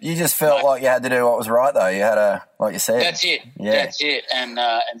Australian. You just felt like you had to do what was right, though. You had to, like you said. That's it. Yeah. That's it. And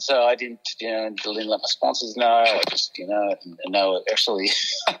so I didn't let my sponsors know. I just, and they were actually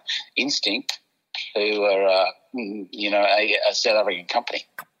Instinct, who were, a South African company.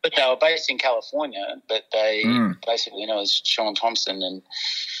 But they were based in California, but they basically, it was Sean Thompson, and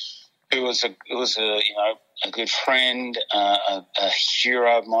who was a good friend, a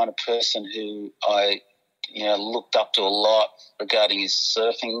hero of mine, a person who I, looked up to a lot regarding his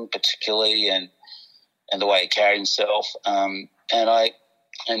surfing particularly and the way he carried himself. And I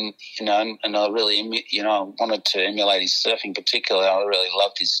really, I wanted to emulate his surfing particularly. I really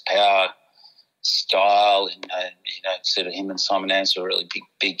loved his power style, and sort of him and Simon Nance were really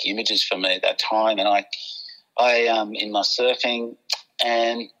big images for me at that time. And I in my surfing,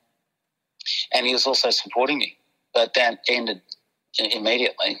 and he was also supporting me, but that ended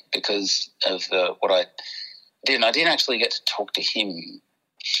immediately because of what I did. And I didn't actually get to talk to him,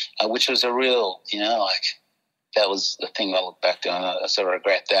 which was a real, that was the thing I look back to, and I sort of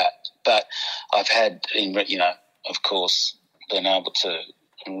regret that. But I've had, of course, been able to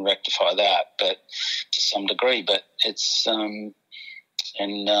rectify that, but to some degree. But it's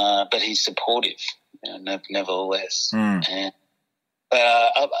but he's supportive, nevertheless. And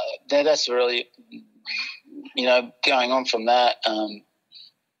that's really, going on from that.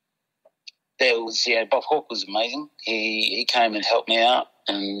 There was, Bob Hawke was amazing. He came and helped me out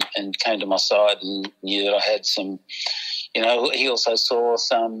and came to my side and knew that I had some, he also saw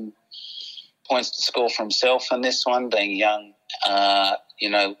some points to score for himself in this one, being young,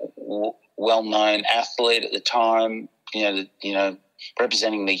 well-known athlete at the time,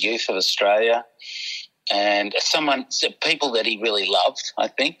 representing the youth of Australia, and people that he really loved, I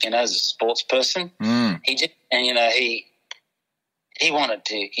think, as a sports person. He did, and he wanted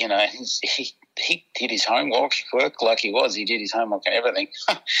to, he did his homework like he was. He did his homework and everything.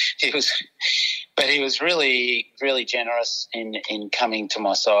 He was really, really generous in coming to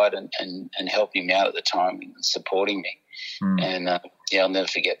my side and helping me out at the time and supporting me. And I'll never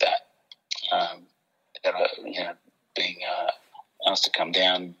forget that. Being asked to come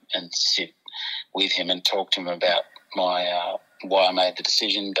down and sit with him and talk to him about my why I made the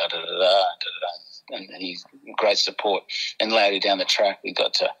decision, and he's great support. And later down the track, we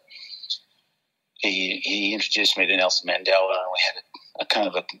got to. He introduced me to Nelson Mandela, and we had a kind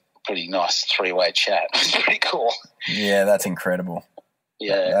of a pretty nice three-way chat. It was pretty cool. Yeah, that's incredible.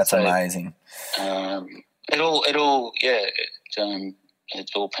 Yeah, that's amazing. It all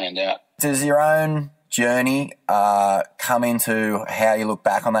panned out. Does your own journey come into how you look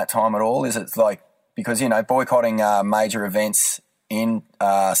back on that time at all? Is it like, because, you know, boycotting major events in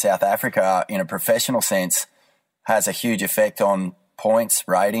South Africa in a professional sense has a huge effect on points,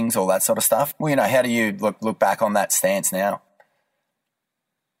 ratings, all that sort of stuff. Well, you know, how do you look back on that stance now?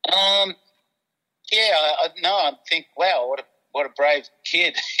 I think, wow, what a brave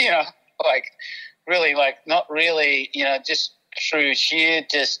kid, you know, like really, like not really, you know, just through sheer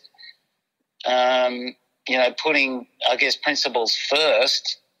just, you know, putting, I guess, principles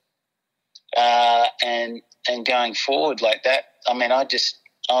first and going forward like that. I mean, I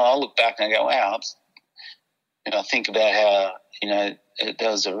look back and I go, wow, you know, I think about how, you know, that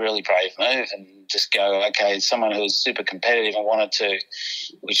was a really brave move, and just go, okay, someone who was super competitive and wanted to,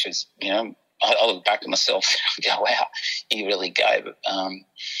 which is, you know, I look back at myself and go, wow, he really gave it.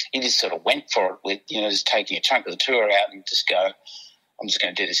 He just sort of went for it with, you know, just taking a chunk of the tour out and just go, I'm just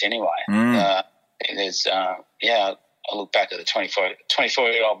going to do this anyway. I look back at the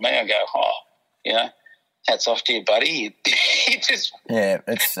 24-year-old me and go, oh, you know, hats off to you, buddy. It's pretty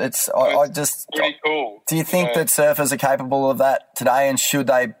cool. Do you think that surfers are capable of that today, and should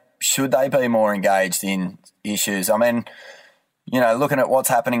they be more engaged in issues? I mean, you know, looking at what's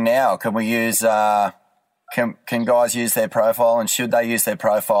happening now, can we use can guys use their profile, and should they use their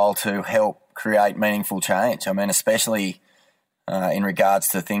profile to help create meaningful change? I mean, especially in regards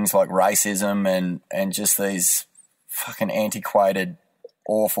to things like racism and just these fucking antiquated,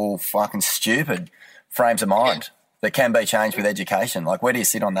 awful, fucking stupid frames of mind that can be changed with education. Like, where do you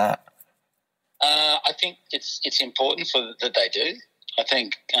sit on that? I think it's important that they do. I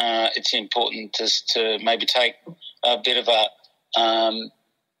think it's important to maybe take a bit of a,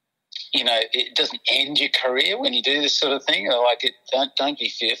 you know, it doesn't end your career when you do this sort of thing. Like, don't be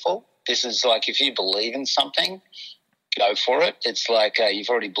fearful. This is like, if you believe in something, go for it. It's like you've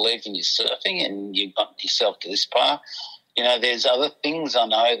already believed in your surfing and you've got yourself to this far. You know, there's other things. I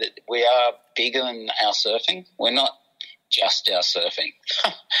know that we are bigger than our surfing. We're not just our surfing.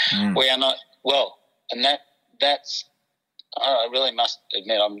 We are not, well, and that's, I really must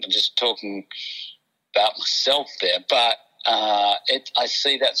admit, I'm just talking about myself there, but I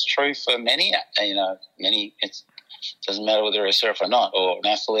see that's true for many, you know, it doesn't matter whether you're a surfer or not, or an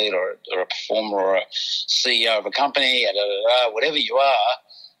athlete or a performer or a CEO of a company, whatever you are,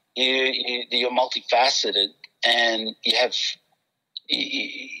 you're multifaceted, and you have,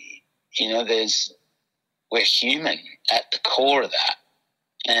 you know, we're human at the core of that.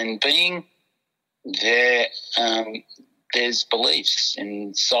 And being there, there's beliefs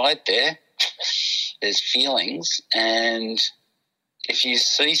inside there, there's feelings, and if you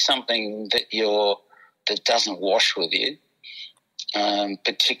see something that doesn't wash with you,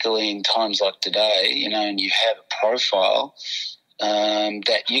 particularly in times like today, you know, and you have a profile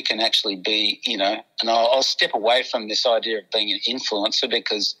that you can actually be, you know, and I'll step away from this idea of being an influencer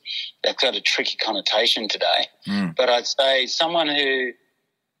because that's got a tricky connotation today. But I'd say someone who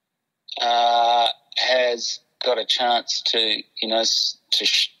has got a chance to, you know,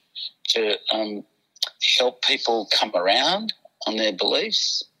 to help people come around on their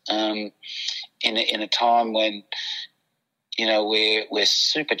beliefs in a time when, you know, we're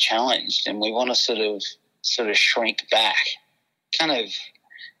super challenged and we want to sort of shrink back. Kind of,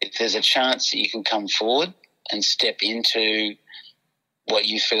 if there's a chance that you can come forward and step into what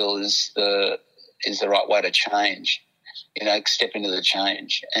you feel is the right way to change, you know, step into the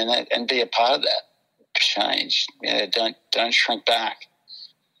change and be a part of that change. Yeah, don't shrink back.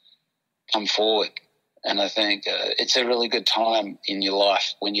 Come forward. And I think it's a really good time in your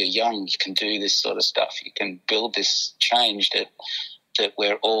life when you're young. You can do this sort of stuff. You can build this change that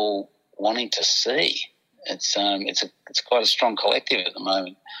we're all wanting to see. It's quite a strong collective at the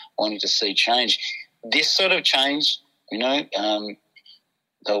moment, wanting to see change. This sort of change, you know,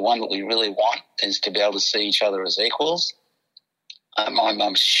 the one that we really want is to be able to see each other as equals. I'm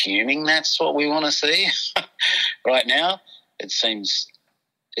assuming that's what we want to see right now. It seems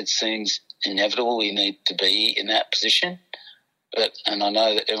inevitable we need to be in that position, and I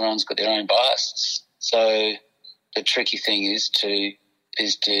know that everyone's got their own biases. So the tricky thing is to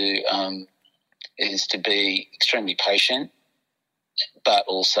be extremely patient, but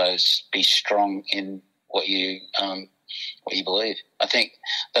also be strong in what you believe. I think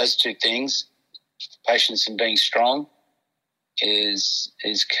those two things, patience and being strong, is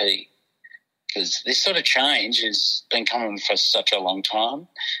key. Because this sort of change has been coming for such a long time.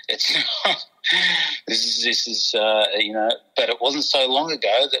 It's This is but it wasn't so long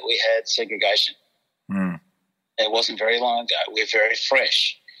ago that we had segregation. It wasn't very long ago. We're very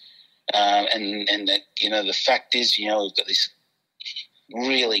fresh. And that, the fact is, we've got this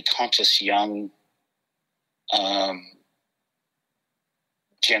really conscious young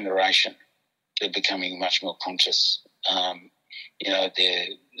generation. They're becoming much more conscious.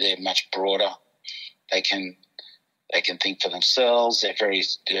 They're much broader. They can think for themselves. They're very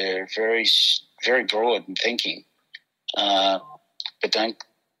very broad in thinking. But don't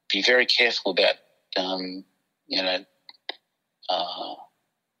be very careful about going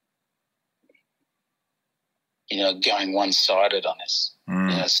one-sided on this.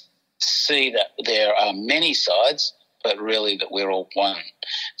 See that there are many sides, but really that we're all one.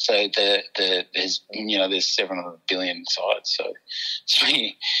 So there's 700 billion sides. So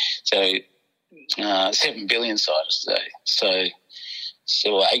 7 billion sides today.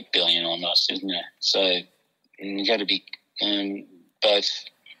 So 8 billion almost, isn't it? So you got to be both.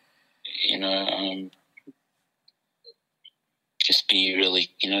 Just be really,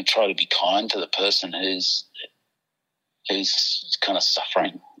 try to be kind to the person who's kind of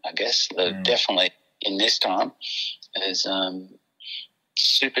suffering, I guess. Definitely in this time is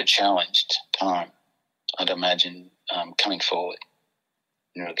super challenged time, I'd imagine, coming forward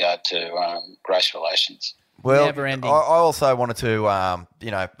in regard to race relations. Well, Never ending. I also wanted to,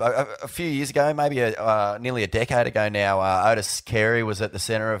 a few years ago, maybe nearly a decade ago now, Otis Carey was at the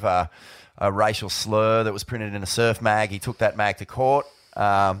centre of a racial slur that was printed in a surf mag. He took that mag to court.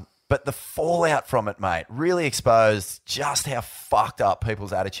 But the fallout from it, mate, really exposed just how fucked up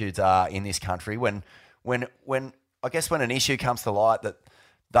people's attitudes are in this country when I guess when an issue comes to light that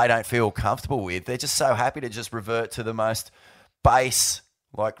they don't feel comfortable with, they're just so happy to just revert to the most base,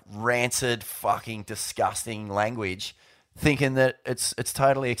 like rancid, fucking disgusting language, thinking that it's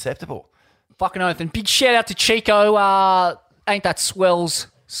totally acceptable. Fucking oath. And big shout out to Chico, Ain't That Swell's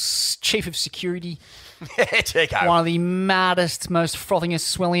Chief of Security. Yeah, Chico. One of the maddest, most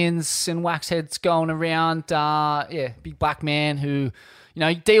frothingest swellians and waxheads going around. Big black man who,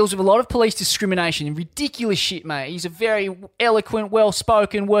 he deals with a lot of police discrimination and ridiculous shit, mate. He's a very eloquent,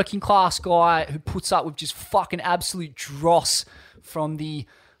 well-spoken, working-class guy who puts up with just fucking absolute dross from the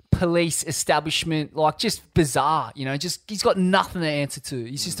police establishment, like just bizarre, just he's got nothing to answer to.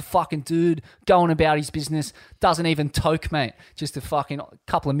 He's just a fucking dude going about his business, doesn't even toke, mate. Just a fucking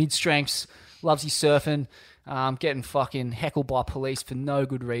couple of mid-strengths, loves his surfing, getting fucking heckled by police for no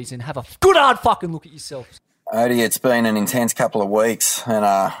good reason. Have a good hard fucking look at yourself. Odie, it's been an intense couple of weeks, and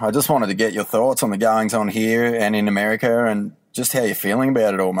I just wanted to get your thoughts on the goings on here and in America and just how you're feeling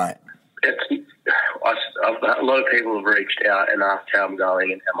about it all, mate. A lot of people have reached out and asked how I'm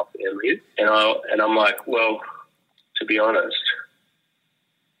going and how my family is. And I'm like, well, to be honest,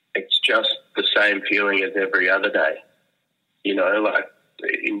 it's just the same feeling as every other day. Like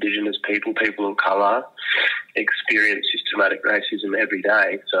Indigenous people of colour experience systematic racism every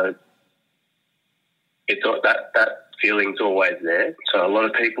day. So it's that feeling's always there. So a lot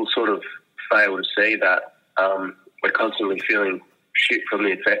of people sort of fail to see that we're constantly feeling shit from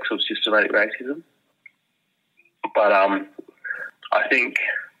the effects of systematic racism. But I think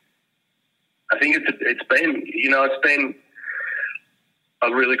it's been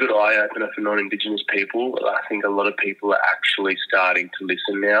a really good eye opener for non-Indigenous people. I think a lot of people are actually starting to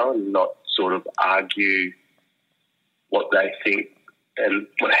listen now and not sort of argue what they think and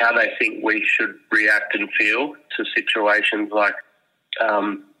how they think we should react and feel to situations like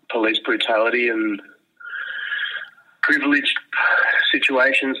police brutality and privileged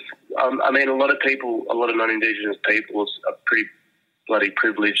situations. A lot of non-Indigenous people are pretty bloody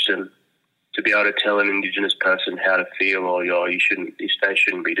privileged, and to be able to tell an Indigenous person how to feel, or they shouldn't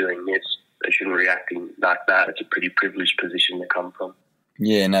be doing this, they shouldn't be reacting like that. It's a pretty privileged position to come from.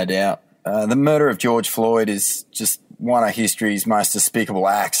 Yeah, no doubt. The murder of George Floyd is just one of history's most despicable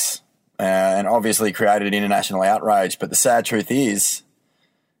acts, and obviously created international outrage. But the sad truth is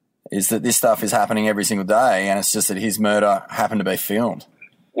that this stuff is happening every single day, and it's just that his murder happened to be filmed.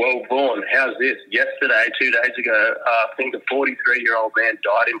 Well, Vaughn, how's this? Yesterday, 2 days ago, I think a 43-year-old man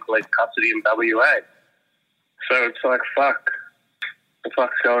died in police custody in WA. So it's like, fuck. What the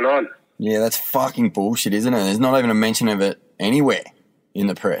fuck's going on? Yeah, that's fucking bullshit, isn't it? There's not even a mention of it anywhere in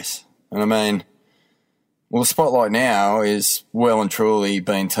the press. And the spotlight now is well and truly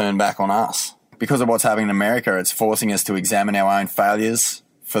being turned back on us. Because of what's happening in America, it's forcing us to examine our own failures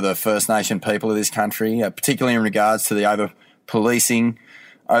for the First Nation people of this country, particularly in regards to the over-policing,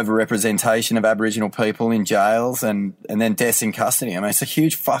 over-representation of Aboriginal people in jails and then deaths in custody. It's a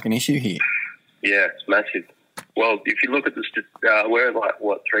huge fucking issue here. Yeah, it's massive. Well, if you look at we're like,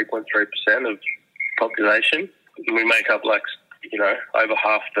 3.3% of population. We make up over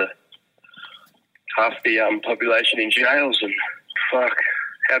half the population in jails, and fuck,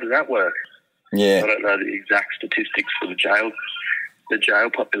 how does that work? Yeah. I don't know the exact statistics for the jail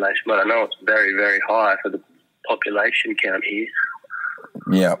population, but I know it's very, very high for the population count here.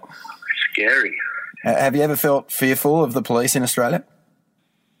 Yeah. Scary. Have you ever felt fearful of the police in Australia?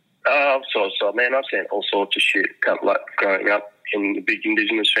 Man, I've seen all sorts of shit. Like growing up in a big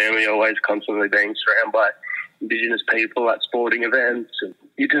Indigenous family, always constantly being surrounded by Indigenous people at sporting events, and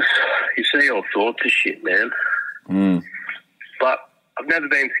you see all sorts of shit, man. Mm. But I've never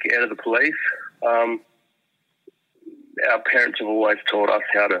been scared of the police. Our parents have always taught us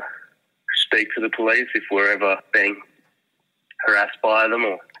how to speak to the police if we're ever being harassed by them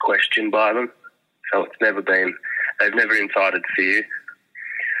or questioned by them. So they've never incited fear.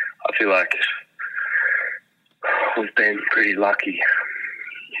 I feel like we've been pretty lucky,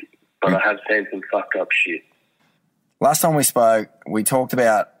 but I have seen some fucked up shit. Last time we spoke, we talked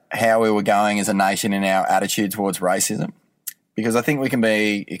about how we were going as a nation in our attitude towards racism, because I think we can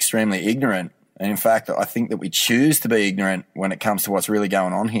be extremely ignorant. And in fact, I think that we choose to be ignorant when it comes to what's really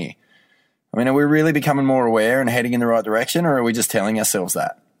going on here. I mean, are we really becoming more aware and heading in the right direction, or are we just telling ourselves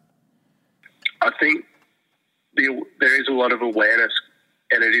that? I think there is a lot of awareness,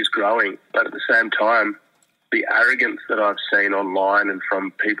 and it is growing. But at the same time, the arrogance that I've seen online and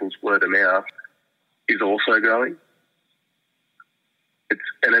from people's word of mouth is also growing.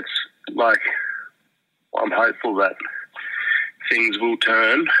 It's like, I'm hopeful that things will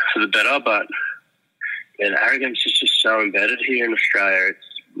turn for the better, but arrogance is just so embedded here in Australia.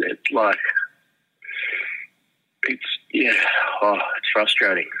 It's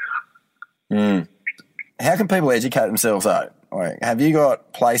frustrating. Mm. How can people educate themselves though? Like, have you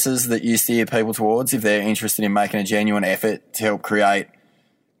got places that you steer people towards if they're interested in making a genuine effort to help create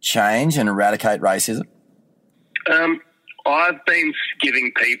change and eradicate racism? I've been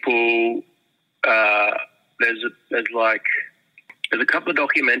giving people there's a couple of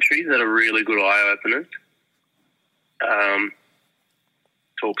documentaries that are really good eye openers.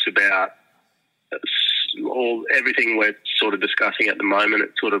 Talks about everything we're sort of discussing at the moment.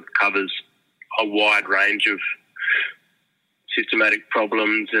 It sort of covers a wide range of systematic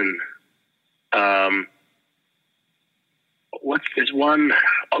problems, and there's one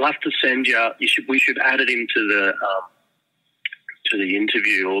I'll have to send you. We should add it into the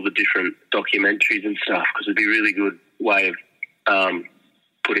interview, all the different documentaries and stuff, because it'd be a really good way of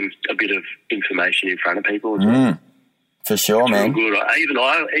putting a bit of information in front of people as well. For sure, it's man. Real good.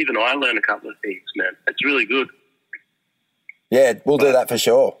 Even I learn a couple of things, man. It's really good. Yeah, we'll do that for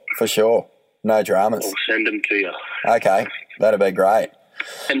sure. For sure. No dramas. I'll send them to you. Okay, that'd be great.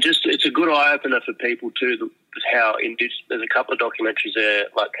 And it's a good eye opener for people too. How there's a couple of documentaries there,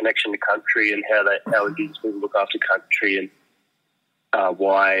 like Connection to Country, and how Indigenous people look after country, and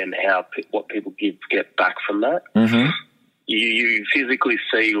why and what people get back from that. Mm-hmm. You physically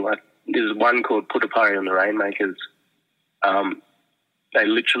see, like, there's one called Putapari on the Rainmakers. They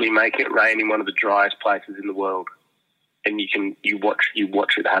literally make it rain in one of the driest places in the world, and you watch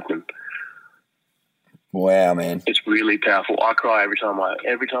it happen. Wow, man! It's really powerful. I cry every time I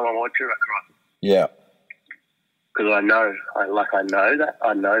watch it. I cry. Yeah, because I know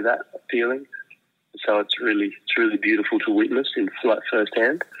that feeling. So it's really beautiful to witness in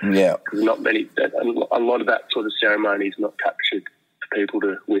firsthand. Yeah, because a lot of that sort of ceremony is not captured for people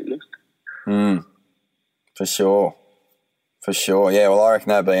to witness. For sure. Yeah, well, I reckon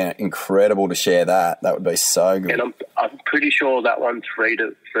that'd be incredible to share that. That would be so good. And I'm pretty sure that one's free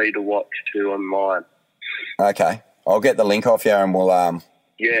to watch too online. Okay, I'll get the link off you, and we'll I'll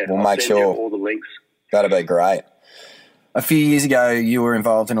make send sure you all the links. That'd be great. A few years ago, you were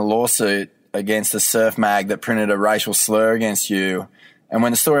involved in a lawsuit against a surf mag that printed a racial slur against you, and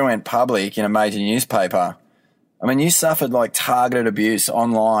when the story went public in a major newspaper, I mean, you suffered like targeted abuse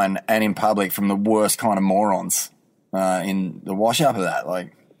online and in public from the worst kind of morons. In the wash up of that,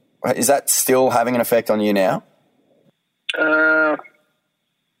 like, is that still having an effect on you now?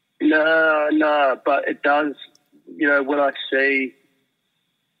 No, but it does. You know, when I see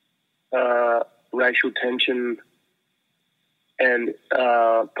racial tension and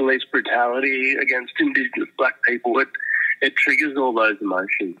police brutality against Indigenous black people, it triggers all those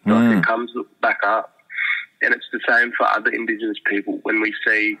emotions. Like, it comes back up, and it's the same for other Indigenous people. When we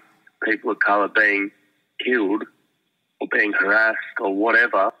see people of colour being killed or being harassed or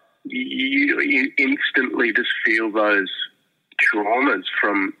whatever, you instantly just feel those traumas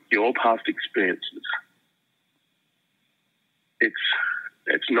from your past experiences.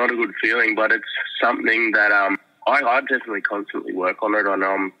 It's not a good feeling, but it's something that I definitely constantly work on it. I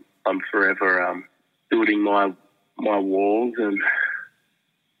know I'm forever building my walls, and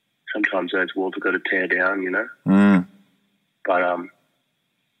sometimes those walls have got to tear down, you know. Mm. But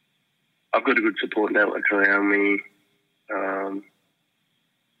I've got a good support network around me.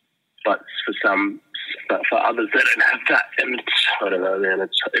 But for others that don't have that, and I don't know, man.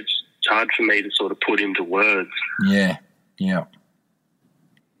 It's hard for me to sort of put into words. Yeah. You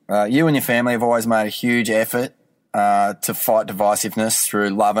and your family have always made a huge effort to fight divisiveness through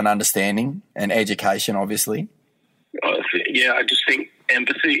love and understanding and education, obviously. I just think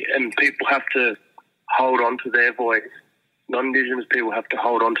empathy, and people have to hold on to their voice. Non-Indigenous people have to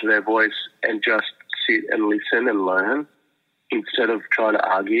hold on to their voice and just sit and listen and learn instead of trying to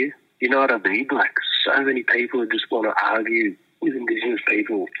argue. You know what I mean? Like, so many people just want to argue with Indigenous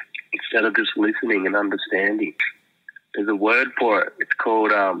people instead of just listening and understanding. There's a word for it. It's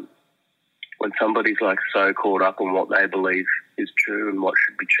called when somebody's like so caught up on what they believe is true and what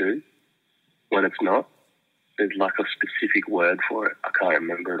should be true when it's not. There's like a specific word for it. I can't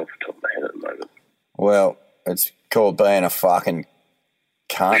remember it off the top of my head at the moment. Well, it's called being a fucking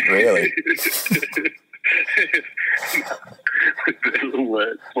cunt, really. There's a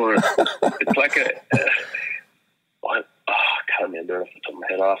word for it. It's like I can't remember it off the top of my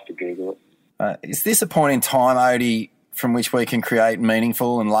head. I'll have to Google it. Is this a point in time, Odie, from which we can create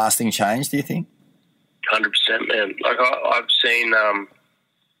meaningful and lasting change, do you think? 100%, man. Like I've seen a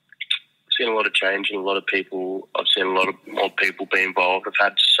lot of change in a lot of people. I've seen a lot of more people be involved. I've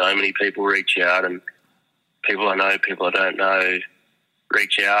had so many people reach out, and people I know, people I don't know,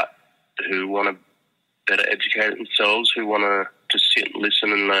 reach out who want to better educate themselves, who want to just sit and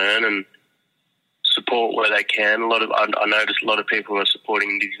listen and learn and support where they can. I noticed a lot of people are supporting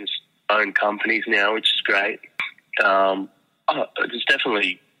Indigenous-owned companies now, which is great. There's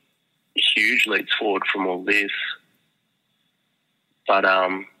definitely huge leaps forward from all this, but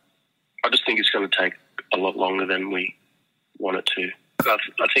I just think it's going to take a lot longer than we want it to.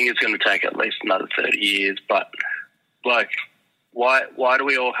 I think it's going to take at least another 30 years, but like, why do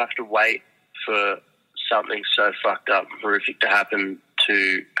we all have to wait for something so fucked up and horrific to happen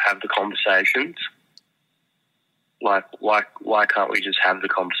to have the conversations? Like, why can't we just have the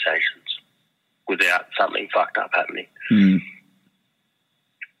conversations without something fucked up happening? Mm.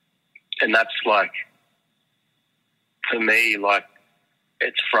 And that's like, for me, like,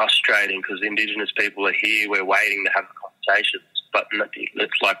 it's frustrating because Indigenous people are here, we're waiting to have the conversations, but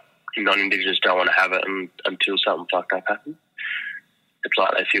it's like non-Indigenous don't want to have it until something fucked up happens. It's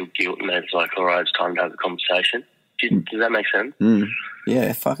like they feel guilt and it's like, all right, it's time to have the conversation. Does that make sense? Mm.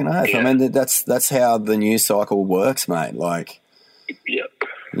 Yeah, fucking oath. Yeah. I mean, that's how the news cycle works, mate. Like, yeah.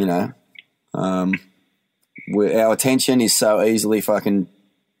 You know, our attention is so easily fucking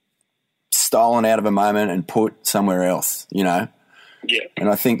stolen out of a moment and put somewhere else, you know? Yeah. And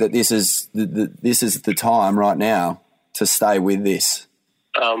I think that this is the time right now to stay with this.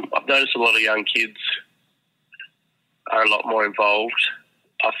 I've noticed a lot of young kids are a lot more involved.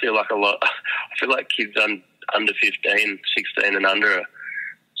 I feel like kids under 15, 16 and under are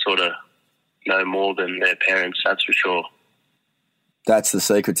sort of know more than their parents, that's for sure. That's the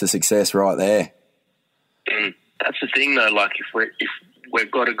secret to success right there. That's the thing though, like if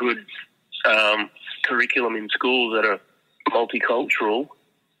we've got a good curriculum in schools that are multicultural,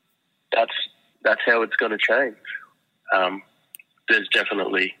 that's how it's going to change. There's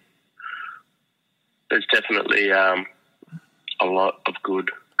definitely a lot of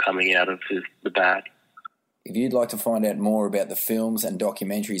good coming out of the bad. If you'd like to find out more about the films and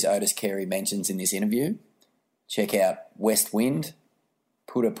documentaries Otis Carey mentions in this interview, check out West Wind,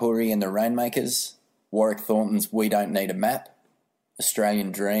 Putapuri and the Rainmakers, Warwick Thornton's We Don't Need a Map,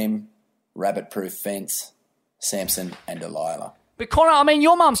 Australian Dream, Rabbit Proof Fence, Samson and Delilah. But Connor, I mean,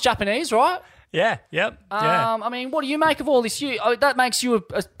 your mum's Japanese, right? Yeah, yep. Yeah. I mean, what do you make of all this? That makes you a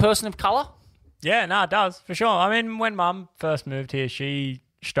person of colour? Yeah, no, it does, for sure. I mean, when Mum first moved here, she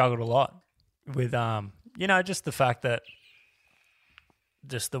struggled a lot with, just the fact that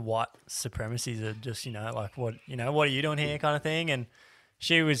just the white supremacies are just, like, what are you doing here kind of thing? And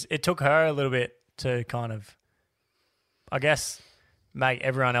it took her a little bit to kind of, I guess, make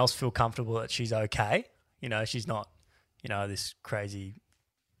everyone else feel comfortable that she's okay. She's not, this crazy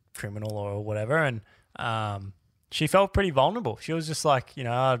criminal or whatever. And she felt pretty vulnerable. She was just like,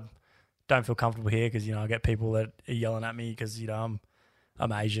 I don't feel comfortable here because, I get people that are yelling at me because,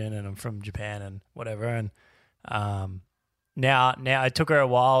 I'm Asian and I'm from Japan and whatever. And now it took her a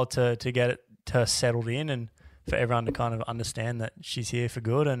while to get her settled in and for everyone to kind of understand that she's here for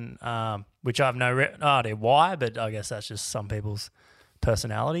good. And which I have no idea why, but I guess that's just some people's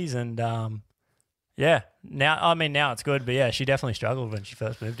personalities. And Yeah. Now it's good, but yeah, she definitely struggled when she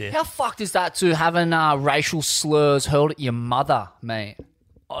first moved here. How fucked is that to having racial slurs hurled at your mother, mate?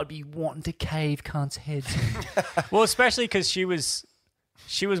 I'd be wanting to cave cunts' heads in. Well, especially because she was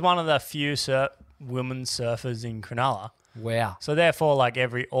one of the few women surfers in Cronulla. Wow. So therefore, like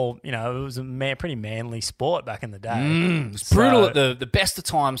it was a pretty manly sport back in the day. It was brutal at the best of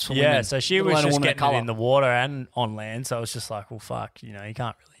times for women. Yeah, so she was just getting it in the water and on land. So it was just like, well, fuck, you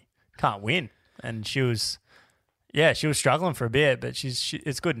can't win. And she was struggling for a bit, but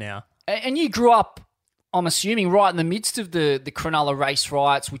it's good now. And you grew up, I'm assuming, right in the midst of the Cronulla race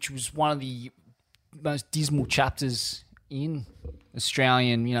riots, which was one of the most dismal chapters in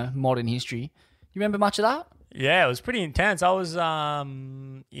Australian, modern history. You remember much of that? Yeah, it was pretty intense. I was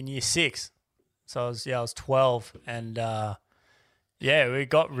in year 6, so I was 12, and we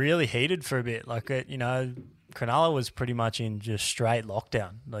got really heated for a bit. Like Cronulla was pretty much in just straight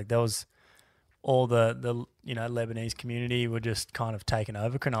lockdown. Like there was all the Lebanese community were just kind of taking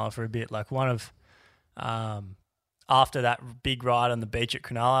over Cronulla for a bit. Like one of after that big riot on the beach at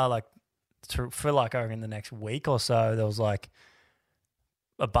Cronulla, like for like over in the next week or so, there was like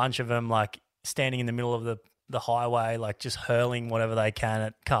a bunch of them like standing in the middle of the highway, like just hurling whatever they can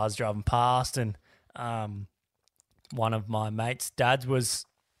at cars driving past. And one of my mates' dads was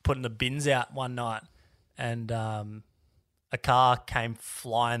putting the bins out one night, and a car came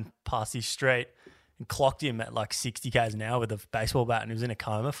flying past his street and clocked him at like 60 k's an hour with a baseball bat, and he was in a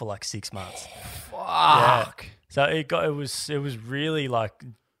coma for like 6 months. Fuck. Yeah. So it was really like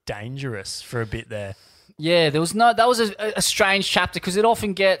dangerous for a bit there. Yeah, that was a strange chapter because it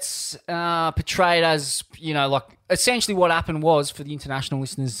often gets portrayed as, like essentially what happened was, for the international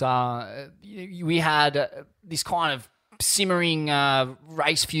listeners, we had this kind of simmering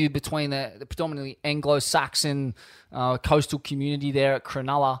race feud between the predominantly Anglo-Saxon coastal community there at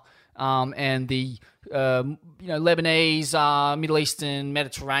Cronulla and the Lebanese, Middle Eastern,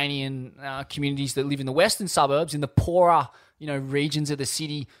 Mediterranean communities that live in the western suburbs, in the poorer regions of the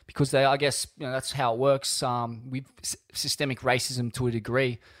city, because I guess that's how it works with systemic racism to a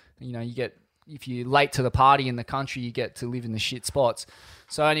degree. You get, if you're late to the party in the country, you get to live in the shit spots.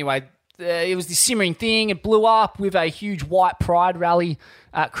 So anyway, it was this simmering thing. It blew up with a huge white pride rally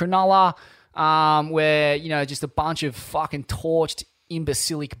at Cronulla, where just a bunch of fucking torched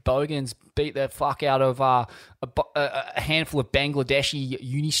imbecilic bogans beat the fuck out of a handful of Bangladeshi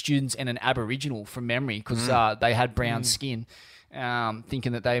uni students and an Aboriginal from memory, because they had brown skin,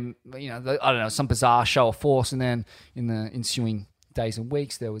 thinking that they, I don't know, some bizarre show of force. And then in the ensuing days and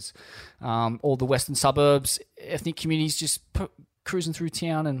weeks, there was all the western suburbs, ethnic communities just cruising through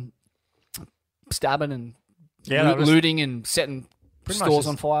town and stabbing and looting and setting stores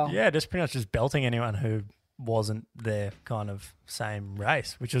on fire. Yeah, just pretty much just belting anyone who wasn't their kind of same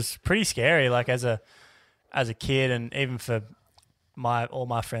race, which was pretty scary. Like as a kid, and even for all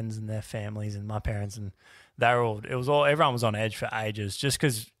my friends and their families and my parents, and everyone was on edge for ages, just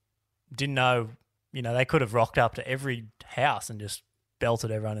because didn't know, they could have rocked up to every house and just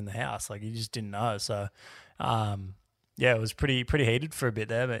belted everyone in the house. Like you just didn't know. So it was pretty heated for a bit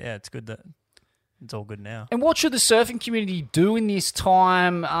there, but yeah, it's good that it's all good now. And what should the surfing community do in this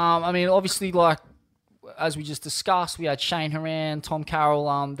time? Obviously, like, as we just discussed, we had Shane Horan, Tom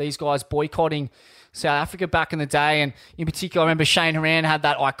Carroll, these guys boycotting South Africa back in the day. And in particular, I remember Shane Horan had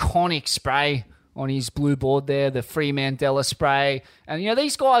that iconic spray on his blue board there, the Free Mandela spray. And,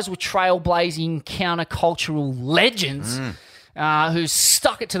 these guys were trailblazing countercultural legends who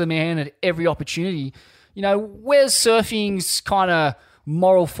stuck it to the man at every opportunity. Where's surfing's kind of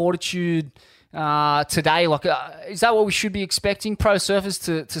moral fortitude today? Like, is that what we should be expecting? Pro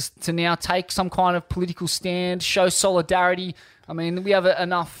surfers to now take some kind of political stand, show solidarity? I mean, we have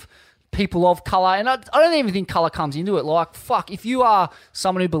enough people of colour, and I don't even think colour comes into it. Like, fuck, if you are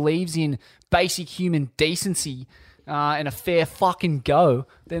someone who believes in basic human decency and a fair fucking go,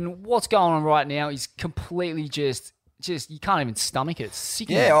 then what's going on right now is completely just you can't even stomach it. It's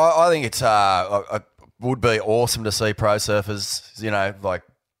sickening. Yeah, I think it's it would be awesome to see pro surfers, like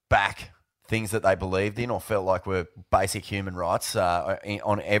back things that they believed in or felt like were basic human rights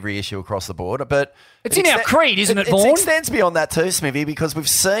on every issue across the board. But it's in our creed, isn't it, Vaughan? It extends beyond that too, Smithy, because we've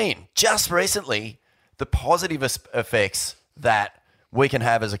seen just recently the positive effects that we can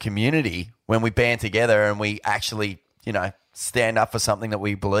have as a community when we band together and we actually, stand up for something that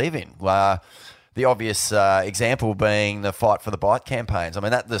we believe in. The obvious example being the Fight for the Bite campaigns. I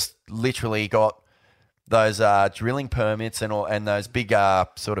mean, that just literally got those drilling permits and those big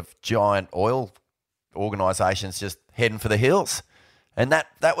sort of giant oil organisations just heading for the hills. And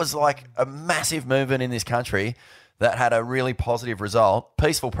that was like a massive movement in this country that had a really positive result,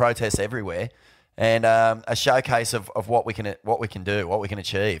 peaceful protests everywhere. and a showcase of what we can do, what we can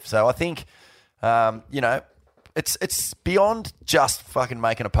achieve. So I think, it's beyond just fucking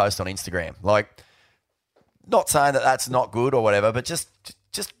making a post on Instagram. Like, not saying that that's not good or whatever, but just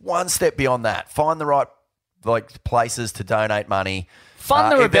one step beyond that. Find the right places to donate money.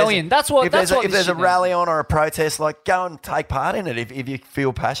 Fund the rebellion. If there's a rally on or a protest, like, go and take part in it if you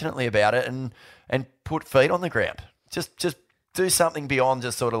feel passionately about it, and put feet on the ground. Just do something beyond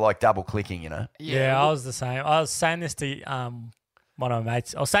just sort of like double clicking, Yeah, I was the same. I was saying this to one of my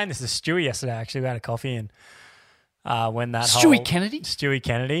mates. I was saying this to Stewie yesterday. Actually, we had a coffee and when that Stewie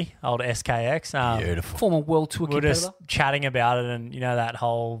Kennedy, old SKX, beautiful former world tour we were competitor. just chatting about it, and that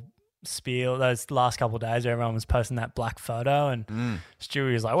whole spiel those last couple of days where everyone was posting that black photo, and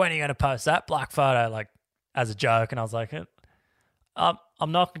Stewie was like, when are you going to post that black photo, like, as a joke? And I was like, I'm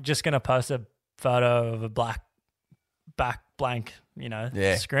not just going to post a photo of a black blank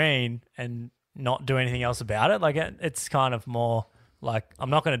screen and not do anything else about it. Like, it's kind of more like, I'm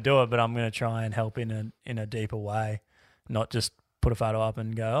not going to do it, but I'm going to try and help in a deeper way, not just put a photo up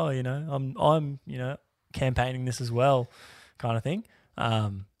and go, I'm campaigning this as well, kind of thing.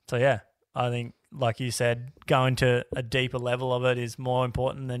 So yeah, I think, like you said, going to a deeper level of it is more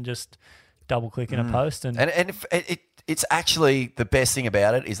important than just double clicking a post. And if it's actually, the best thing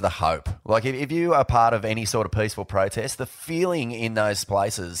about it is the hope. Like, if you are part of any sort of peaceful protest, the feeling in those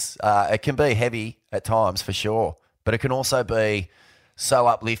places, it can be heavy at times for sure, but it can also be so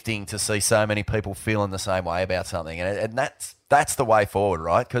uplifting to see so many people feeling the same way about something. And that's the way forward,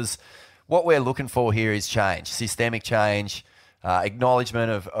 right? Because what we're looking for here is change, systemic change,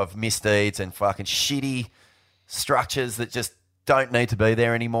 acknowledgement of misdeeds and fucking shitty structures that just don't need to be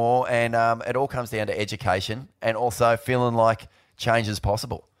there anymore. And it all comes down to education and also feeling like change is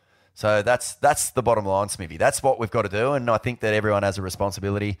possible. So that's the bottom line, Smithy. That's what we've got to do. And I think that everyone has a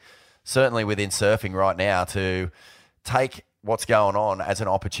responsibility, certainly within surfing right now, to take what's going on as an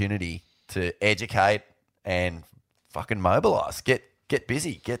opportunity to educate and fucking mobilise. Get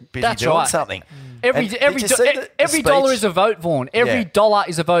busy That's doing right. something. Every dollar is a vote, Vaughan. Every Yeah. dollar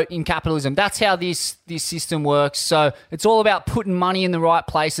is a vote in capitalism. That's how this system works. So it's all about putting money in the right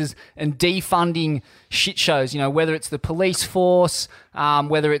places and defunding shit shows. Whether it's the police force,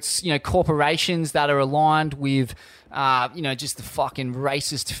 whether it's corporations that are aligned with just the fucking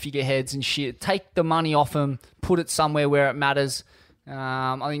racist figureheads and shit. Take the money off them, put it somewhere where it matters.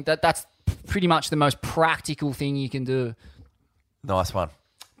 I think that's pretty much the most practical thing you can do. Nice one.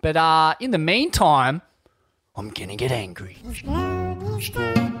 But in the meantime, I'm going to get angry.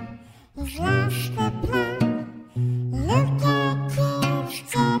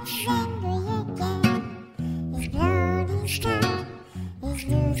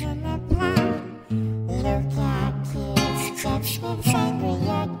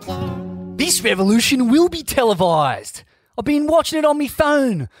 This revolution will be televised. I've been watching it on my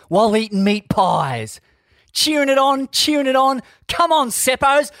phone while eating meat pies. Cheering it on. Come on,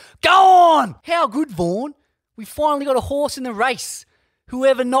 Seppos. Go on. How good, Vaughan. We finally got a horse in the race.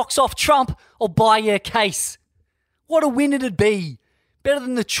 Whoever knocks off Trump, I'll buy you a case. What a win it'd be. Better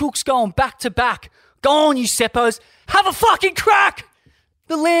than the Chooks going back to back. Go on, you Seppos. Have a fucking crack.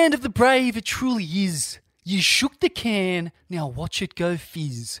 The land of the brave it truly is. You shook the can, now watch it go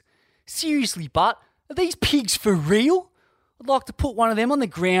fizz. Seriously, Butt, are these pigs for real? I'd like to put one of them on the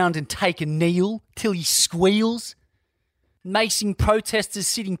ground and take a kneel till he squeals. Macing protesters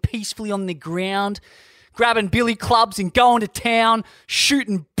sitting peacefully on the ground, grabbing billy clubs and going to town,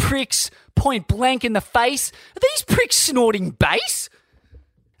 shooting pricks point blank in the face. Are these pricks snorting bass?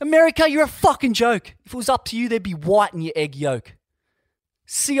 America, you're a fucking joke. If it was up to you, there'd be white in your egg yolk.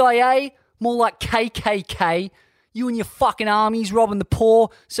 CIA, more like KKK. You and your fucking armies robbing the poor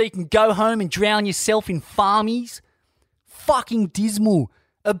so you can go home and drown yourself in farmies. Fucking dismal.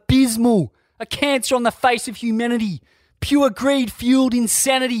 Abysmal. A cancer on the face of humanity. Pure greed-fueled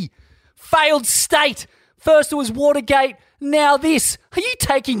insanity. Failed state. First it was Watergate, now this. Are you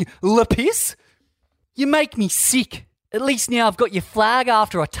taking the piss? You make me sick. At least now I've got your flag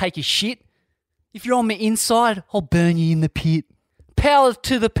after I take a shit. If you're on the inside, I'll burn you in the pit. Power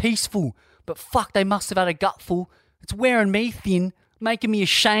to the peaceful. But fuck, they must have had a gutful. It's wearing me thin, making me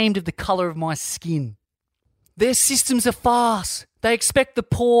ashamed of the colour of my skin. Their system's a farce. They expect the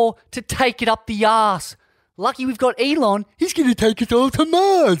poor to take it up the arse. Lucky we've got Elon, he's going to take us all to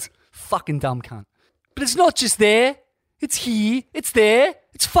Mars. Fucking dumb cunt. But it's not just there. It's here. It's there.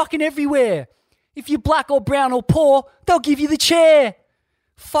 It's fucking everywhere. If you're black or brown or poor, they'll give you the chair.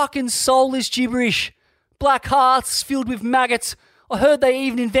 Fucking soulless gibberish. Black hearts filled with maggots. I heard they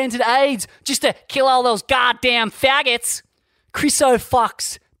even invented AIDS just to kill all those goddamn faggots. Chriso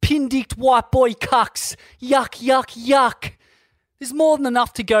fucks. Pin-dicked white boy cucks. Yuck, yuck, yuck. There's more than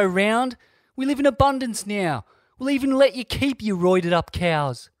enough to go round. We live in abundance now. We'll even let you keep your roided up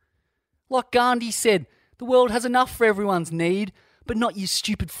cows. Like Gandhi said, the world has enough for everyone's need, but not your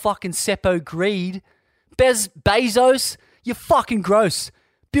stupid fucking Seppo greed. Bezos, you're fucking gross.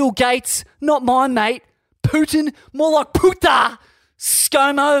 Bill Gates, not mine, mate. Putin, more like puta.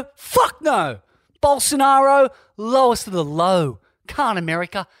 ScoMo, fuck no. Bolsonaro, lowest of the low. Can't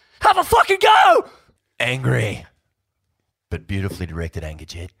America have a fucking go? Angry, but beautifully directed anger,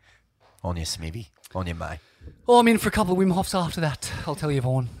 Jed. On your Smithy, on your mate. Oh, I'm in for a couple of Wim Hofs after that, I'll tell you,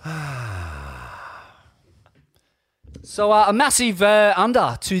 Vaughan. So a massive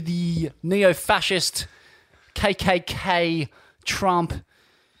under to the neo-fascist KKK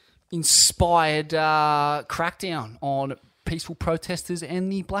Trump-inspired crackdown on peaceful protesters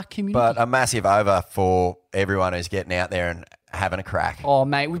and the black community. But a massive over for everyone who's getting out there and having a crack. Oh,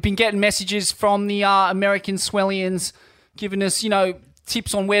 mate, we've been getting messages from the American Swellians giving us,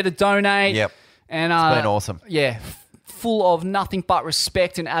 tips on where to donate. Yep. And, it's been awesome. Yeah, full of nothing but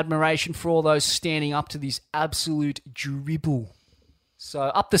respect and admiration for all those standing up to this absolute dribble. So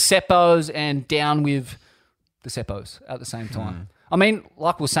up the Seppos and down with the Seppos at the same time. I mean,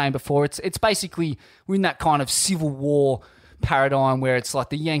 like we were saying before, it's basically we're in that kind of civil war paradigm where it's like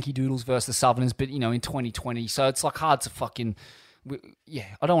the Yankee Doodles versus the Southerners, but, in 2020. So it's like hard to fucking... Yeah,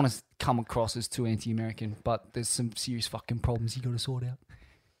 I don't want to come across as too anti-American, but there's some serious fucking problems you got to sort out.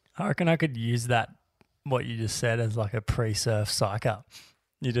 I reckon I could use that, what you just said, as like a pre-surf psych up.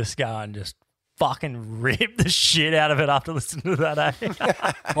 You just go and just fucking rip the shit out of it after listening to that, eh?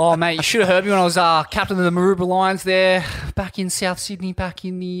 Oh, mate, you should have heard me when I was captain of the Maroubra Lions there, back in South Sydney, back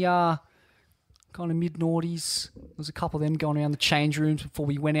in the kind of mid-noughties. There was a couple of them going around the change rooms before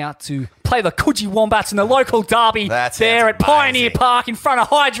we went out to play the Coogee Wombats in the local derby there at Pioneer Park in front of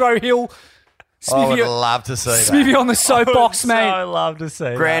Hydro Hill. I would love to see that. Smithy on the soapbox, mate. I love to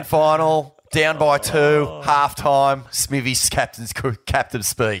see Grand final, down by 2, half-time, Smithy's captain's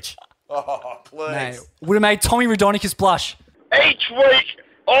speech. Oh, please. Mate, would have made Tommy Raudonikis blush. Each week,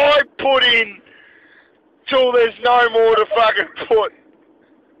 I put in till there's no more to fucking put.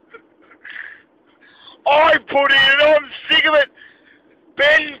 I put in, and I'm sick of it.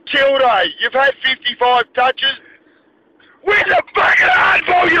 Ben Kilday, you've had 55 touches. Win the fucking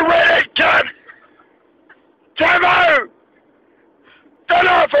hardball, you redhead cunt! Tamo! Don't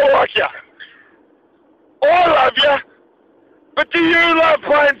know if I like you. I love you. But do you love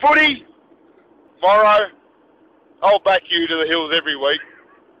playing footy? Morrow, I'll back you to the hills every week.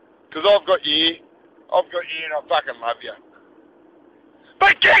 Because I've got you here. I've got you and I fucking love you.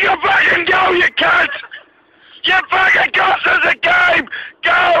 But kick a fucking goal, you cunt! You fucking cost us a game!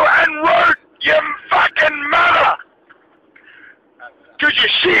 Go and root your fucking mother! Because you're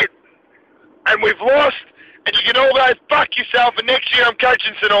shit. And we've lost. And you can all go fuck yourself. And next year I'm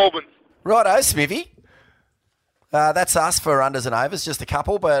coaching St Albans. Righto, Smithy. That's us for unders and overs, just a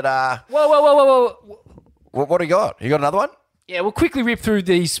couple, but... Whoa. What do you got? You got another one? Yeah, we'll quickly rip through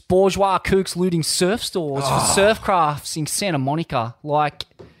these bourgeois kooks looting surf stores for surf crafts in Santa Monica. Like,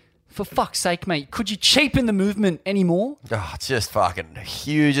 for fuck's sake, mate, could you cheapen the movement anymore? Oh, it's just fucking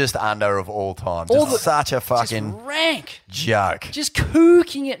hugest under of all time. Such a fucking just rank joke. Just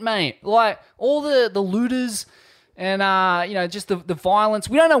kooking it, mate. Like, all the looters... And, just the violence.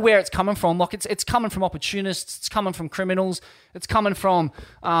 We don't know where it's coming from. Like, it's coming from opportunists. It's coming from criminals. It's coming from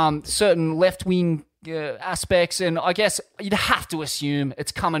certain left-wing aspects. And I guess you'd have to assume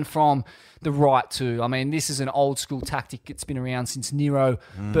it's coming from the right too. I mean, this is an old-school tactic. It's been around since Nero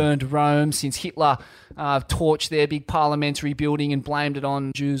burned Rome, since Hitler torched their big parliamentary building and blamed it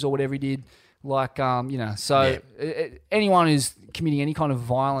on Jews or whatever he did. Like, anyone who's committing any kind of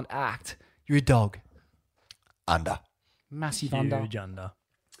violent act, you're a dog. Under. Massive Huge under.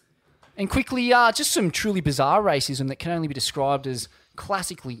 And quickly, just some truly bizarre racism that can only be described as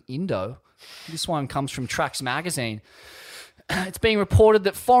classically Indo. This one comes from Trax Magazine. It's being reported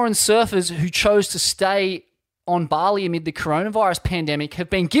that foreign surfers who chose to stay on Bali amid the coronavirus pandemic have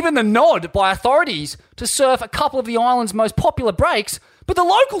been given the nod by authorities to surf a couple of the island's most popular breaks, but the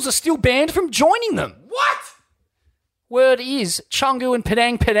locals are still banned from joining them. What? Word is, Canggu and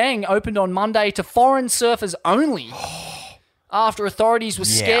Padang Padang opened on Monday to foreign surfers only after authorities were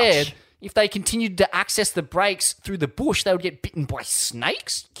scared if they continued to access the breaks through the bush, they would get bitten by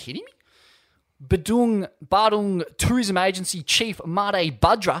snakes. Kidding me? Badung Tourism Agency Chief Made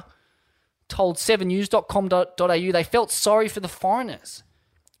Badra told 7news.com.au they felt sorry for the foreigners.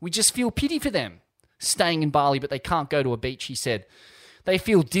 We just feel pity for them staying in Bali, but they can't go to a beach, he said. They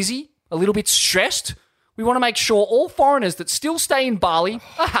feel dizzy, a little bit stressed. We want to make sure all foreigners that still stay in Bali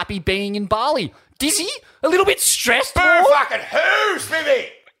are happy being in Bali. Dizzy? A little bit stressed? Boo fucking who, Smithy?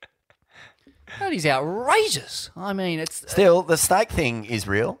 That is outrageous. I mean, it's... Still, the snake thing is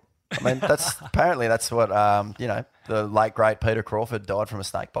real. I mean, apparently that's what, the late, great Peter Crawford died from a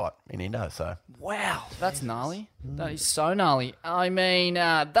snake bite in Indo, so... Wow, that's gnarly. That is so gnarly. I mean,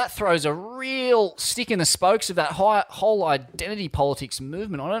 that throws a real stick in the spokes of that whole identity politics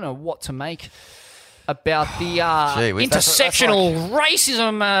movement. I don't know what to make about the intersectional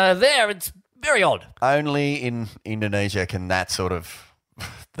racism there. It's very odd. Only in Indonesia can that sort of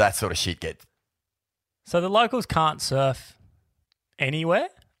shit get. So the locals can't surf anywhere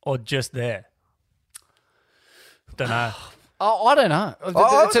or just there? Don't know. Oh, I don't know. I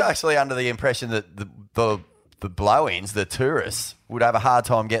was actually under the impression that the blow-ins, the tourists, would have a hard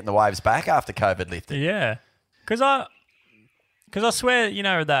time getting the waves back after COVID lifted. Yeah. Because I swear,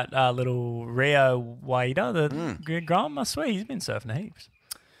 that little Rio Wader, the Graham, I swear he's been surfing heaps.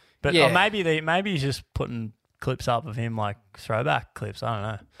 But Yeah. or maybe he's just putting clips up of him, like throwback clips. I don't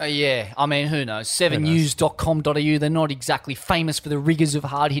know. Yeah, I mean, who knows? 7news.com.au, they're not exactly famous for the rigours of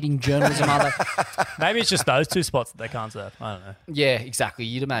hard-hitting journalism, are they? Maybe it's just those two spots that they can't surf. I don't know. Yeah, exactly.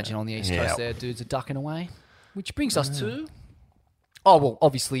 You'd imagine on the East Yeah. Coast there, dudes are ducking away. Which brings us to... Oh, well,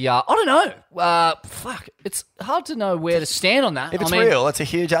 obviously, I don't know. It's hard to know where to stand on that. If it's real, it's a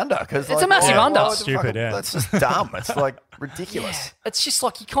huge under. Cause It's a massive under. Stupid, yeah. That's just dumb. It's like ridiculous. It's just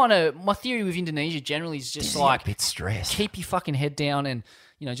like you kind of... My theory with Indonesia generally is just Dizzy, like... a bit stressed. Keep your fucking head down and,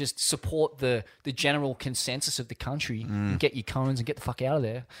 just support the general consensus of the country and get your cones and get the fuck out of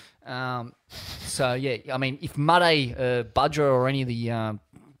there. So, yeah, I mean, if Made, Budra or any of the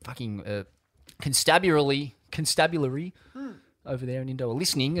fucking constabulary over there in Indo are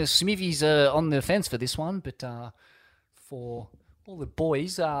listening, Smithy's on the fence for this one, but for all the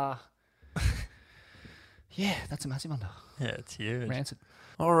boys, yeah, that's a massive under. Yeah, it's huge. Rancid.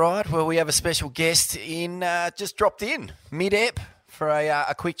 All right. Well, we have a special guest just dropped in mid-ep for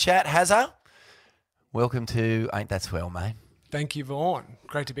a quick chat. Hazza, welcome to Ain't That Swell, mate. Thank you, Vaughan.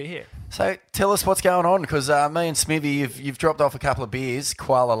 Great to be here. So tell us what's going on, because me and Smithy, you've dropped off a couple of beers,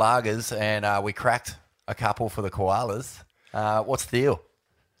 koala lagers, and we cracked a couple for the koalas. What's the deal?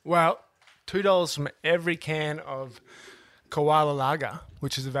 Well, $2 from every can of Koala Lager,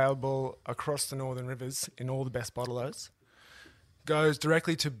 which is available across the Northern Rivers in all the best bottlers, goes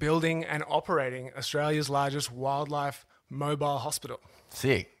directly to building and operating Australia's largest wildlife mobile hospital.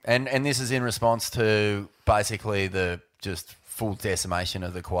 Sick. And this is in response to basically the just full decimation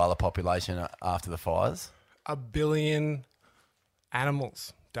of the koala population after the fires? 1 billion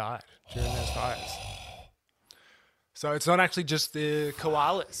animals died during those fires. So it's not actually just the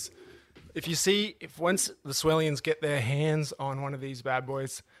koalas. If once the Swellians get their hands on one of these bad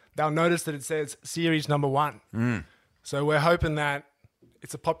boys, they'll notice that it says series number 1. So we're hoping that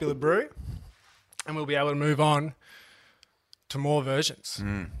it's a popular brew and we'll be able to move on to more versions.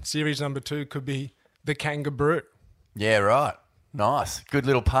 Series number 2 could be the Kanga Brew. Yeah, right. Nice. Good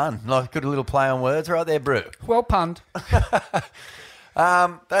little pun. Good little play on words right there, Brew. Well punned.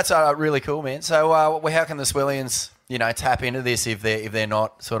 That's really cool, man. So how can the Swellians, tap into this if they're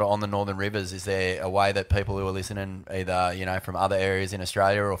not sort of on the Northern Rivers? Is there a way that people who are listening, either, from other areas in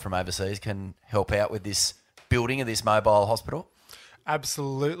Australia or from overseas, can help out with this building of this mobile hospital?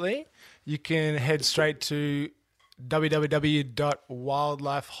 Absolutely. You can head straight to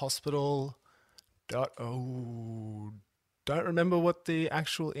www.wildlifehospital.oh. Don't remember what the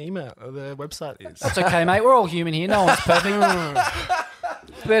actual email or the website is. That's okay, mate. We're all human here. No one's perfect.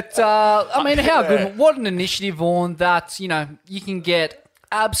 But, I mean, how good. What an initiative, Vaughan, that, you can get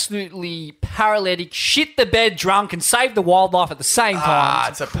absolutely paralytic, shit the bed drunk and save the wildlife at the same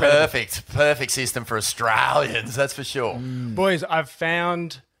time. It's a perfect system for Australians, that's for sure. Boys, I've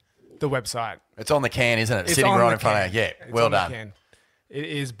found the website. It's on the can, isn't it? It's Sitting on right the in front can. of you. Yeah, It's well on the done. can. It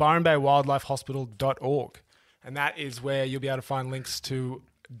is byronbaywildlifehospital.org, and that is where you'll be able to find links to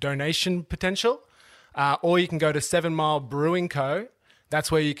donation potential, or you can go to 7 Mile Brewing Co. That's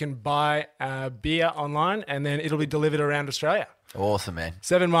where you can buy beer online, and then it'll be delivered around Australia. Awesome, man.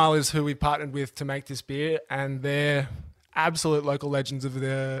 7 Mile is who we partnered with to make this beer, and they're absolute local legends of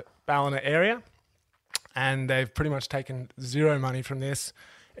the Ballina area, and they've pretty much taken zero money from this.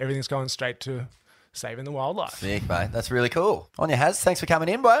 Everything's going straight to saving the wildlife. Sick, mate. That's really cool. On your Haz, thanks for coming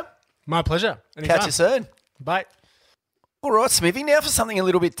in, bro. My pleasure. Catch you soon. Bye. All right, Smithy. Now for something a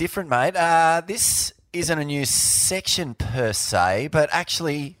little bit different, mate. This isn't a new section per se, but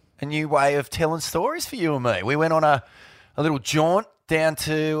actually a new way of telling stories for you and me. We went on a little jaunt down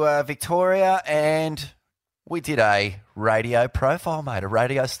to Victoria, and we did a radio profile, mate, a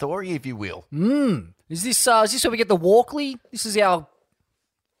radio story, if you will. Is this where we get the Walkley? This is our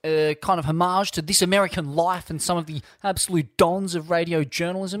kind of homage to This American Life and some of the absolute dons of radio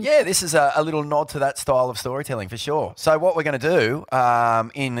journalism. Yeah, this is a little nod to that style of storytelling for sure. So what we're going to do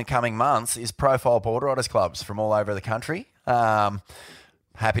in the coming months is profile Border Riders clubs from all over the country.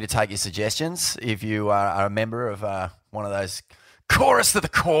 Happy to take your suggestions if you are a member of one of those chorus to the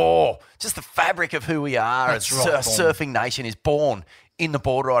core, just the fabric of who we are. That's right, Surfing Nation is born in the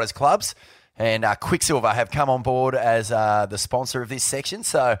Border Riders clubs. And Quicksilver have come on board as the sponsor of this section.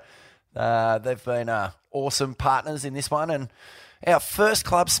 So they've been awesome partners in this one. And our first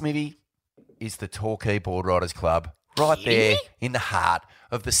club, Smithy, is the Torquay Border Riders Club, right there in the heart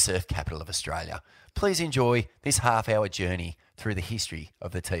of the surf capital of Australia. Please enjoy this half-hour journey through the history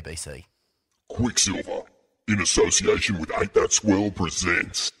of the TBC. Quicksilver, in association with Ain't That Swell,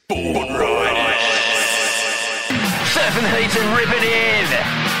 presents Board Riders. Surfing the heat and rip it in.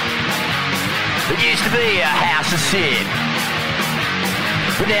 It used to be a house of sin,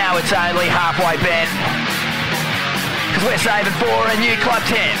 but now it's only halfway bent, because we're saving for a new club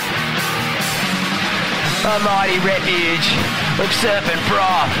tent. A mighty refuge of surf and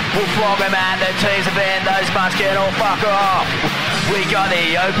froth. We'll flog them at the tees event, those must get all fuck off. We got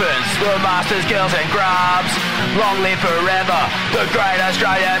the opens, the masters, girls and grubs. Long live forever, the great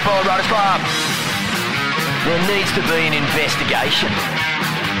Australian Board Riders Club. There needs to be an investigation.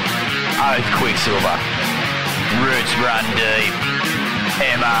 Oath Quicksilver, Roots Run Deep,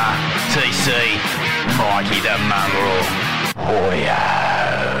 MRTC, Mikey the Mongrel, Hoyo.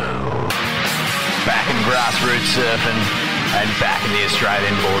 Back in grassroots surfing and back in the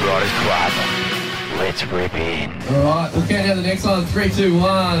Australian Board Riders Club. Let's rip in. Alright, we'll count down the next one. 3, 2,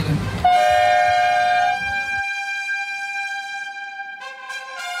 1.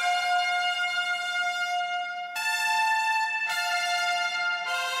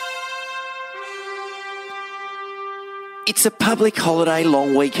 It's a public holiday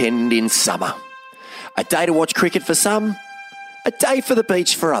long weekend in summer. A day to watch cricket for some, a day for the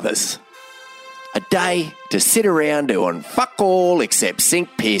beach for others. A day to sit around doing fuck all except sink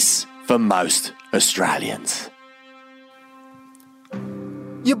piss for most Australians.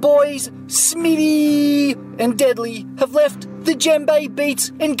 Your boys, Smitty and Deadly, have left the djembe beats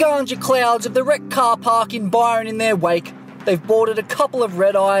and ganja clouds of the wrecked car park in Byron in their wake. They've boarded a couple of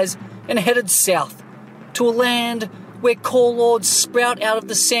red eyes and headed south to a land where call lords sprout out of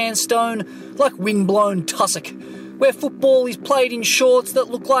the sandstone like wind-blown tussock, where football is played in shorts that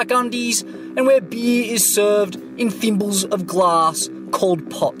look like undies, and where beer is served in thimbles of glass called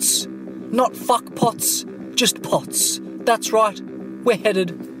pots. Not fuck pots, just pots. That's right, we're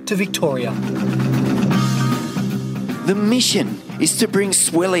headed to Victoria. The mission is to bring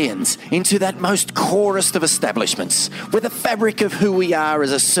Swellians into that most corest of establishments, where the fabric of who we are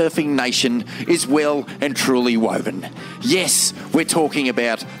as a surfing nation is well and truly woven. Yes, we're talking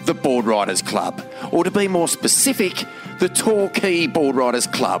about the Board Riders Club, or to be more specific, the Torquay Board Riders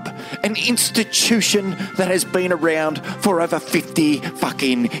Club, an institution that has been around for over 50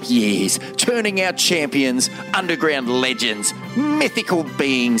 fucking years, turning out champions, underground legends, mythical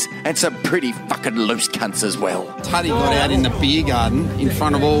beings, and some pretty fucking loose cunts as well. Tuddy got out in the beer garden in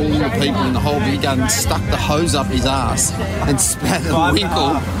front of all the people in the whole beer garden, stuck the hose up his ass and spat a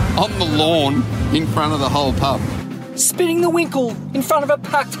winkle on the lawn in front of the whole pub. Spitting the winkle in front of a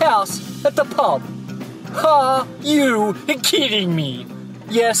packed house at the pub. Ha! You kidding me?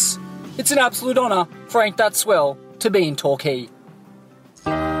 Yes, it's an absolute honour for Ain't That Swell to be in Torquay.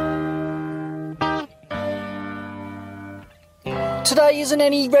 Today isn't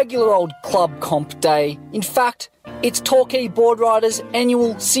any regular old club comp day. In fact, it's Torquay Board Riders'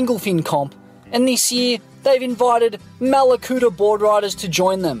 annual single fin comp, and this year they've invited Malakuta Board Riders to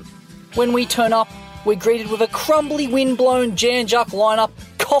join them. When we turn up, we're greeted with a crumbly wind-blown Jan-Juck lineup,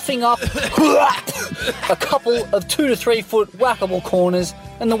 coughing up a couple of 2 to 3 foot whackable corners,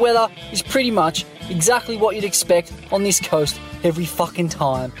 and the weather is pretty much exactly what you'd expect on this coast every fucking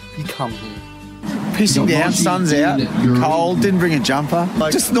time you come here. Pissing down, sun's out, cold, didn't bring a jumper,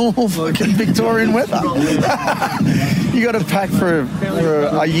 just normal fucking Victorian weather. You got to pack for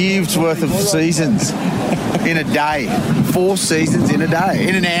a year's worth of seasons in a day, 4 seasons in a day,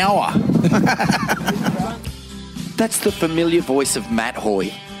 in an hour. That's the familiar voice of Matt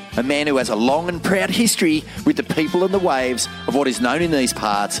Hoy, a man who has a long and proud history with the people and the waves of what is known in these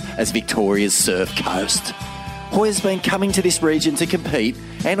parts as Victoria's surf coast. Hoy has been coming to this region to compete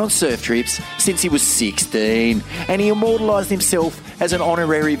and on surf trips since he was 16, and he immortalised himself as an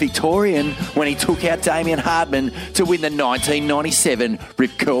honorary Victorian when he took out Damien Hardman to win the 1997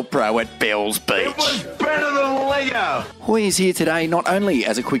 Rip Curl Pro at Bells Beach. Better than Leo. Hoy is here today not only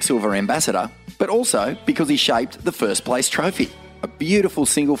as a Quicksilver ambassador, but also because he shaped the first place trophy. A beautiful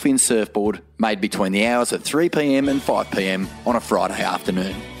single fin surfboard made between the hours of 3 p.m. and 5 p.m. on a Friday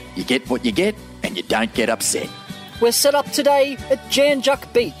afternoon. You get what you get and you don't get upset. We're set up today at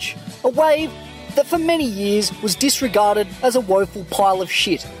Janjuk Beach, a wave that for many years was disregarded as a woeful pile of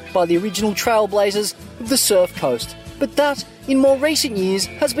shit by the original trailblazers of the surf coast, but that in more recent years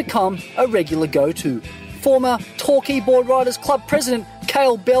has become a regular go-to. Former Torquay Board Riders Club President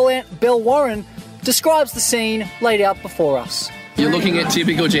Cale Bell Warren describes the scene laid out before us. You're looking at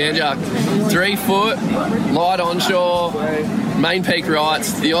typical Janjuk. 3 foot, light onshore, main peak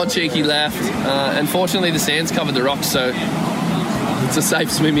rights, the odd cheeky left. Unfortunately, the sand's covered the rocks, so it's a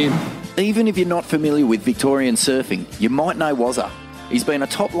safe swim in. Even if you're not familiar with Victorian surfing, you might know Wazza. He's been a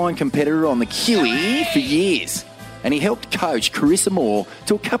top-line competitor on the Kiwi for years, and he helped coach Carissa Moore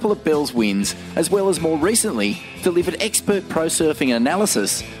to a couple of Bells wins, as well as more recently delivered expert pro surfing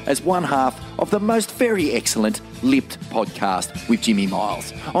analysis as one half of the most very excellent Lipped podcast with Jimmy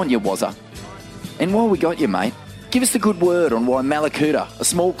Miles. On your Wazza. And while we got you, mate, give us the good word on why Malakuta, a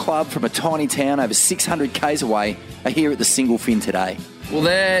small club from a tiny town over 600 k's away, are here at the Single Fin today. Well,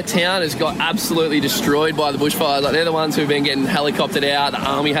 their town has got absolutely destroyed by the bushfires. Like, they're the ones who've been getting helicoptered out. The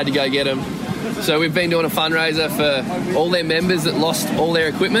army had to go get them. So we've been doing a fundraiser for all their members that lost all their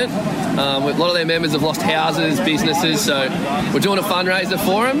equipment. A lot of their members have lost houses, businesses, so we're doing a fundraiser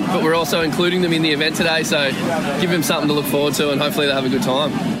for them, but we're also including them in the event today, so give them something to look forward to and hopefully they'll have a good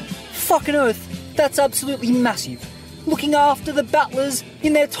time. Fucking oath, that's absolutely massive. Looking after the battlers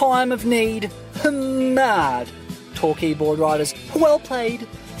in their time of need. Mad. Torquay Board Riders, well played.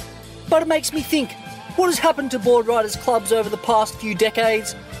 But it makes me think, what has happened to board riders clubs over the past few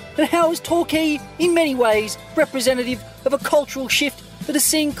decades? And how is Torquay, in many ways, representative of a cultural shift that has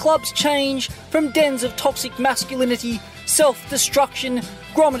seen clubs change from dens of toxic masculinity, self-destruction,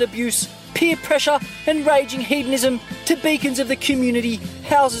 grommet abuse, peer pressure and raging hedonism to beacons of the community,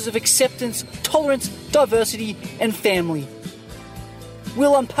 houses of acceptance, tolerance, diversity and family?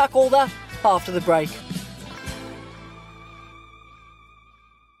 We'll unpack all that after the break.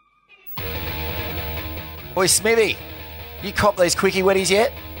 Oi, Smithy, you cop these quickie wetties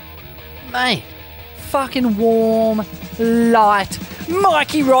yet? Mate, fucking warm, light,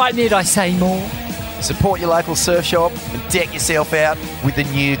 Mikey right in it, I say more. Support your local surf shop and deck yourself out with the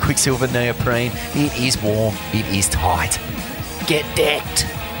new Quicksilver neoprene. It is warm, it is tight. Get decked.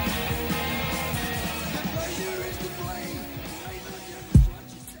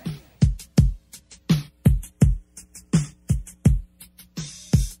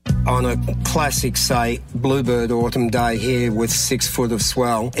 On a classic, say, bluebird autumn day here with 6 foot of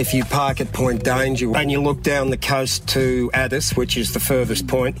swell, if you park at Point Danger and you look down the coast to Addis, which is the furthest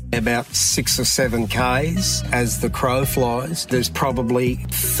point, about 6 or 7 k's as the crow flies, there's probably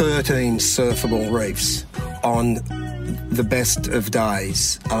 13 surfable reefs on the best of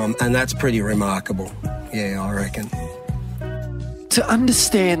days, and that's pretty remarkable. Yeah, I reckon. To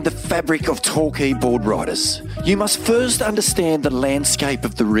understand the fabric of Torquay board riders, you must first understand the landscape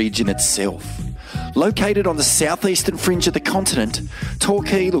of the region itself. Located on the southeastern fringe of the continent,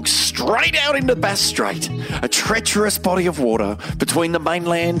 Torquay looks straight out into Bass Strait, a treacherous body of water between the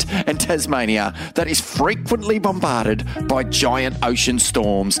mainland and Tasmania that is frequently bombarded by giant ocean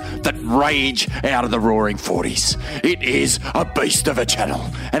storms that rage out of the roaring 40s. It is a beast of a channel,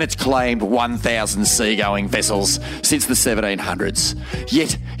 and it's claimed 1,000 seagoing vessels since the 1700s.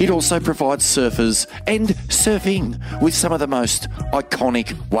 Yet it also provides surfers and surfing with some of the most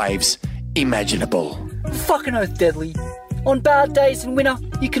iconic waves imaginable. Fucking oath deadly. On bad days in winter,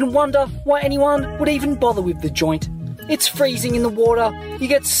 you can wonder why anyone would even bother with the joint. It's freezing in the water, you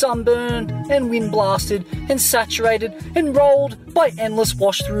get sunburned and wind blasted and saturated and rolled by endless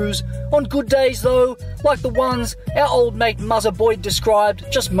wash-throughs. On good days though, like the ones our old mate Muzzer Boyd described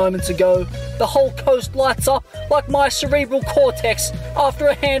just moments ago, the whole coast lights up like my cerebral cortex after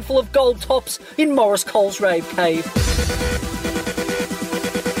a handful of gold tops in Morris Cole's rave cave.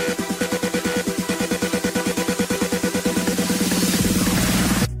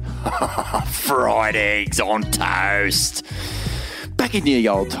 Fried eggs on toast. Back in the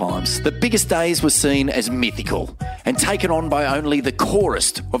old times, the biggest days were seen as mythical and taken on by only the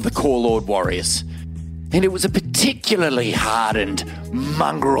corest of the Core Lord warriors. And it was a particularly hardened,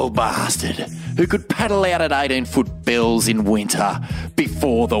 mongrel bastard who could paddle out at 18-foot bells in winter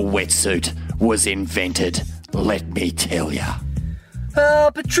before the wetsuit was invented, let me tell ya.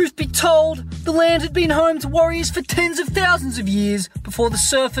 But truth be told, the land had been home to warriors for tens of thousands of years before the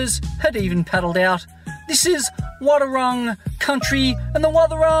surfers had even paddled out. This is Wadawurrung country, and the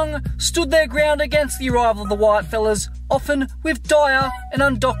Wadawurrung stood their ground against the arrival of the whitefellas, often with dire and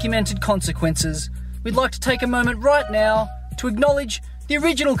undocumented consequences. We'd like to take a moment right now to acknowledge the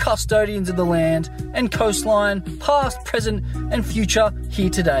original custodians of the land and coastline, past, present and future, here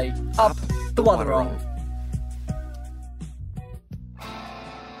today. Up the Wadawurrung.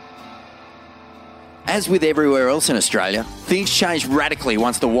 As with everywhere else in Australia, things changed radically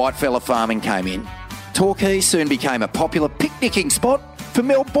once the whitefella farming came in. Torquay soon became a popular picnicking spot for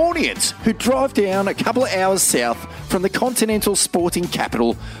Melbournians who drive down a couple of hours south from the continental sporting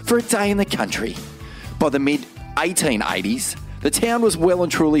capital for a day in the country. By the mid-1880s, the town was well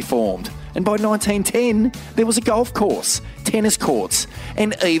and truly formed, and by 1910, there was a golf course, tennis courts,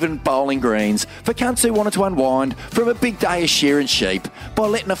 and even bowling greens for cunts who wanted to unwind from a big day of shearing sheep by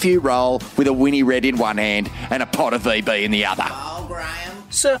letting a few roll with a Winnie Red in one hand and a pot of VB in the other.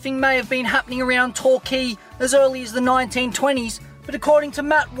 Surfing may have been happening around Torquay as early as the 1920s, but according to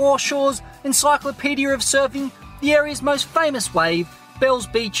Matt Warshaw's Encyclopedia of Surfing, the area's most famous wave, Bells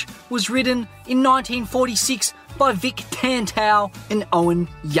Beach, was ridden in 1946 by Vic Tantow and Owen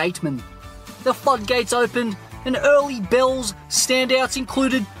Yateman. The floodgates opened, and early Bells standouts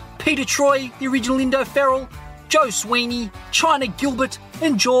included Peter Troy, the original Indo-Feral, Joe Sweeney, China Gilbert,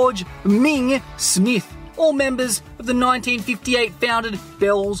 and George Ming Smith, all members of the 1958 founded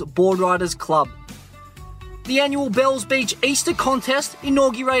Bells Board Riders Club. The annual Bells Beach Easter contest,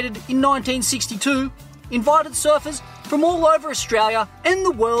 inaugurated in 1962, invited surfers from all over Australia and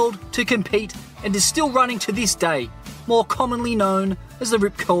the world to compete, and is still running to this day, more commonly known as the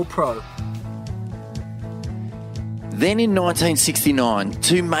Rip Curl Pro. Then in 1969,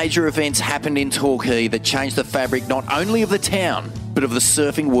 two major events happened in Torquay that changed the fabric not only of the town, but of the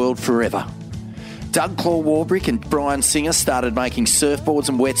surfing world forever. Doug Claw Warbrick and Brian Singer started making surfboards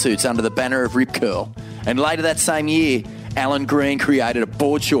and wetsuits under the banner of Rip Curl, and later that same year, Alan Green created a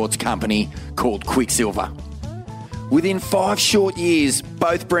board shorts company called Quicksilver. Within 5 short years,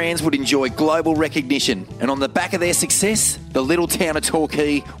 both brands would enjoy global recognition, and on the back of their success, the little town of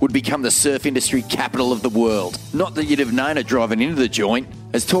Torquay would become the surf industry capital of the world. Not that you'd have known it driving into the joint,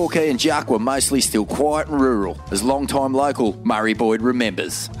 as Torquay and Juck were mostly still quiet and rural, as long-time local Murray Boyd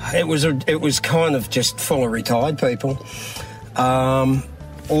remembers. It was kind of just full of retired people.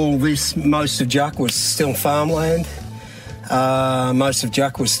 Most of Juck was still farmland. Most of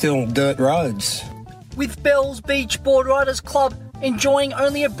Juck was still dirt roads. With Bells Beach Board Riders Club enjoying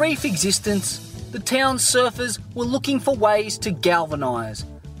only a brief existence, the town's surfers were looking for ways to galvanise,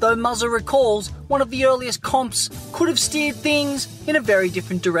 though Muzzer recalls one of the earliest comps could have steered things in a very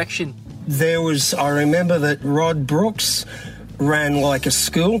different direction. I remember that Rod Brooks ran like a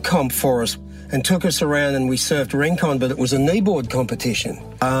school comp for us and took us around, and we surfed Rincon, but it was a kneeboard competition.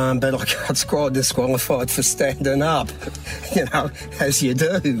 But I got disqualified for standing up, as you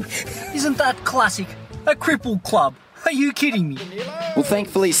do. Isn't that classic? A crippled club. Are you kidding me? Well,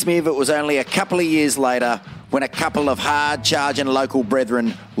 thankfully, Smiv, it was only a couple of years later when a couple of hard-charging local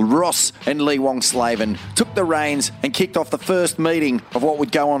brethren, Ross and Lee Wong Slaven, took the reins and kicked off the first meeting of what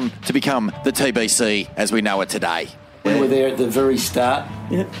would go on to become the TBC as we know it today. We were there at the very start.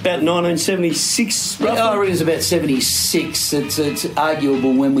 Yeah, about 1976, roughly. I reckon it's about 76. It's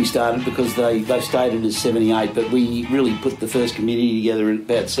arguable when we started because they stated as 78, but we really put the first committee together at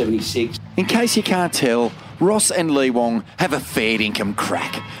about 76. In case you can't tell, Ross and Lee Wong have a fair income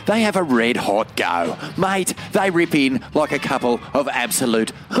crack. They have a red-hot go. Mate, they rip in like a couple of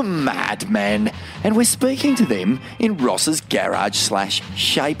absolute madmen. And we're speaking to them in Ross's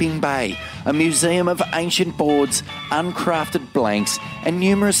garage/shaping bay, a museum of ancient boards, uncrafted blanks, and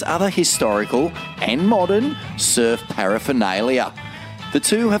numerous other historical and modern surf paraphernalia. The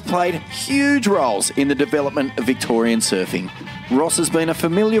two have played huge roles in the development of Victorian surfing. Ross has been a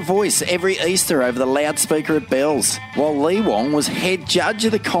familiar voice every Easter over the loudspeaker at Bells, while Lee Wong was head judge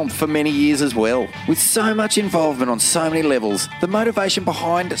of the comp for many years as well. With so much involvement on so many levels, the motivation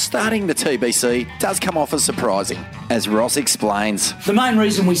behind starting the TBC does come off as surprising, as Ross explains. The main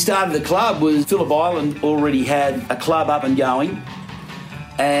reason we started the club was Phillip Island already had a club up and going,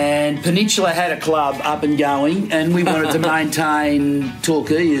 and Peninsula had a club up and going, and we wanted to maintain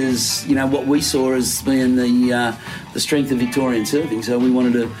Torquay as, what we saw as being the strength of Victorian surfing. So we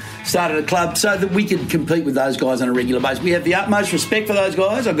wanted to start a club so that we could compete with those guys on a regular basis. We have the utmost respect for those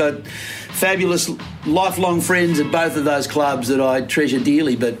guys. I've got fabulous lifelong friends at both of those clubs that I treasure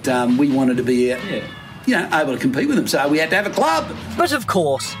dearly, but we wanted to be able to compete with them, so we had to have a club. But of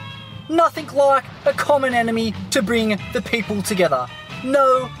course, nothing like a common enemy to bring the people together.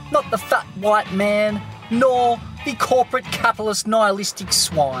 No, not the fat white man, nor the corporate capitalist nihilistic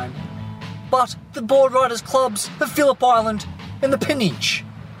swine, but the board riders clubs of Phillip Island and the Peniche.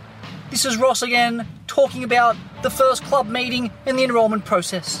 This is Ross again, talking about the first club meeting and the enrolment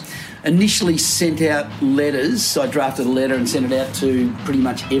process. Initially sent out letters. I drafted a letter and sent it out to pretty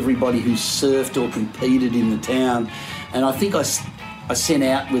much everybody who surfed or competed in the town. And I think I sent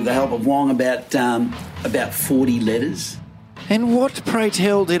out, with the help of Wong, about 40 letters. And what, pray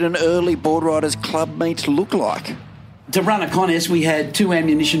tell, did an early board riders club meet look like? To run a contest, we had 2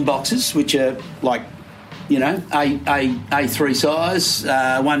 ammunition boxes, which are like, you know, A3 size.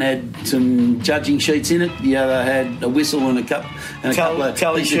 One had some judging sheets in it. The other had a whistle and a couple of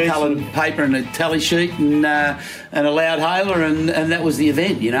pieces of coloured paper and a tally sheet and a loud hailer, and that was the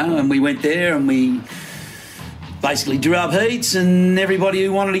event, you know. And we went there and we basically drew up heats, and everybody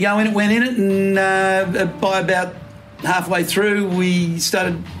who wanted to go in it went in it. And by about halfway through, we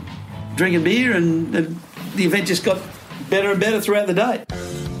started drinking beer, and the event just got better and better throughout the day.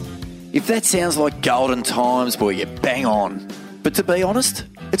 If that sounds like golden times, boy, you're bang on. But to be honest,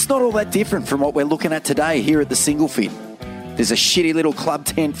 it's not all that different from what we're looking at today here at the Single Fin. There's a shitty little club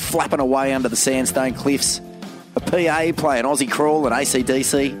tent flapping away under the sandstone cliffs, a PA playing Aussie Crawl and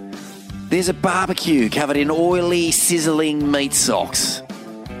AC/DC. There's a barbecue covered in oily, sizzling meat socks.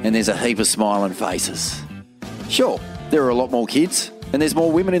 And there's a heap of smiling faces. Sure, there are a lot more kids, and there's more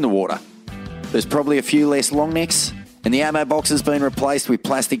women in the water. There's probably a few less long necks, and the ammo box has been replaced with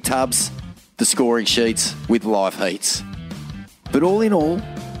plastic tubs, the scoring sheets with live heats. But all in all,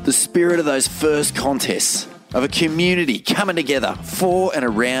 the spirit of those first contests, of a community coming together for and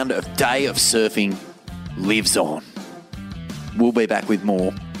around a day of surfing, lives on. We'll be back with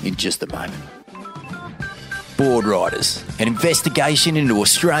more in just a moment. Board Riders, an investigation into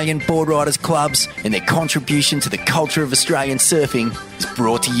Australian board riders clubs and their contribution to the culture of Australian surfing, is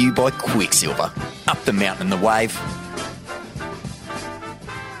brought to you by Quicksilver. Up the mountain and the wave.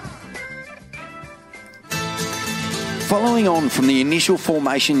 Following on from the initial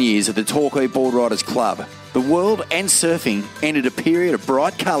formation years of the Torquay Board Riders Club, the world and surfing entered a period of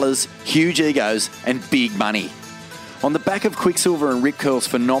bright colours, huge egos and big money. On the back of Quicksilver and Rip Curl's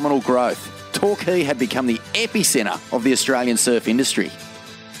phenomenal growth, Torquay had become the epicentre of the Australian surf industry.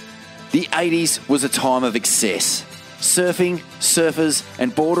 The 80s was a time of excess. Surfing, surfers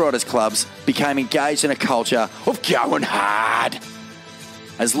and board riders clubs became engaged in a culture of going hard.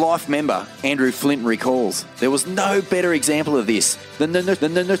 As Life member Andrew Flint recalls, there was no better example of this than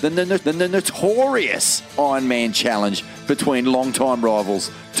the notorious Ironman Challenge between long-time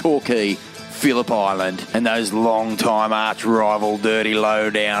rivals Torquay, Phillip Island and those long-time arch-rival dirty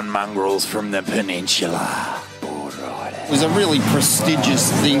low-down mongrels from the peninsula. Board riders. It was a really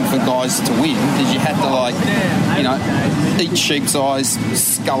prestigious thing for guys to win because you had to, like, you know, eat sheep's eyes,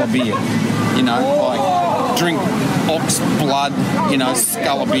 scull of beer, you know, like drink ox blood, you know,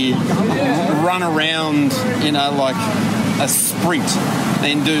 scull of beer, run around, you know, like a sprint,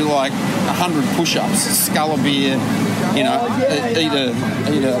 then do like 100 push-ups, scull of beer, you know, eat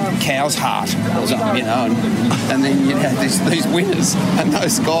a cow's heart or something, you know, and then you'd have these winners, and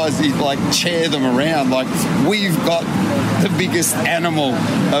those guys, you'd like chair them around like we've got the biggest animal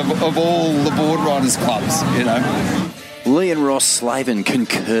of all the board riders clubs, you know. Lee and Ross Slavin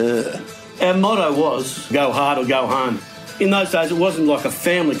concur. Our motto was go hard or go home. In those days, it wasn't like a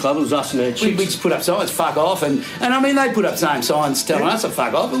family club. It was us and our chicks. We just put up signs, fuck off, and I mean they put up same signs telling us to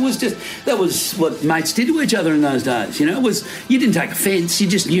fuck off. It was just that was what mates did to each other in those days. You know, it was you didn't take offence. You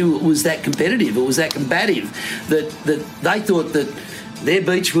just knew it was that competitive. It was that combative that they thought that their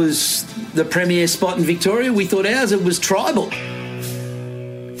beach was the premier spot in Victoria. We thought ours it was tribal.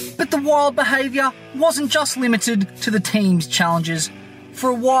 But the wild behaviour wasn't just limited to the team's challenges. For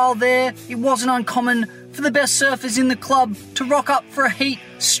a while there, it wasn't uncommon for the best surfers in the club to rock up for a heat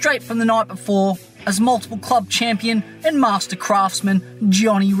straight from the night before, as multiple club champion and master craftsman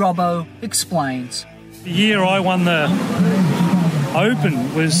Johnny Robbo explains. The year I won the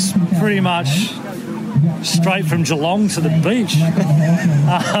Open was pretty much straight from Geelong to the beach.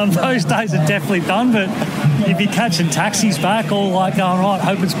 Those days are definitely done, but you'd be catching taxis back, all like going, right,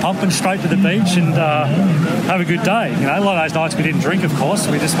 hope it's pumping straight to the beach and have a good day. You know, a lot of those nights we didn't drink, of course,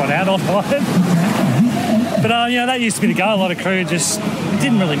 so we just went out all night. But, you know, that used to be the go. A lot of crew just, it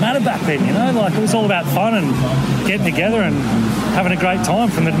didn't really matter back then, you know, like it was all about fun and getting together and having a great time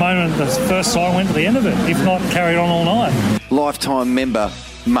from the moment the first siren went to the end of it, if not carried on all night. Lifetime member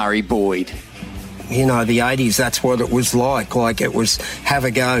Murray Boyd. You know, the 80s, that's what it was like. Like, it was have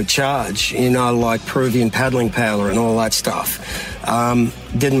a go, charge, you know, like Peruvian paddling powder and all that stuff.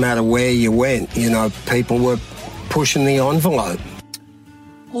 Didn't matter where you went, you know, people were pushing the envelope.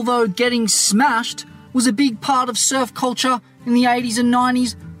 Although getting smashed was a big part of surf culture in the 80s and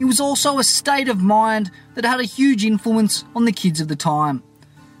 90s, it was also a state of mind that had a huge influence on the kids of the time.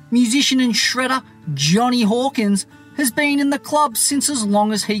 Musician and shredder Johnny Hawkins has been in the club since as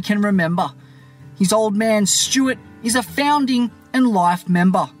long as he can remember. His old man Stuart is a founding and life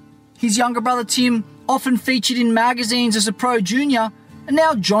member. His younger brother Tim, often featured in magazines as a pro junior, and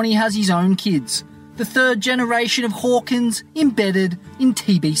now Johnny has his own kids. The third generation of Hawkins embedded in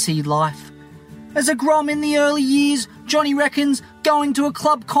TBC life. As a grom in the early years, Johnny reckons going to a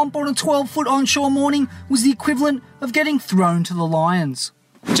club comp on a 12-foot onshore morning was the equivalent of getting thrown to the lions.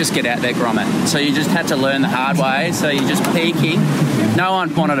 Just get out there, grom it. So you just had to learn the hard way, so you're just peaking. No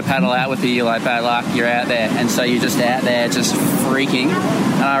one wanted to paddle out with you, like, bad luck, you're out there. And so you're just out there, just freaking.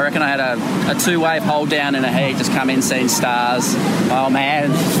 And I reckon I had a two-wave hold down in a heat, just come in, seen stars. Oh, man,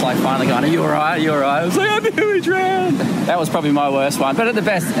 just like finally going, are you all right? Are you all right? I was like, I nearly drowned. That was probably my worst one. But at the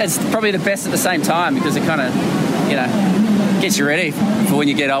best, it's probably the best at the same time because it kind of, you know, gets you ready for when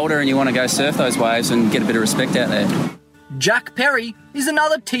you get older and you want to go surf those waves and get a bit of respect out there. Jack Perry is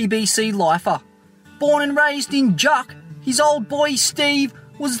another TBC lifer. Born and raised in Juck, his old boy Steve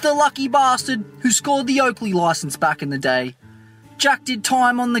was the lucky bastard who scored the Oakley licence back in the day. Jack did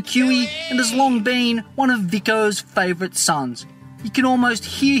time on the QE and has long been one of Vico's favourite sons. You can almost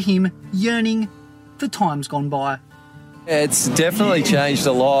hear him yearning for times gone by. It's definitely changed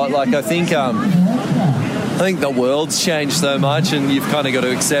a lot. Like, I think the world's changed so much and you've kind of got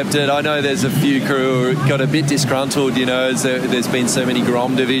to accept it. I know there's a few crew who got a bit disgruntled, you know, as there's been so many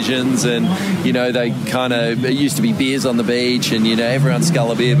Grom divisions and, you know, it used to be beers on the beach and, you know, everyone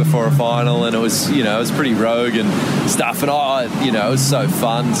scull a beer before a final and it was, you know, it was pretty rogue and stuff. And it was so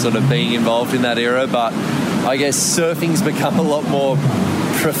fun sort of being involved in that era. But I guess surfing's become a lot more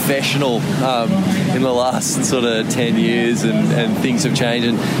professional in the last sort of 10 years and things have changed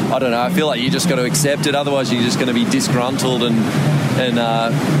and I don't know, I feel like you just got to accept it, otherwise you're just going to be disgruntled and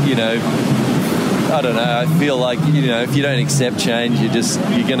you know, I don't know, I feel like, you know, if you don't accept change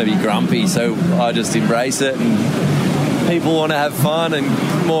you're going to be grumpy, so I just embrace it and people want to have fun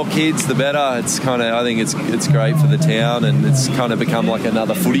and more kids the better. It's kind of, I think it's great for the town and it's kind of become like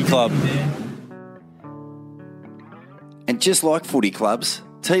another footy club. And just like footy clubs,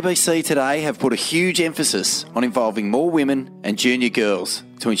 TBC today have put a huge emphasis on involving more women and junior girls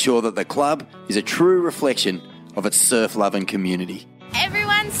to ensure that the club is a true reflection of its surf-loving community.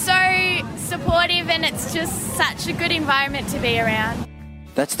 Everyone's so supportive and it's just such a good environment to be around.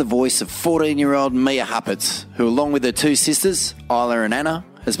 That's the voice of 14-year-old Mia Hupperts, who along with her two sisters, Isla and Anna,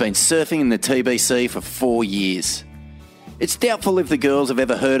 has been surfing in the TBC for 4 years. It's doubtful if the girls have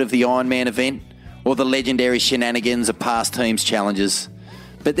ever heard of the Ironman event or the legendary shenanigans of past teams' challenges,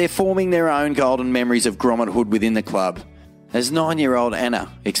 but they're forming their own golden memories of grommethood within the club, as 9-year-old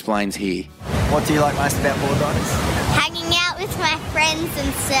Anna explains here. What do you like most about board riders? Hanging out with my friends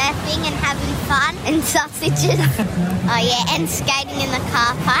and surfing and having fun and sausages. Oh yeah, and skating in the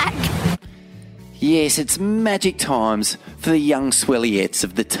car park. Yes, it's magic times for the young swelliettes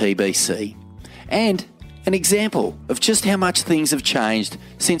of the TBC. And an example of just how much things have changed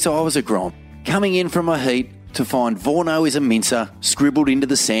since I was a grom. Coming in from a heat to find Vorno is a mincer scribbled into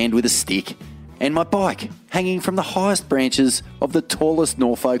the sand with a stick, and my bike hanging from the highest branches of the tallest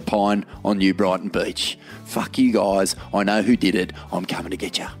Norfolk pine on New Brighton Beach. Fuck you guys, I know who did it, I'm coming to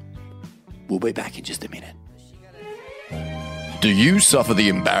get ya. We'll be back in just a minute. Do you suffer the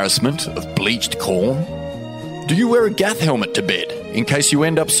embarrassment of bleached corn? Do you wear a Gath helmet to bed in case you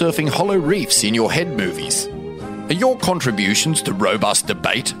end up surfing hollow reefs in your head movies? Are your contributions to robust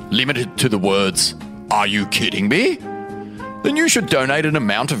debate limited to the words, "Are you kidding me?" Then you should donate an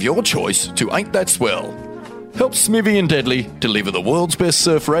amount of your choice to Ain't That Swell. Help Smithy and Deadly deliver the world's best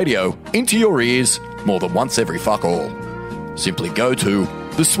surf radio into your ears more than once every fuck all. Simply go to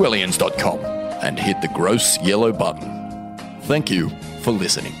theswellians.com and hit the gross yellow button. Thank you for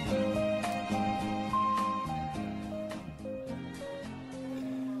listening.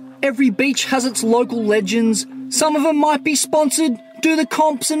 Every beach has its local legends. Some of them might be sponsored, do the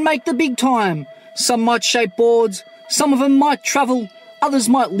comps and make the big time. Some might shape boards, some of them might travel, others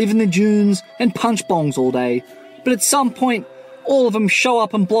might live in the dunes and punch bongs all day. But at some point, all of them show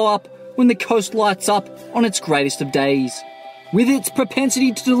up and blow up when the coast lights up on its greatest of days. With its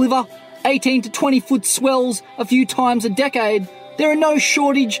propensity to deliver 18 to 20 foot swells a few times a decade, there are no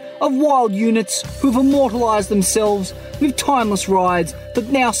shortage of wild units who've immortalised themselves with timeless rides that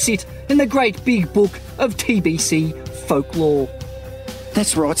now sit in the great big book of TBC folklore.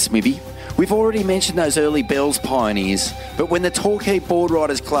 That's right, Smithy. We've already mentioned those early Bells pioneers, but when the Torquay Board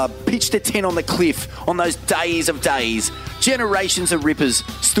Riders Club pitched a tent on the cliff on those days of days, generations of rippers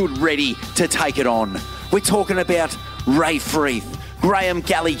stood ready to take it on. We're talking about Ray Freeth, Graham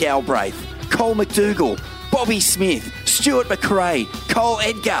Galley Galbraith, Cole McDougall, Bobby Smith, Stuart McRae, Cole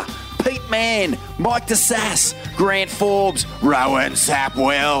Edgar, Pete Mann, Mike DeSass, Grant Forbes, Rowan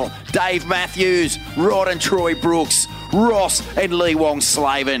Sapwell, Dave Matthews, Rod and Troy Brooks, Ross and Lee Wong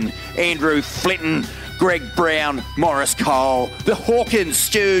Slavin, Andrew Flitton, Greg Brown, Morris Cole, the Hawkins,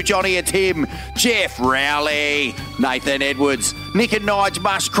 Stu, Johnny and Tim, Jeff Rowley, Nathan Edwards, Nick and Nige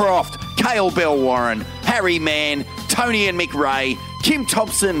Mushcroft, Cale Bell Warren, Harry Mann, Tony and Mick Ray, Kim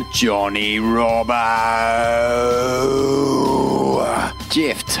Thompson, Johnny Robbo,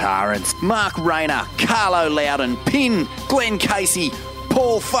 Jeff Torrance, Mark Rayner, Carlo Loudon, Pin, Glenn Casey,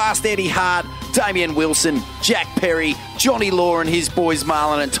 Paul Fast Eddie Hart, Damian Wilson, Jack Perry, Johnny Law and his boys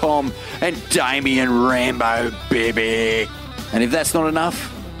Marlon and Tom, and Damien Rambo Bibick. And if that's not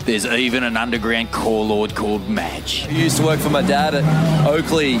enough, there's even an underground core lord called Madge. I used to work for my dad at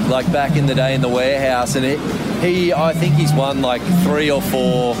Oakley, like back in the day in the warehouse, and I think he's won like 3 or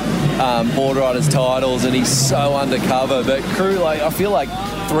 4 board riders titles, and he's so undercover. But crew, like, I feel like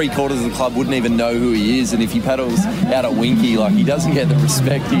 3/4 of the club wouldn't even know who he is, and if he paddles out at Winky, like, he doesn't get the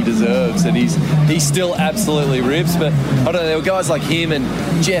respect he deserves, and he's still absolutely rips. But I don't know, there were guys like him and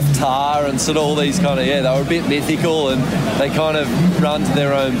Jeff Tarr and sort of all these kind of, they were a bit mythical and they kind of run to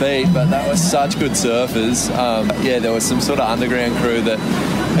their own beat, but they were such good surfers. There was some sort of underground crew that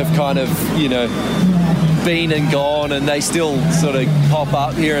have kind of, been and gone, and they still sort of pop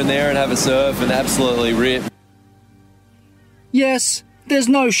up here and there and have a surf and absolutely rip. Yes, there's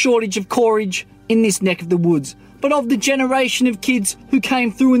no shortage of courage in this neck of the woods, but of the generation of kids who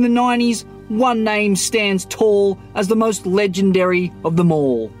came through in the 90s, one name stands tall as the most legendary of them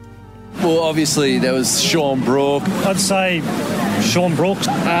all. Well, obviously there was Sean Brook. I'd say Sean Brooks.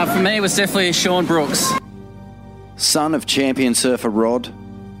 For me, it was definitely Sean Brooks. Son of champion surfer Rod,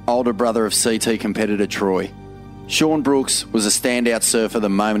 older brother of CT competitor Troy, Sean Brooks was a standout surfer the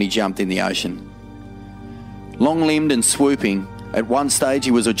moment he jumped in the ocean. Long-limbed and swooping, at one stage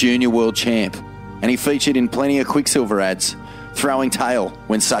he was a junior world champ, and he featured in plenty of Quicksilver ads, throwing tail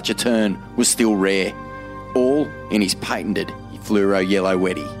when such a turn was still rare, all in his patented fluoro yellow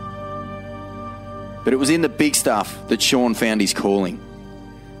weddy. But it was in the big stuff that Sean found his calling.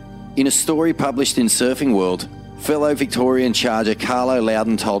 In a story published in Surfing World, fellow Victorian charger Carlo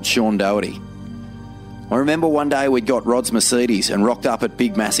Loudon told Sean Doherty, "I remember one day we'd got Rod's Mercedes and rocked up at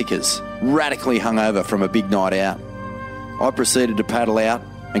Big Massacres, radically hungover from a big night out. I proceeded to paddle out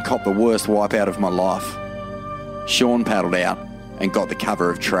and cop the worst wipeout of my life. Sean paddled out and got the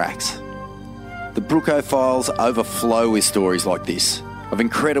cover of Tracks." The Brooko files overflow with stories like this, of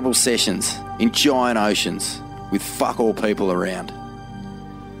incredible sessions in giant oceans with fuck all people around.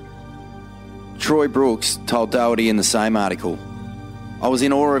 Troy Brooks told Doherty in the same article, "I was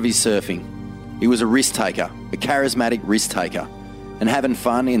in awe of his surfing. He was a risk taker, a charismatic risk taker, and having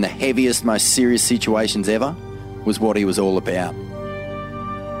fun in the heaviest, most serious situations ever was what he was all about."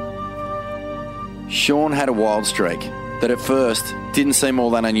 Sean had a wild streak that at first didn't seem all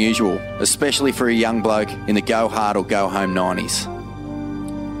that unusual, especially for a young bloke in the go hard or go home 90s.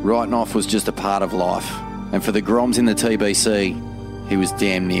 Writing off was just a part of life, and for the Groms in the TBC, he was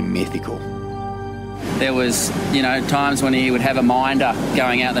damn near mythical. There was, times when he would have a minder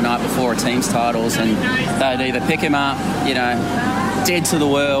going out the night before a team's titles, and they'd either pick him up, dead to the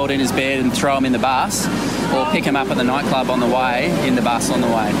world in his bed and throw him in the bus, or pick him up at the nightclub on the way, in the bus on the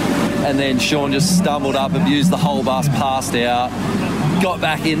way. And then Sean just stumbled up, abused the whole bus, passed out, got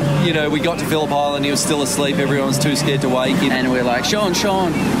back in, we got to Phillip Island, he was still asleep, everyone was too scared to wake him. And we're like, Sean,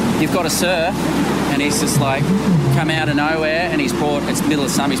 you've got to surf. And he's just like, come out of nowhere, and it's middle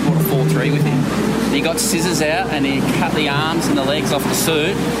of summer, he's brought a 4-3 with him. And he got scissors out and he cut the arms and the legs off the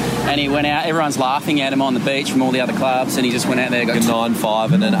suit, and he went out, everyone's laughing at him on the beach from all the other clubs, and he just went out there, got a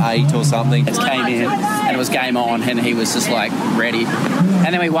 9.5 and an 8 or something. It came in and it was game on, and he was just like ready.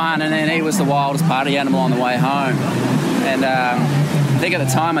 And then we won, and then he was the wildest party animal on the way home. And I think at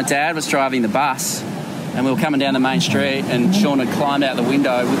the time my dad was driving the bus, and we were coming down the main street, and Sean had climbed out the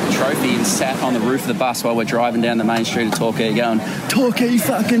window with the trophy and sat on the roof of the bus while we're driving down the main street of Torquay going, "Torquay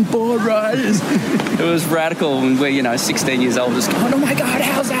fucking board riders." It was radical, and we're, 16 years old, just going, "Oh my God,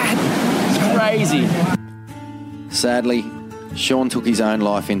 how's that?" It's crazy. Sadly, Sean took his own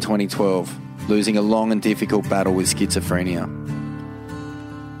life in 2012, losing a long and difficult battle with schizophrenia.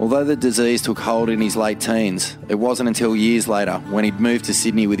 Although the disease took hold in his late teens, it wasn't until years later, when he'd moved to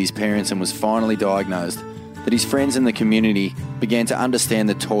Sydney with his parents and was finally diagnosed, that his friends in the community began to understand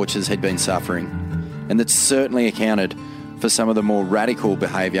the tortures he'd been suffering, and that certainly accounted for some of the more radical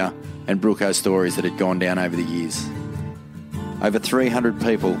behaviour and Brooko stories that had gone down over the years. over 300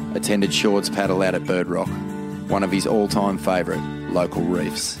 people attended Short's paddle out at Bird Rock, one of his all-time favourite local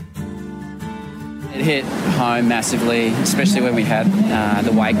reefs. It hit home massively, especially when we had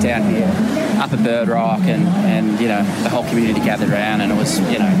the wake down here up at Bird Rock, and you know, the whole community gathered around, and it was,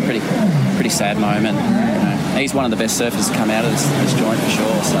 you know, pretty sad moment. You know, he's one of the best surfers to come out of this joint for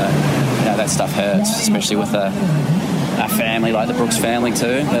sure. So, you know, that stuff hurts, especially with a family like the Brooks family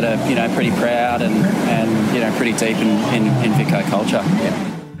too, that are, you know, pretty proud and you know, pretty deep in Vico culture.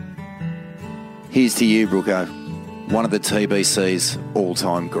 Here's to you, Brooko, one of the TBC's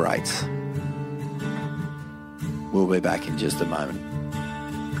all-time greats. We'll be back in just a moment.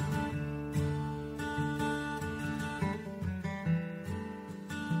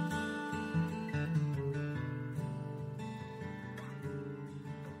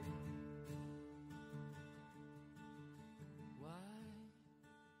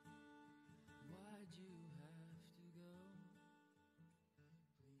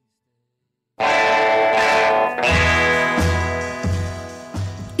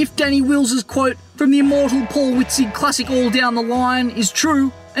 If Danny Wills's quote from the immortal Paul Witzig classic All Down the Line is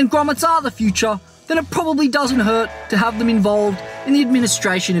true, and grommets are the future, then it probably doesn't hurt to have them involved in the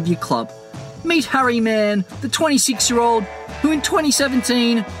administration of your club. Meet Harry Mann, the 26-year-old who in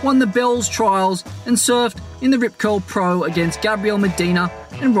 2017 won the Bells Trials and surfed in the Rip Curl Pro against Gabriel Medina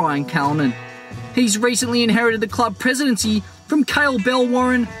and Ryan Callinan. He's recently inherited the club presidency from Cale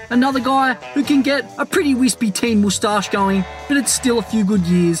Bellwarren, another guy who can get a pretty wispy teen moustache going, but it's still a few good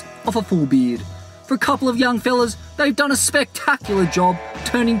years off a full beard. For a couple of young fellas, they've done a spectacular job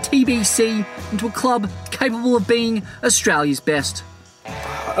turning TBC into a club capable of being Australia's best.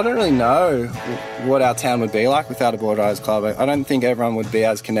 I don't really know what our town would be like without a Board Riders Club. I don't think everyone would be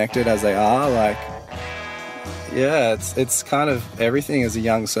as connected as they are. Like, yeah, it's kind of everything as a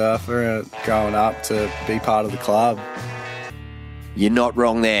young surfer growing up to be part of the club. You're not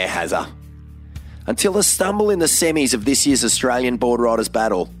wrong there, Hazza. Until a stumble in the semis of this year's Australian Board Riders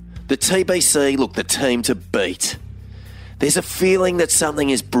Battle, the TBC looked the team to beat. There's a feeling that something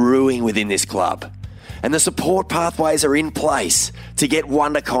is brewing within this club, and the support pathways are in place to get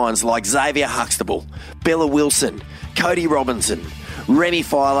wonderkinds like Xavier Huxtable, Bella Wilson, Cody Robinson, Remy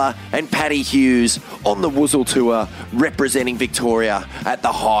Filer and Paddy Hughes on the Woozle Tour representing Victoria at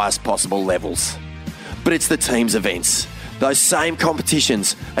the highest possible levels. But it's the team's events, those same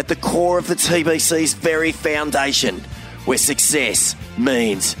competitions at the core of the TBC's very foundation, where success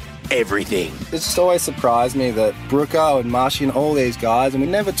means everything. It's just always surprised me that Brooko and Marshy and all these guys, and we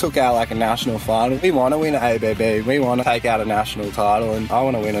never took out like a national final. We want to win an ABB, we want to take out a national title, and I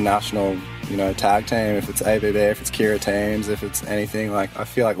want to win a national, you know, tag team, if it's ABB, if it's Kira teams, if it's anything. Like, I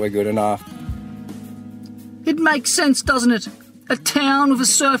feel like we're good enough. It makes sense, doesn't it? A town with a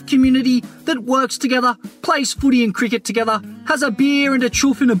surf community that works together, plays footy and cricket together, has a beer and a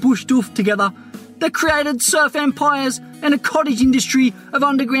chuff and a bush doof together, that created surf empires and a cottage industry of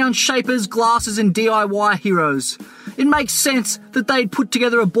underground shapers, glasses and DIY heroes. It makes sense that they'd put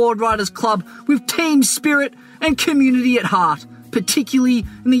together a Board Riders Club with team spirit and community at heart, particularly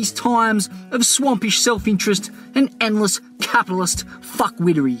in these times of swampish self-interest and endless capitalist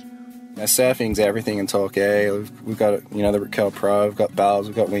fuckwittery. You know, surfing's everything in Torquay. We've got, you know, the Rip Curl Pro, we've got Bells,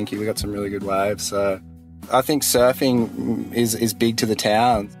 we've got Winky, we've got some really good waves. So I think surfing is big to the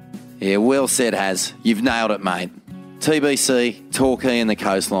town. Yeah, well said, Haz. You've nailed it, mate. TBC, Torquay and the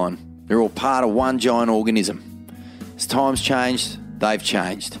coastline, they're all part of one giant organism. As times changed, they've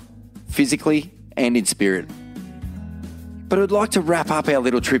changed, physically and in spirit. But I'd like to wrap up our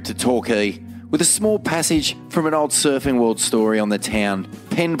little trip to Torquay with a small passage from an old surfing world story on the town,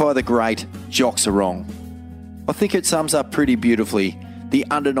 penned by the great Jock Sarong. I think it sums up pretty beautifully the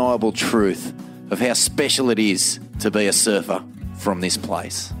undeniable truth of how special it is to be a surfer from this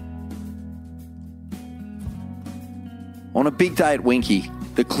place. On a big day at Winky,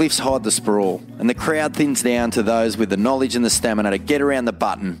 the cliffs hide the sprawl and the crowd thins down to those with the knowledge and the stamina to get around the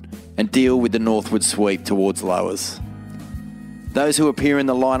button and deal with the northward sweep towards lowers. Those who appear in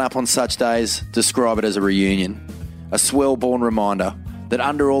the lineup on such days describe it as a reunion, a swell-born reminder that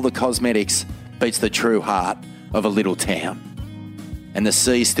under all the cosmetics beats the true heart of a little town. And the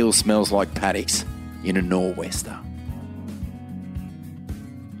sea still smells like paddocks in a nor'wester.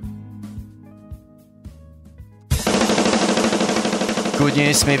 Good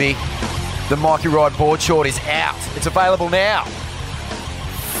news, Smithy. The Mikey Ride board short is out. It's available now.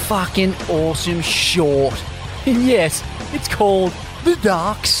 Fucking awesome short. And yes, it's called The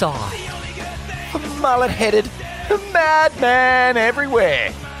Dark Side. A mullet-headed madman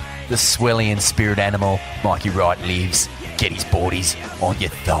everywhere. The swelly and spirit animal Mikey Wright lives. Get his boardies on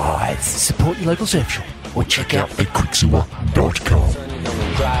your thighs. Support your local surf shop. or check out thequicksewer.com.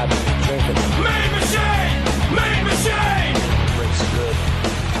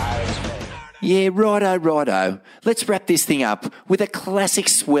 Yeah, righto. Let's wrap this thing up with a classic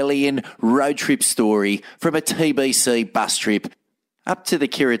Swellian road trip story from a TBC bus trip up to the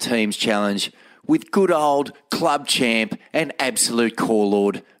Kira Teams Challenge with good old club champ and absolute core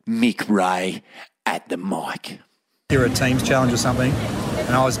lord Mick Ray at the mic. Kira Teams Challenge or something,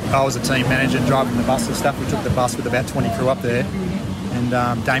 and I was a team manager driving the bus and stuff. We took the bus with about 20 crew up there, and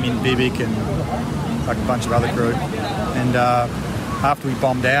Damien Bibic and like a bunch of other crew. And after we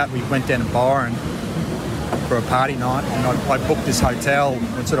bombed out, we went down to Byron for a party night, and I booked this hotel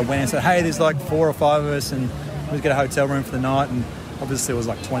and sort of went and said, hey, there's like 4 or 5 of us, and let's get a hotel room for the night. And obviously there was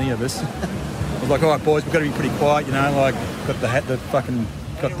like 20 of us. I was like, all right, boys, we've got to be pretty quiet, you know, like got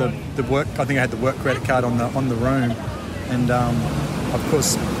the work, I think I had the work credit card on the room. And of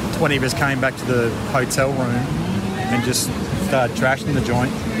course 20 of us came back to the hotel room and just started trashing the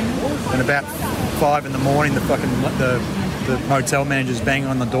joint. And about 5 in the morning, the motel manager's banging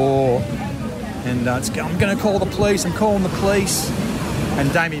on the door, and I'm going to call the police. I'm calling the police.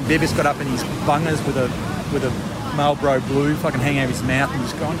 And Damien Bibbis got up in his bungers with a Marlboro Blue fucking hanging out of his mouth and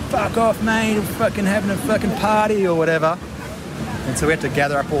just going, fuck off, mate, I'm fucking having a fucking party or whatever. And so we had to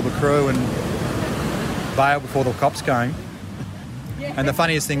gather up all the crew and bail before the cops came. And the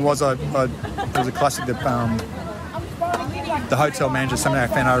funniest thing was, it was a classic that the hotel manager, somehow I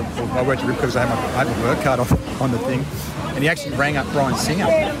found out I worked at Rip because I had my work card on the thing. And he actually rang up Brian Singer.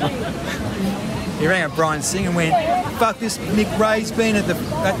 He rang up Brian Singer and went, fuck this, Mick Ray's been at the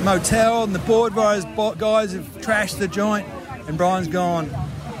motel and the board riders guys have trashed the joint. And Brian's gone,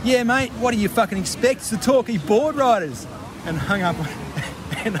 yeah, mate, what do you fucking expect? It's the Torquay board riders. And hung up on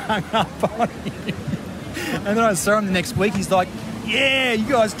him. And then I saw him the next week, he's like, yeah, you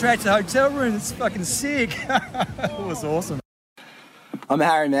guys trashed the hotel room, it's fucking sick. It was awesome. I'm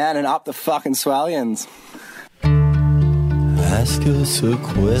Harry Mann and up the fucking Swellians. Ask us a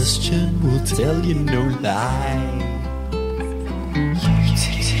question, we'll tell you no lie.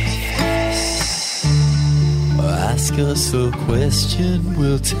 Ask us a question,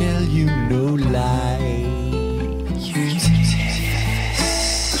 we'll tell you no lie.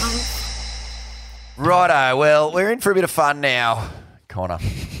 Righto, well, we're in for a bit of fun now, Connor.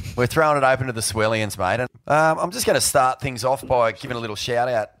 We're throwing it open to the Swellians, mate. And I'm just going to start things off by giving a little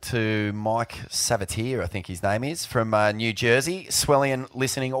shout-out to Mike Savatier, I think his name is, from New Jersey. Swellian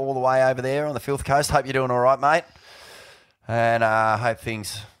listening all the way over there on the Filth Coast. Hope you're doing all right, mate. And hope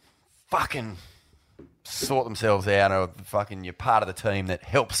things fucking sort themselves out, or fucking you're part of the team that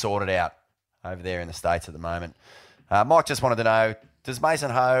helps sort it out over there in the States at the moment. Mike just wanted to know, does Mason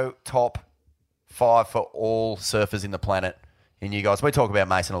Ho top 5 for all surfers in the planet in you guys? We talk about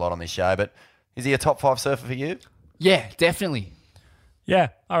Mason a lot on this show, but is he a top 5 surfer for you? Yeah, definitely. Yeah,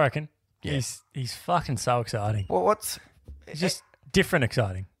 I reckon. Yeah. He's fucking so exciting. Well, it's just different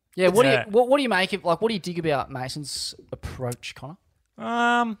exciting. Yeah, what do you make of, like, what do you dig about Mason's approach, Connor?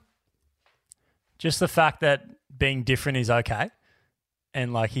 Just the fact that being different is okay,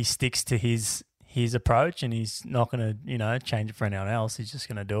 and like he sticks to his approach, and he's not going to change it for anyone else. He's just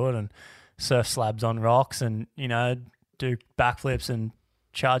going to do it and surf slabs on rocks, and do backflips and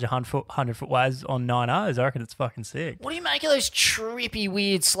charge 100-foot waves on 9Os. I reckon it's fucking sick. What do you make of those trippy,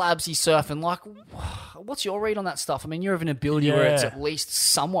 weird slabs he's surfing? Like, what's your read on that stuff? I mean, you're of an ability where it's at least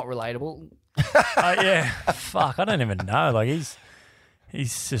somewhat relatable. Yeah, fuck, I don't even know. Like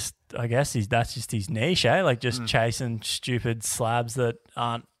he's just, I guess that's just his niche, eh? Like just chasing stupid slabs that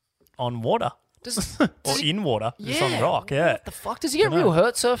aren't on water. Or in water, just on rock, yeah. What the fuck? Does he get real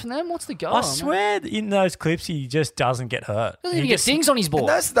hurt surfing them? What's the goal? I swear in those clips he just doesn't get hurt. Doesn't even get dings on his board.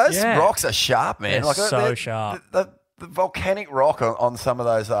 And those rocks are sharp, man. They're so sharp. The volcanic rock on some of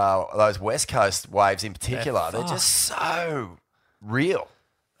those West Coast waves in particular, they're just so real.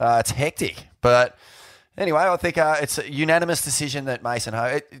 It's hectic. But anyway, I think it's a unanimous decision that Mason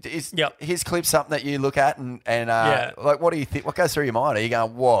Ho. Is his clip something that you look at and like, what do you think? What goes through your mind? Are you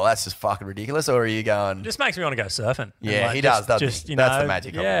going, whoa, that's just fucking ridiculous? Or are you going... It just makes me want to go surfing. Yeah, like, he does, doesn't he? That's the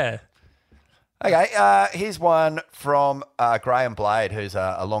magic of it. Okay, here's one from Graham Blade, who's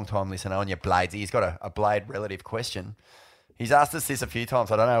a long-time listener on your Blades. He's got a Blade relative question. He's asked us this a few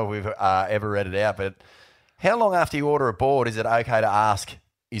times. I don't know if we've ever read it out, but how long after you order a board is it okay to ask,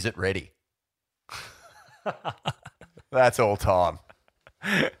 is it ready? That's all time.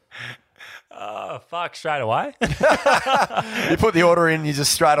 Oh, fuck, straight away. You put the order in, you're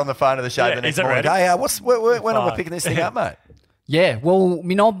just straight on the phone to the show the next morning. Hey, when am I picking this thing up, mate? Yeah, well,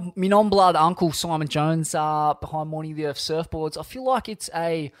 my non-blood uncle Simon Jones behind Morning of the Earth surfboards. I feel like it's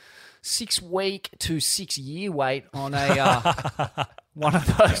a 6-week to 6-year wait on a one of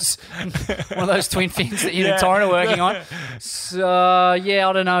those twin fins that you and Torrin are working on. So yeah,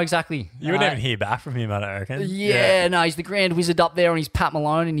 I don't know exactly. You wouldn't even hear back from him, I don't reckon. Yeah, no, he's the grand wizard up there on his Pat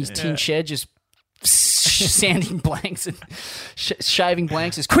Malone in his tin shed, just sanding blanks and shaving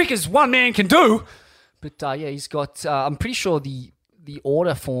blanks as quick as one man can do. But yeah, he's got. I'm pretty sure the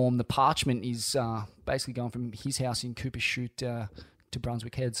order form, the parchment, is basically going from his house in Cooper Chute to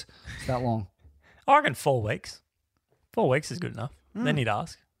Brunswick Heads. It's that long. I reckon 4 weeks. 4 weeks is good enough. Then he'd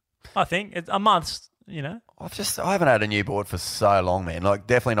ask. I think it's a month. You know, I haven't had a new board for so long, man. Like,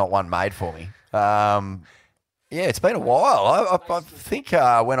 definitely not one made for me. Yeah, it's been a while. I think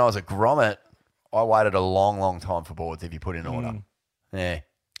when I was a grommet, I waited a long, long time for boards if you put in an order. Yeah.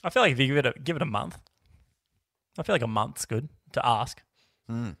 I feel like if you give it a month, I feel like a month's good to ask.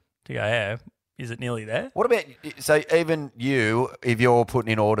 To go, yeah, is it nearly there? What about, so even you, if you're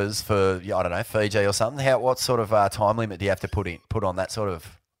putting in orders for, I don't know, Fiji or something, what sort of time limit do you have to put on that sort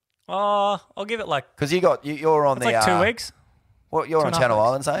of? I'll give it like... Because you're on like 2 weeks. Well, you're on Channel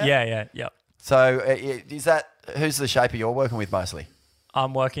Islands, aren't you? Yeah. So is that, who's the shaper you're working with mostly?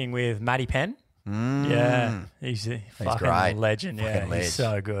 I'm working with Matty Penn. Yeah, he's a fucking great. legend. Fucking ledge. He's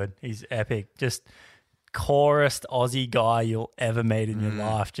so good. He's epic. Just corest Aussie guy you'll ever meet in your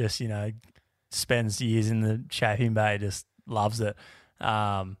life. Just, spends years in the Shaping Bay, just loves it.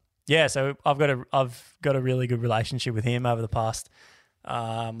 Yeah, so I've got a really good relationship with him over the past 3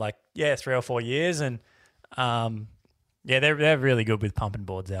 or 4 years, and they're really good with pumping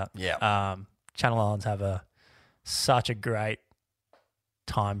boards out. Yeah. Channel Islands have such a great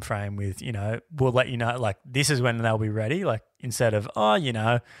time frame with, we'll let you know, like, this is when they'll be ready, like, instead of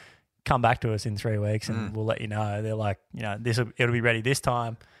come back to us in 3 weeks and we'll let you know. They're like, it'll be ready this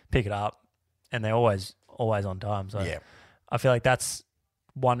time, pick it up, and they're always on time. So yeah. I feel like that's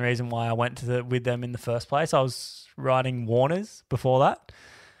one reason why I went with them in the first place. I was riding Warners before that,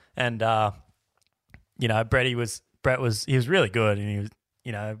 and Brett was really good, and he was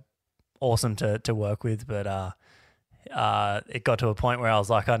awesome to work with, but it got to a point where I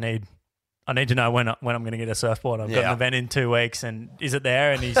was like, I need to know when I'm going to get a surfboard. I've got an event in 2 weeks, and is it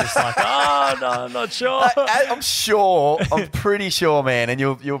there? And he's just like, oh no, I'm not sure. I'm pretty sure, man, and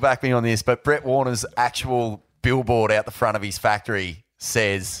you'll back me on this, but Brett Warner's actual billboard out the front of his factory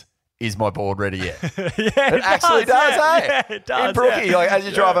says, "Is my board ready yet?" It actually does, eh? Yeah, it does. In Brookie, like, as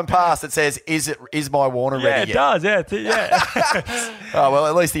you're driving past, it says, "Is my Warner ready yet?" It does. Yeah. Oh well,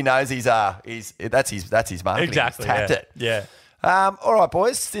 at least he knows he's that's his marketing. Exactly. He's tapped it. Yeah. All right,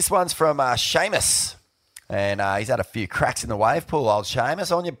 boys. This one's from Seamus, and he's had a few cracks in the wave pool. Old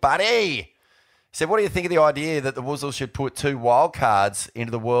Seamus, on you, buddy. He said, "What do you think of the idea that the Woozle should put 2 wild cards into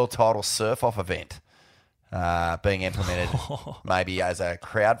the world title surf-off event?" Being implemented maybe as a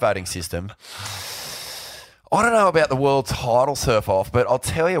crowd voting system. I don't know about the world title surf-off, but I'll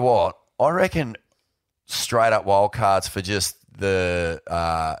tell you what, I reckon straight up wild cards for just the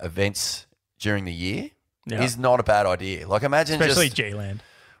events during the year is not a bad idea. Like, imagine especially G-Land.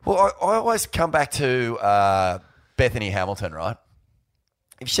 Well, I always come back to Bethany Hamilton, right?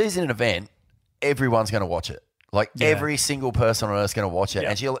 If she's in an event, everyone's going to watch it. Like, every single person on earth is going to watch it,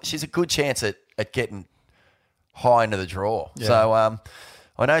 and she's a good chance at getting high into the draw. Yeah. So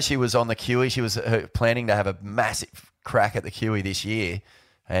I know she was on the Kiwi. She was planning to have a massive crack at the Kiwi this year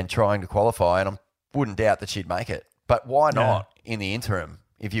and trying to qualify, and I wouldn't doubt that she'd make it. But why not, in the interim,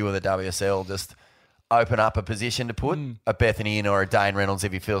 if you were the WSL, just open up a position to put a Bethany in or a Dane Reynolds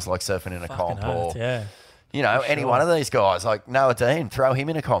if he feels like surfing in a comp, or any one of these guys, like Noah Dean, throw him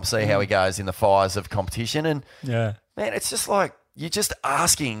in a comp, see how he goes in the fires of competition. And man, it's just like, you're just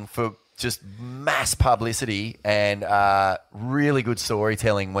asking for just mass publicity and really good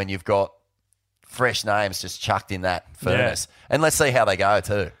storytelling when you've got fresh names just chucked in that furnace. And let's see how they go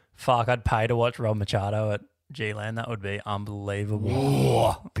too. Fuck, I'd pay to watch Rob Machado at G-Land. That would be unbelievable.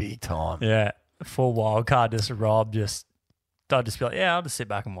 Whoa, big time. Yeah, full wild card, just Rob. I'd just be like, I'll just sit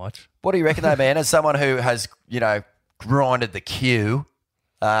back and watch. What do you reckon though, man? As someone who has, grinded the queue,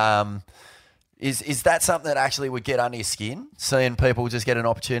 Is that something that actually would get under your skin, seeing people just get an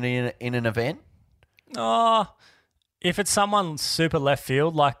opportunity in an event? If it's someone super left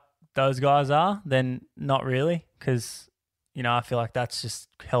field like those guys are, then not really, because, I feel like that's just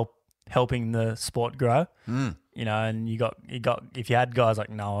helping the sport grow. And you got if you had guys like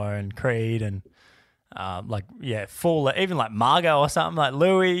Noah and Creed and even like Margot or something like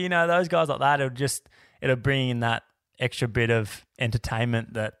Louis, those guys like that, it'll bring in that extra bit of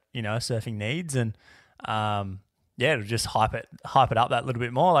entertainment that surfing needs. And it'll just hype it up that little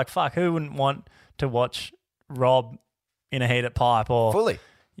bit more. Like, fuck, who wouldn't want to watch Rob in a heated pipe or fully,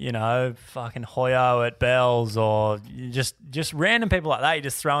 fucking Hoyo at Bells or just random people like that. You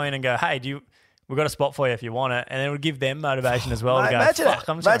just throw in and go, hey, we've got a spot for you if you want it, and it would give them motivation as well. Mate, to go, imagine fuck,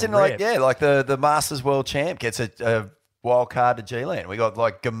 I'm just imagine gonna like rip. the Masters World Champ gets a wild card to G-Land. We got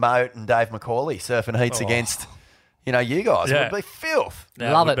like Gamote and Dave McCauley surfing heats against you guys. Yeah. It would be filth.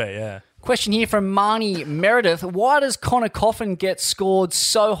 Yeah, Love would it. be, yeah. Question here from Marnie Meredith. Why does Connor Coffin get scored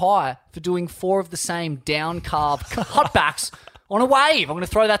so high for doing 4 of the same down carve hotbacks on a wave? I'm going to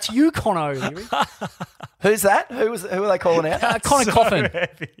throw that to you, Connor. Who's that? Who are they calling out? Connor Coffin.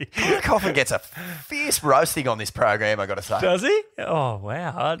 Connor Coffin gets a fierce roasting on this program, I got to say. Does he? Oh,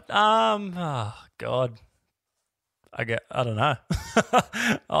 wow. Oh, God. I don't know.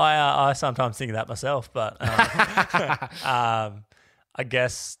 I sometimes think of that myself, but I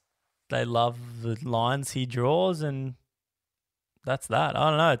guess they love the lines he draws, and that's that. I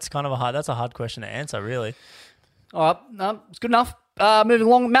don't know. It's kind of that's a hard question to answer, really. All right, no, it's good enough. Moving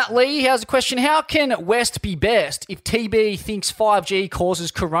along, Matt Lee has a question. How can West be best if TB thinks 5G causes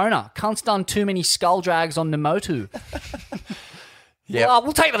corona? Cunt's done too many skull drags on Namotu. Yeah, well,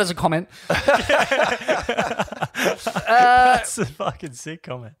 we'll take that as a comment. That's a fucking sick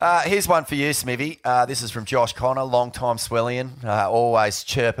comment. Here's one for you, Smithy. This is from Josh Connor, long-time Swellian, always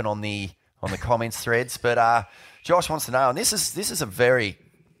chirping on the comments threads. But Josh wants to know, and this is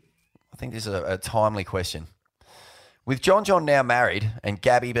a timely question. With John now married and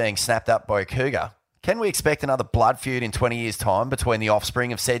Gabby being snapped up by a cougar, can we expect another blood feud in 20 years' time between the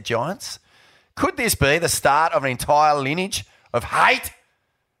offspring of said giants? Could this be the start of an entire lineage of hate?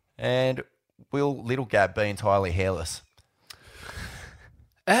 And will little Gab be entirely hairless?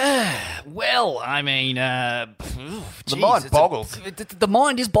 Well, I mean, the mind boggles. The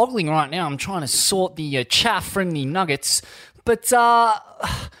mind is boggling right now. I'm trying to sort the chaff from the nuggets. But,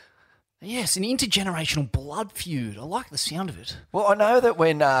 yes, an intergenerational blood feud. I like the sound of it. Well, I know that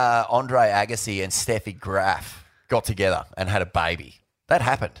when Andre Agassi and Steffi Graf got together and had a baby, that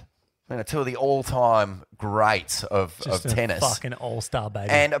happened. Two of the all-time greats of tennis. Fucking all-star baby.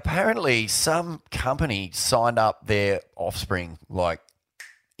 And apparently some company signed up their offspring like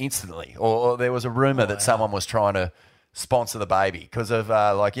instantly. Or there was a rumour that someone was trying to sponsor the baby because of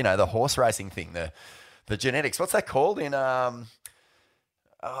the horse racing thing, the genetics. What's that called in it's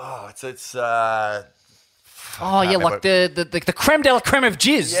like the creme de la creme of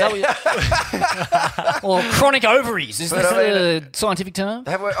jizz. Yeah. Or chronic ovaries. Is this a scientific term?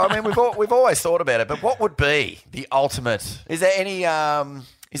 We've always thought about it, but what would be the ultimate? Is there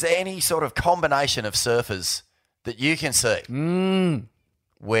any sort of combination of surfers that you can see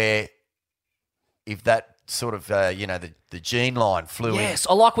where if that sort of the gene line flew in? Yes,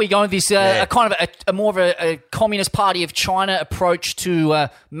 I like where you're going with this a kind of a more of a Communist Party of China approach to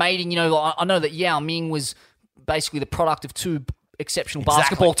mating. I know that Yao Ming was basically the product of two exceptional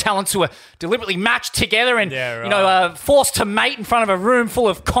basketball talents who were deliberately matched together and forced to mate in front of a room full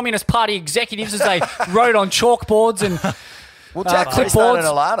of Communist Party executives as they wrote on chalkboards and Jack Clipboard and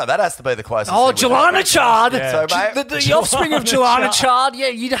Alana, that has to be the closest. Oh, Jelana Chard, So, mate, the offspring of Jelana Chard. Yeah,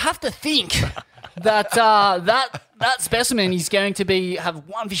 you'd have to think that that specimen is going to have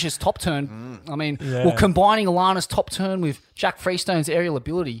one vicious top turn. I mean, combining Alana's top turn with Jack Freestone's aerial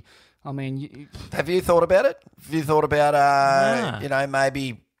ability. I mean, have you thought about it? Have you thought about,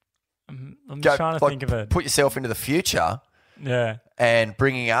 maybe I'm trying to think of it. Put yourself into the future, yeah, and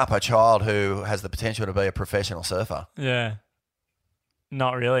bringing up a child who has the potential to be a professional surfer. Yeah,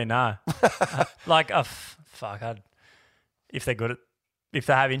 not really. No, if they're good at, if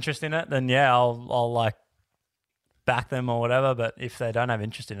they have interest in it, then yeah, I'll like back them or whatever. But if they don't have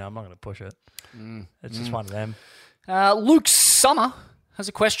interest in it, I'm not going to push it. It's just one of them. Luke Summer has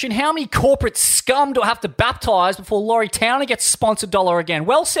a question. How many corporate scum do I have to baptise before Laurie Towner gets sponsored dollar again?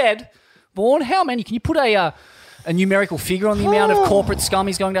 Well said, Vaughan. How many? Can you put a numerical figure on the amount of corporate scum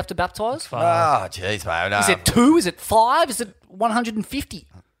he's going to have to baptise? Oh, jeez, mate. No. Is it 2? Is it 5? Is it 150?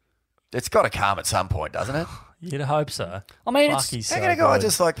 It's got to come at some point, doesn't it? You'd hope so. I mean, how can a guy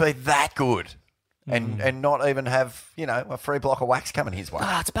just be that good and not even have a free block of wax coming his way?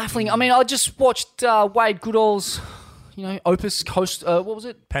 It's baffling. I mean, I just watched Wade Goodall's Opus Coast. What was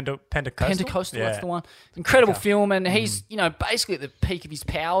it? Pentacostal. Pentacostal. That's the one. Incredible film, and he's basically at the peak of his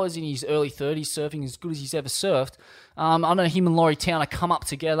powers in his early 30s, surfing as good as he's ever surfed. I know him and Laurie Towner come up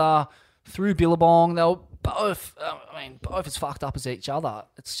together through Billabong. They were both, both as fucked up as each other.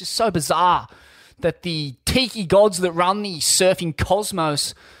 It's just so bizarre that the tiki gods that run the surfing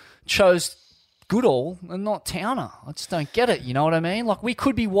cosmos chose Goodall and not Towner. I just don't get it. You know what I mean? Like, we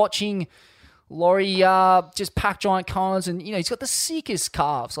could be watching Laurie just packed giant cones, and he's got the sickest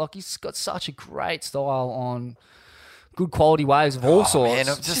calves. Like, he's got such a great style on good quality waves of all sorts. Man,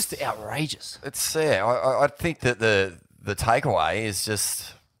 it's just outrageous. It's I think that the takeaway is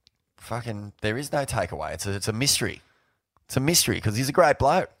just fucking. There is no takeaway. It's a mystery. It's a mystery because he's a great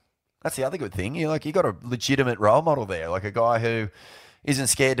bloke. That's the other good thing. You got a legitimate role model there, like a guy who isn't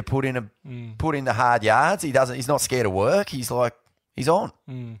scared to put in the hard yards. He's not scared of work. He's on.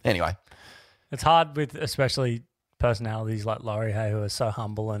 Anyway. It's hard with especially personalities like Laurie Hay, who are so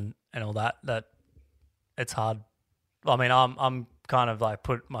humble and all that it's hard. I mean, I'm kind of like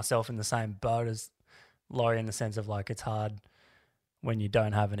put myself in the same boat as Laurie in the sense of like it's hard when you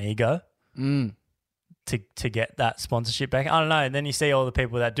don't have an ego to get that sponsorship back. I don't know. And then you see all the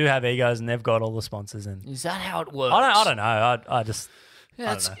people that do have egos and they've got all the sponsors. And is that how it works? I don't know. I just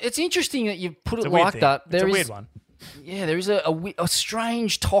yeah. It's interesting that you put It's it a weird like thing. that. It's a weird one. Yeah, there is a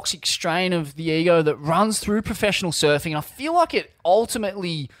strange toxic strain of the ego that runs through professional surfing, and I feel like it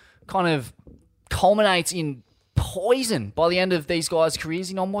ultimately kind of culminates in poison by the end of these guys'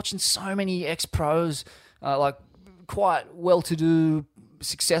 careers. I'm watching so many ex-pros, like quite well-to-do,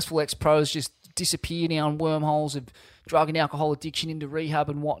 successful ex-pros just disappear down wormholes of drug and alcohol addiction into rehab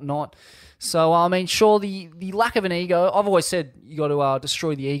and whatnot. So, I mean, sure, the lack of an ego, I've always said you got to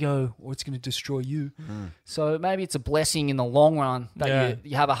destroy the ego or it's going to destroy you. So maybe it's a blessing in the long run that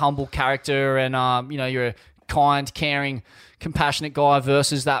you have a humble character and, you're a kind, caring, compassionate guy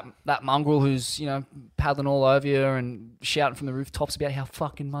versus that mongrel who's, paddling all over you and shouting from the rooftops about how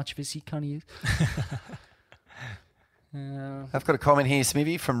fucking much of a sick cunt he is. I've got a comment here,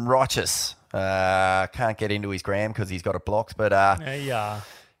 Smithy, from Righteous. Can't get into his gram because he's got it blocked, but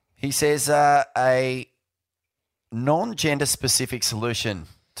he says a non-gender specific solution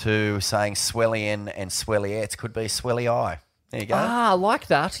to saying swellian and swelliettes could be swelly eye. There you go. I like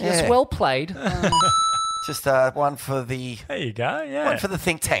that. Yeah. Yes, well played. Just one for the. There you go. Yeah. One for the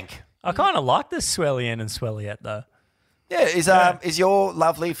think tank. I kind of like this swellian and swelliette though. Yeah, is your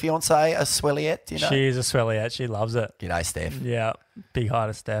lovely fiance a swelliette? Do you know? She is a swelliette. She loves it. G'day, Steph. Yeah, big hi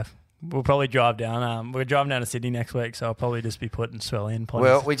to Steph. We'll probably drive down. We're driving down to Sydney next week, so I'll probably just be putting swellian points.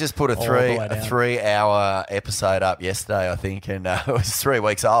 Well, we just put a all the way down. 3-hour episode up yesterday, I think, and it was 3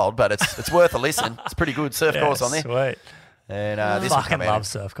 weeks old, but it's worth a listen. It's a pretty good surf course on there. Sweet. And this will fucking come out. love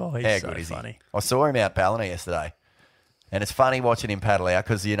surf course. He's so good is he? funny. I saw him out Ballina yesterday, and it's funny watching him paddle out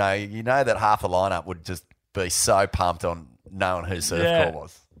because you know that half the lineup would just be so pumped on knowing who surf court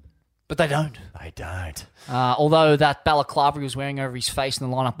was. But they don't. They don't. Although that balaclava he was wearing over his face in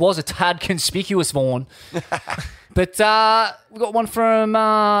the lineup was a tad conspicuous, Vaughan. But we got one from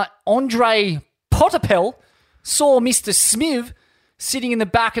Andre Potapel. Saw Mr. Smiv sitting in the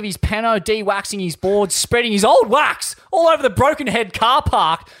back of his pano, de-waxing his board, spreading his old wax all over the Broken Head car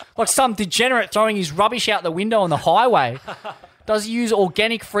park like some degenerate throwing his rubbish out the window on the highway. Does he use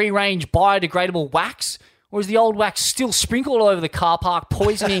organic free-range biodegradable wax? Or is the old wax still sprinkled all over the car park,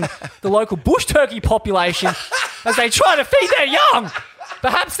 poisoning the local bush turkey population as they try to feed their young?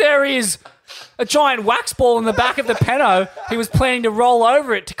 Perhaps there is a giant wax ball in the back of the pano. He was planning to roll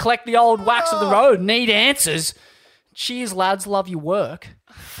over it to collect the old wax of the road. Need answers. Cheers, lads. Love your work.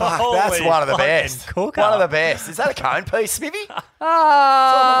 Fuck, that's one of the best. One of the best. Is that a cone piece, Smithy? It's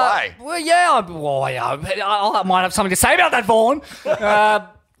on the way. Well, yeah. I might have something to say about that, Vaughan.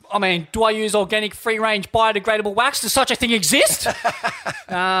 I mean, do I use organic free-range biodegradable wax? Does such a thing exist?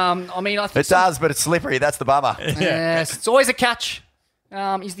 I think it does, but it's slippery. That's the bummer. Yes, it's always a catch.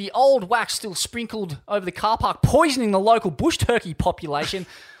 Is the old wax still sprinkled over the car park, poisoning the local bush turkey population?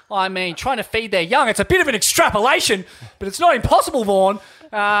 I mean, trying to feed their young. It's a bit of an extrapolation, but it's not impossible, Vaughan.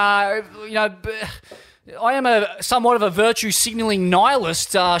 I am somewhat of a virtue signalling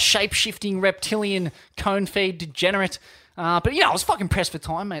nihilist, shape-shifting reptilian cone feed degenerate. But, I was fucking pressed for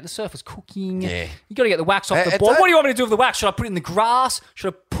time, mate. The surf was cooking. Yeah. You got to get the wax off the board. What do you want me to do with the wax? Should I put it in the grass?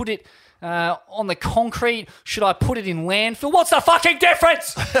 Should I put it on the concrete? Should I put it in landfill? What's the fucking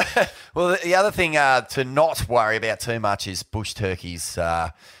difference? Well, the other thing to not worry about too much is bush turkeys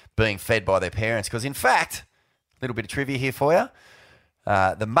being fed by their parents. Because, in fact, a little bit of trivia here for you.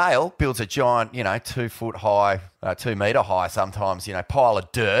 The male builds a giant, 2 foot high, 2 metre high sometimes, pile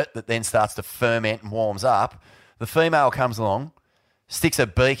of dirt that then starts to ferment and warms up. The female comes along, sticks her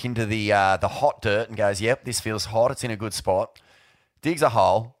beak into the hot dirt and goes, yep, this feels hot. It's in a good spot. Digs a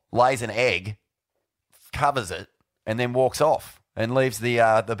hole, lays an egg, covers it, and then walks off and leaves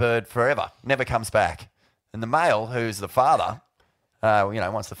the bird forever. Never comes back. And the male, who's the father,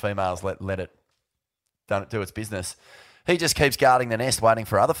 once the females let it do its business, he just keeps guarding the nest, waiting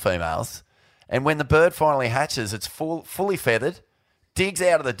for other females. And when the bird finally hatches, it's fully feathered, digs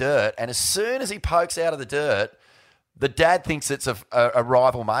out of the dirt, and as soon as he pokes out of the dirt, the dad thinks it's a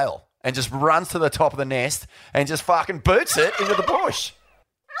rival male and just runs to the top of the nest and just fucking boots it into the bush.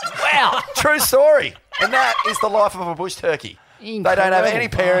 Wow. True story. And that is the life of a bush turkey. They don't have any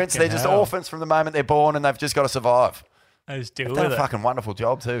parents. They're just orphans from the moment they're born, and they've just got to survive. They just deal They've with done it. a fucking wonderful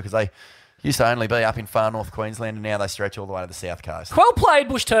job too, because they used to only be up in far north Queensland, and now they stretch all the way to the south coast. Well played,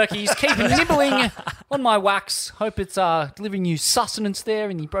 bush turkeys. Keep nibbling on my wax. Hope it's delivering you sustenance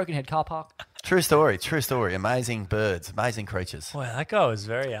there in the Brokenhead car park. True story. True story. Amazing birds. Amazing creatures. Well, that guy was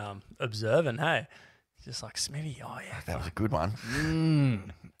very observant, hey? Just like, Smithy, oh, yeah. That was a good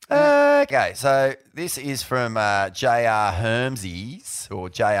one. Okay, so this is from J.R. Hermsies, or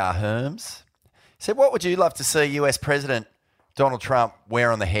J.R. Herms. He said, what would you love to see US President Donald Trump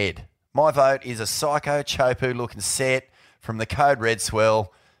wear on the head? My vote is a psycho Chopu looking set from the Code Red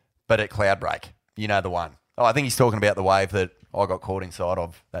swell, but at Cloudbreak. You know the one. Oh, I think he's talking about the wave that I got caught inside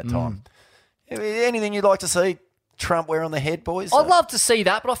of that time. Anything you'd like to see Trump wear on the head, boys? I'd love to see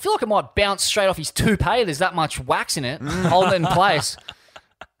that, but I feel like it might bounce straight off his toupee. There's that much wax in it. Hold it in place.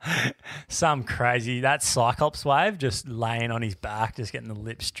 Some crazy, that Cyclops wave, just laying on his back, just getting the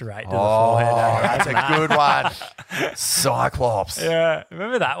lips straight to the forehead. That's a good one. Cyclops. Yeah.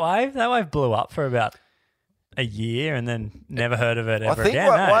 Remember that wave? That wave blew up for about a year and then never heard of it ever I think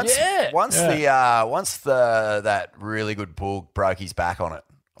again. once that really good bull broke his back on it,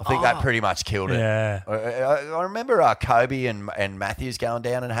 I think that pretty much killed it. Yeah. I remember Kobe and Matthews going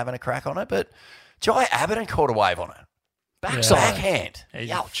down and having a crack on it, but Jai Abaddon caught a wave on it. Backhand. He's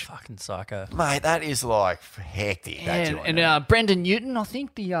Youch. a fucking psycho. Mate, that is like hectic. That joint. And Brendan Newton, I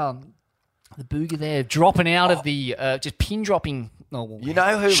think the booger there dropping out of the just pin dropping. You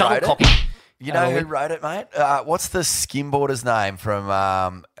know who wrote it? You know who wrote it, mate? What's the skimboarder's name from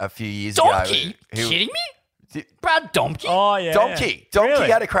a few years ago? Donkey? Kidding me? Brad Donkey? Oh, yeah. Donkey. Yeah. Donkey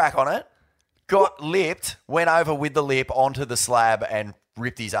Really? had a crack on it, got lipped, went over with the lip onto the slab and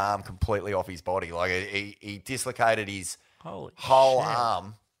ripped his arm completely off his body. Like he dislocated his whole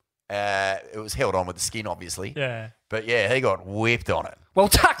arm. It was held on with the skin, obviously. Yeah. But yeah, he got whipped on it. Well,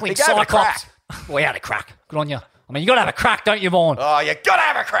 tackling He gave it a Cyclops. Well, he had a crack. Good on you. I mean, you got to have a crack, don't you, Vaughn? Oh, you got to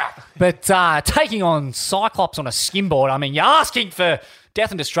have a crack. But taking on Cyclops on a skimboard, I mean, you're asking for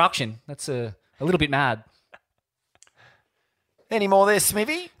death and destruction. That's a little bit mad. Any more there,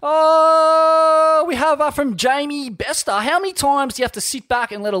 Smithy? We have from Jamie Bester. How many times do you have to sit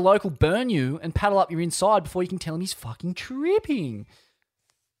back and let a local burn you and paddle up your inside before you can tell him he's fucking tripping?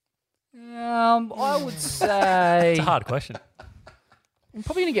 I would say... It's a hard question. I'm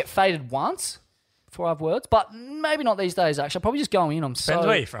probably going to get faded once before I have words, but maybe not these days, actually. I'll probably just go in. Depends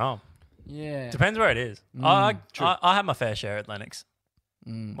where you're from. Yeah. Depends where it is. True. I had my fair share at Lennox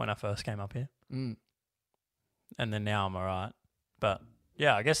when I first came up here. And then now I'm all right. But,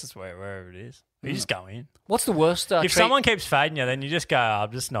 yeah, I guess it's wherever it is. You just go in. What's the worst if someone keeps fading you, then you just go,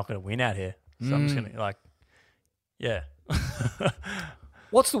 I'm just not going to win out here. So I'm just going to, yeah.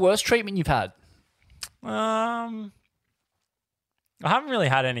 What's the worst treatment you've had? I haven't really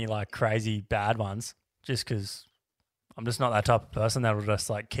had any, crazy bad ones just because I'm just not that type of person that will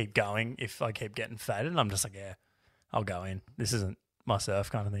just, keep going if I keep getting faded. And I'm just like, yeah, I'll go in. This isn't my surf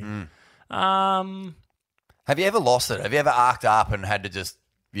kind of thing. Have you ever lost it? Have you ever arced up and had to just,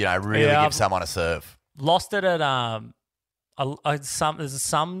 really give someone a serve? Lost it at there's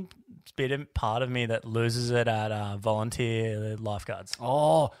some part of me that loses it at volunteer lifeguards.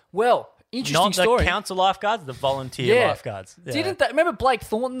 Oh, well, interesting Not story. the council lifeguards, the volunteer lifeguards. Yeah. Didn't that remember Blake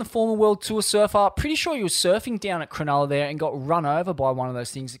Thornton, the former World Tour surfer? Pretty sure he was surfing down at Cronulla there and got run over by one of those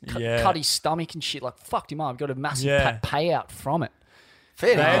things. Cut his stomach and shit. Fucked him up. Got a massive payout from it.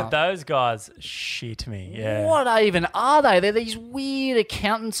 Those guys shit me. Yeah. What even are they? They're these weird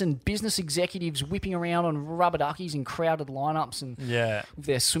accountants and business executives whipping around on rubber duckies in crowded lineups and with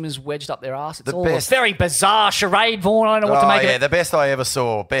their swimmers wedged up their ass. It's all a very bizarre charade, Vaughn. I don't know what to make of it. The best I ever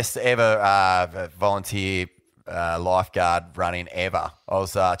saw, best ever volunteer lifeguard run-in ever. I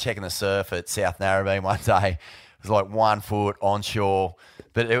was checking the surf at South Narrabeen one day. It was 1 foot onshore,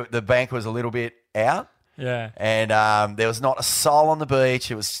 but the bank was a little bit out. Yeah. And there was not a soul on the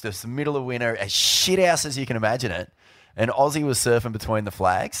beach. It was just the middle of winter, as shit house as you can imagine it. And Aussie was surfing between the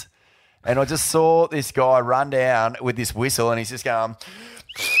flags. And I just saw this guy run down with this whistle and he's just going,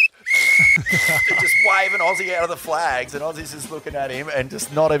 just waving Aussie out of the flags. And Aussie's just looking at him and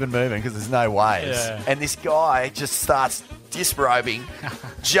just not even moving because there's no waves. Yeah. And this guy just starts disrobing,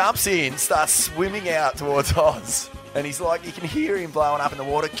 jumps in, starts swimming out towards Oz. And he's like, you can hear him blowing up in the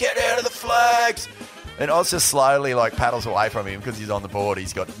water, get out of the flags. And Oz just slowly paddles away from him because he's on the board.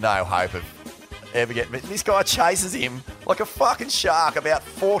 He's got no hope of ever getting... This guy chases him like a fucking shark about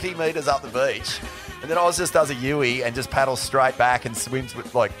 40 metres up the beach. And then Oz just does a Yui and just paddles straight back and swims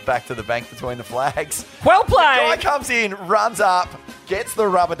back to the bank between the flags. Well played. The guy comes in, runs up, gets the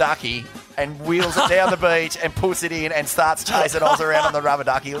rubber ducky and wheels it down the beach and puts it in and starts chasing Oz around on the rubber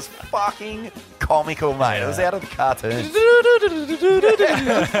ducky. It was fucking comical, mate. Yeah. It was out of the cartoon.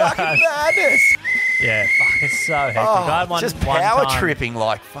 Fucking madness. Yeah, fuck, it's so hectic. I had one, just one power time, tripping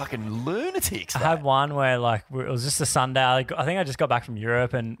like fucking lunatics. I had one where it was just a Sunday. I think I just got back from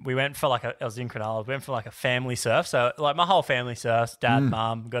Europe and we went for I was in Cronulla. We went for a family surf. So my whole family surfs. Dad,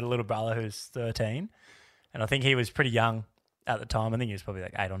 mum, got a little brother who's 13, and I think he was pretty young at the time. I think he was probably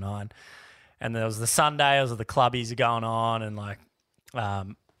 8 or 9. And there was the Sunday. There was the clubbies going on and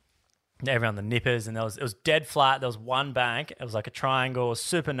everyone the nippers, and it was dead flat. There was one bank. It was like a triangle. It was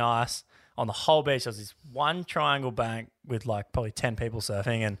super nice. On the whole beach, there was this one triangle bank with probably 10 people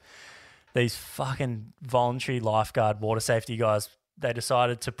surfing, and these fucking voluntary lifeguard water safety guys, they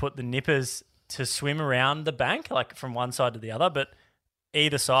decided to put the nippers to swim around the bank, from one side to the other, but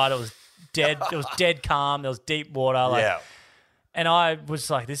either side it was dead. It was dead calm. There was deep water. And I was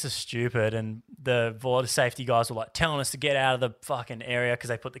like, this is stupid. And the water safety guys were telling us to get out of the fucking area because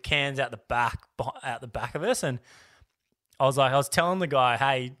they put the cans out the back of us. And I was telling the guy,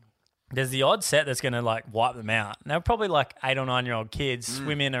 hey, there's the odd set that's going to wipe them out. And they're probably 8 or 9-year-old kids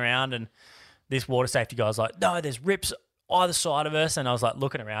swimming around, and this water safety guy's like, no, there's rips either side of us. And I was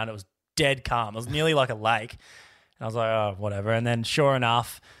looking around, it was dead calm. It was nearly like a lake. And I was like, oh, whatever. And then sure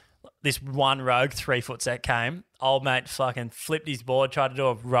enough, this one rogue 3-foot set came. Old mate fucking flipped his board, tried to do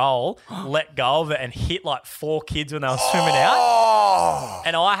a roll, let go of it, and hit 4 kids when they were swimming out.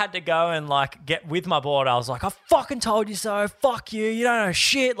 And I had to go and get with my board. I was like, I fucking told you so. Fuck you. You don't know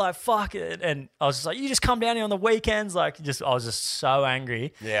shit. Fuck it. And I was just like, you just come down here on the weekends. I was just so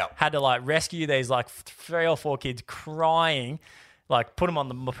angry. Yeah. Had to rescue these 3 or 4 kids crying. Put them on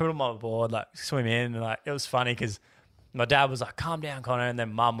the board, swim in. And it was funny because my dad was like, calm down, Connor. And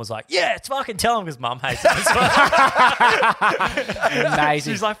then mum was like, yeah, it's fucking tell him, because mum hates him as well.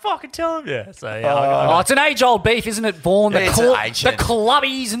 Amazing. She's like, fucking tell him. Yeah. So, yeah. It's an age-old beef, isn't it, Vaughan? It's ancient. The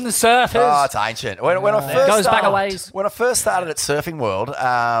clubbies and the surfers. Oh, it's ancient. When I first goes back a ways. When I first started at Surfing World,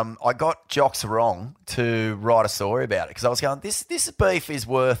 I got Jocks Wrong to write a story about it because I was going, this beef is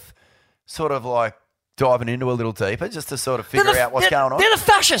worth sort of diving into a little deeper just to sort of figure out what's going on. They're the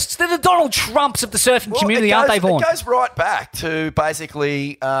fascists. They're the Donald Trumps of the surfing community, aren't they, Vaughan? It goes right back to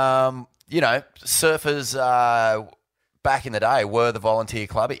basically, surfers back in the day were the volunteer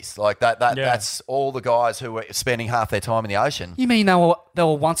clubbies. That's all the guys who were spending half their time in the ocean. You mean they were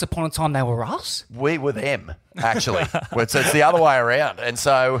once upon a time they were us? We were them, actually. It's the other way around. And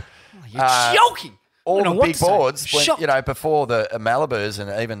so... you're joking. All the big boards, before the Malibus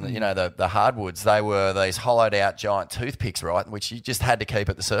and even the hardwoods, they were these hollowed out giant toothpicks, right? Which you just had to keep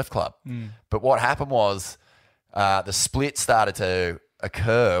at the surf club. But what happened was the split started to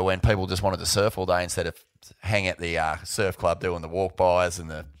occur when people just wanted to surf all day instead of hang at the surf club doing the walk bys and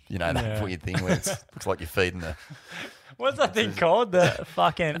that weird thing where it looks like you're feeding the. What's that thing called? The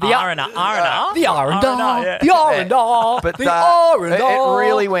fucking R&R? The R&R. The R&R. But the R&R. It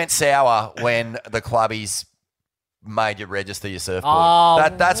really went sour when the clubbies made you register your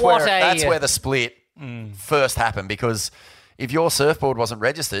surfboard. That's where the split first happened, because if your surfboard wasn't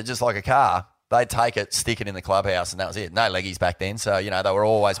registered, just like a car, they'd take it, stick it in the clubhouse, and that was it. No leggies back then, so they were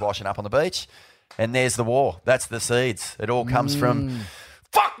always washing up on the beach. And there's the war. That's the seeds. It all comes from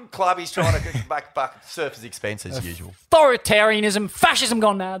fucking clubbies trying to get back surfers' expense as usual. Authoritarianism, fascism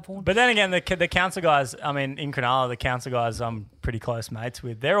gone mad, Vaughan. But then again, the council guys, in Cronulla, the council guys I'm pretty close mates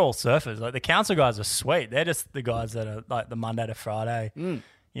with, they're all surfers. The council guys are sweet. They're just the guys that are the Monday to Friday.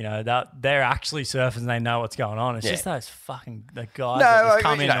 They're actually surfers and they know what's going on. It's just those fucking the guys that just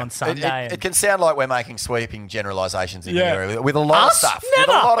come in on Sunday. It can sound like we're making sweeping generalisations in here with a lot of stuff.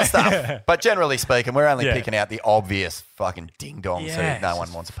 Never. With a lot of stuff. But generally speaking, we're only picking out the obvious fucking ding-dongs who no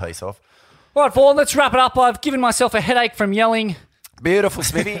one wants a piece of. All right, Vaughan, let's wrap it up. I've given myself a headache from yelling. Beautiful,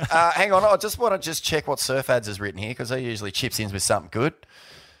 Smithy. Hang on, I just want to check what Surf Ads has written here, because he usually chips in with something good.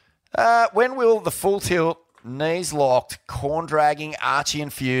 When will the full tilt, knees locked, corn dragging, Archie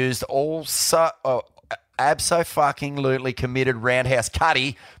infused, abso-fucking-lutely committed roundhouse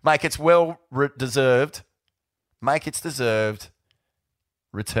cutty make its deserved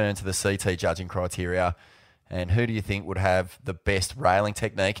return to the CT judging criteria? And who do you think would have the best railing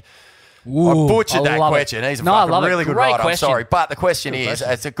technique? Ooh, I butchered that question. He's a fucking really good rider. I'm sorry. But the question is,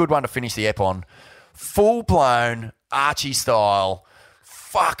 it's a good one to finish the ep on. Full-blown Archie style,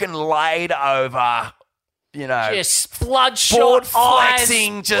 fucking laid over, just bloodshot board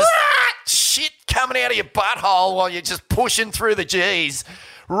flexing, just shit coming out of your butthole while you're just pushing through the G's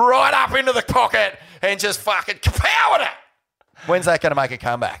right up into the pocket and just fucking kapowing it. When's that going to make a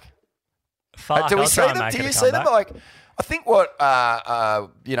comeback? Fuck, do we I'll see try and them? make Do it you a see them? comeback. Like, I think what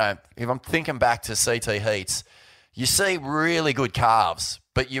if I'm thinking back to CT heats, you see really good calves,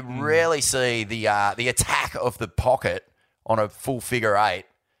 but you rarely see the attack of the pocket on a full figure eight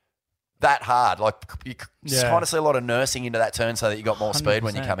that hard. Like you kind of see a lot of nursing into that turn so that you got more speed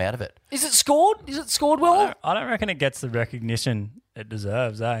when you 100%. come out of it. Is it scored? Is it scored well? I don't reckon it gets the recognition it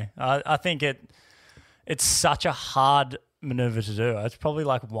deserves, eh? I think it's such a hard maneuver to do. It's probably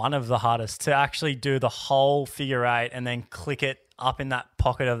like one of the hardest to actually do the whole figure eight and then click it up in that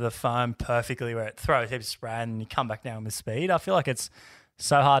pocket of the foam perfectly where it throws heaps of spray and you come back down with speed. I feel like it's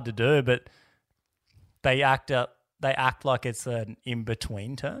so hard to do, but they act like it's an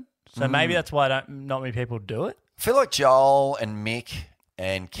in-between turn. So maybe that's why not many people do it. I feel like Joel and Mick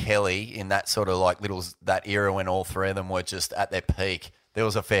and Kelly in that sort of like that era when all three of them were just at their peak. There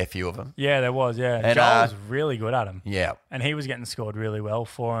was a fair few of them. Yeah, there was, yeah. And, Joel was really good at him. Yeah. And he was getting scored really well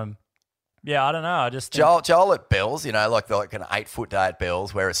for him. Yeah, I don't know. I just think Joel at Bells, like an 8-foot day at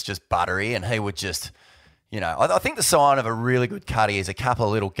Bells where it's just buttery and he would just, I think the sign of a really good cutty is a couple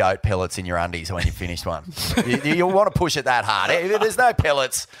of little goat pellets in your undies when you finished one. You'll want to push it that hard. If there's no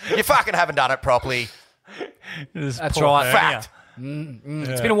pellets, you fucking haven't done it properly. That's right. Fact.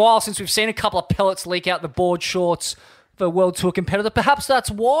 It's been a while since we've seen a couple of pellets leak out the board shorts of a World Tour competitor. Perhaps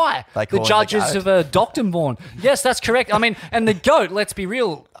that's why They the call him the judges goat. have docked him, Vaughan. Yes, that's correct. I mean, and the goat, let's be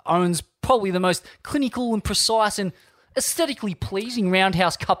real, owns probably the most clinical and precise and aesthetically pleasing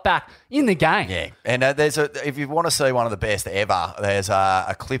roundhouse cutback in the game. Yeah, and if you want to see one of the best ever, there's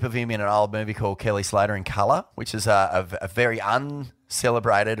a clip of him in an old movie called Kelly Slater in Colour, which is a very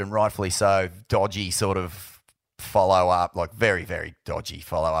uncelebrated and rightfully so dodgy sort of follow-up, like very, very dodgy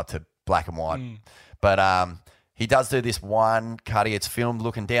follow-up to Black and White. But he does do this one cutty. It's filmed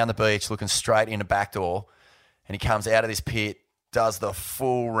looking down the beach, looking straight in a back door, and he comes out of this pit, does the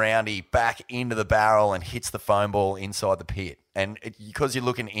full roundy back into the barrel and hits the foam ball inside the pit. And because you're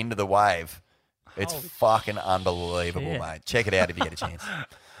looking into the wave, it's fucking unbelievable, mate. Check it out if you get a chance.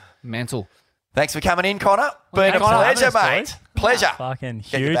 Mental. Thanks for coming in, Connor. Been a Connor, pleasure, thanks, mate. Pleasure. Fucking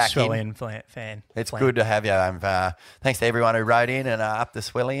Get you huge back in. Swellian fan. It's good to have you. Thanks to everyone who wrote in and up the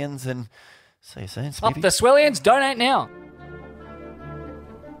Swellians, and see you soon. Up Smithy. the Swellians, donate now.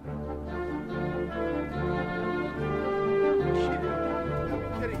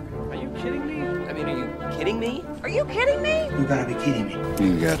 Are you kidding me? I mean, are you kidding me? Are you kidding me? You gotta be kidding me.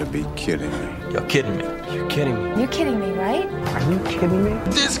 You gotta be kidding me. You're kidding me. You're kidding me. You're kidding me, right? Are you kidding me?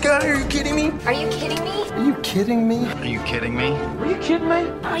 This guy, are you kidding me? Are you kidding me? Are you kidding me? Are you kidding me? Are you kidding me?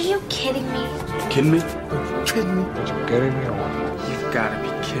 Are you kidding me? Kidding me? Are you kidding me? Are you kidding me or what? You've gotta be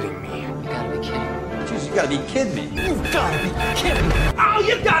kidding me. You gotta be kidding me. Jeez, you gotta be kidding me. You've gotta be kidding me. Oh,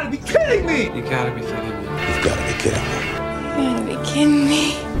 you gotta be kidding me. You gotta be kidding me. You've gotta be kidding me. You gotta be kidding me.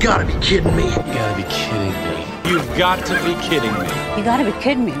 Gotta be kidding me. You gotta be kidding me. You've got to be kidding me. You gotta be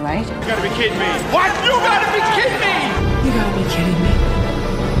kidding me, right? You gotta be kidding me. What? You gotta be kidding me! You gotta be kidding me.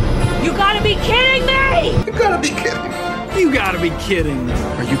 You gotta be kidding me! You gotta be kidding me. You gotta be kidding me.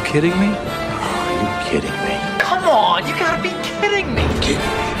 Are you kidding me? Are you kidding me? Come on, you gotta be kidding me. You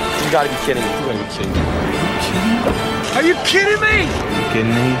gotta be kidding me. You gotta be kidding me. Are you kidding me? You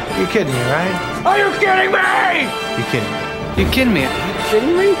kidding me? You kidding me, right? Are you kidding me? You kidding me? You kidding me? Are you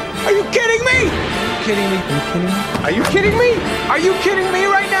kidding me? Are you kidding me? Kidding me? You kidding me? Are you kidding me? Are you kidding me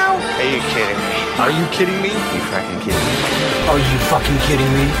right now? Are you kidding me? Are you kidding me? You fucking kidding me? Are you fucking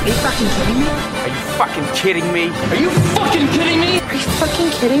kidding me? Are you fucking kidding me? Are you fucking kidding me? Are you fucking kidding me? Are you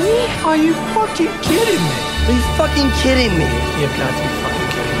fucking kidding me? Are you fucking kidding me? Are you fucking kidding me? You've got to be fucking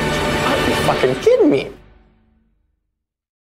kidding me. Are you fucking kidding me?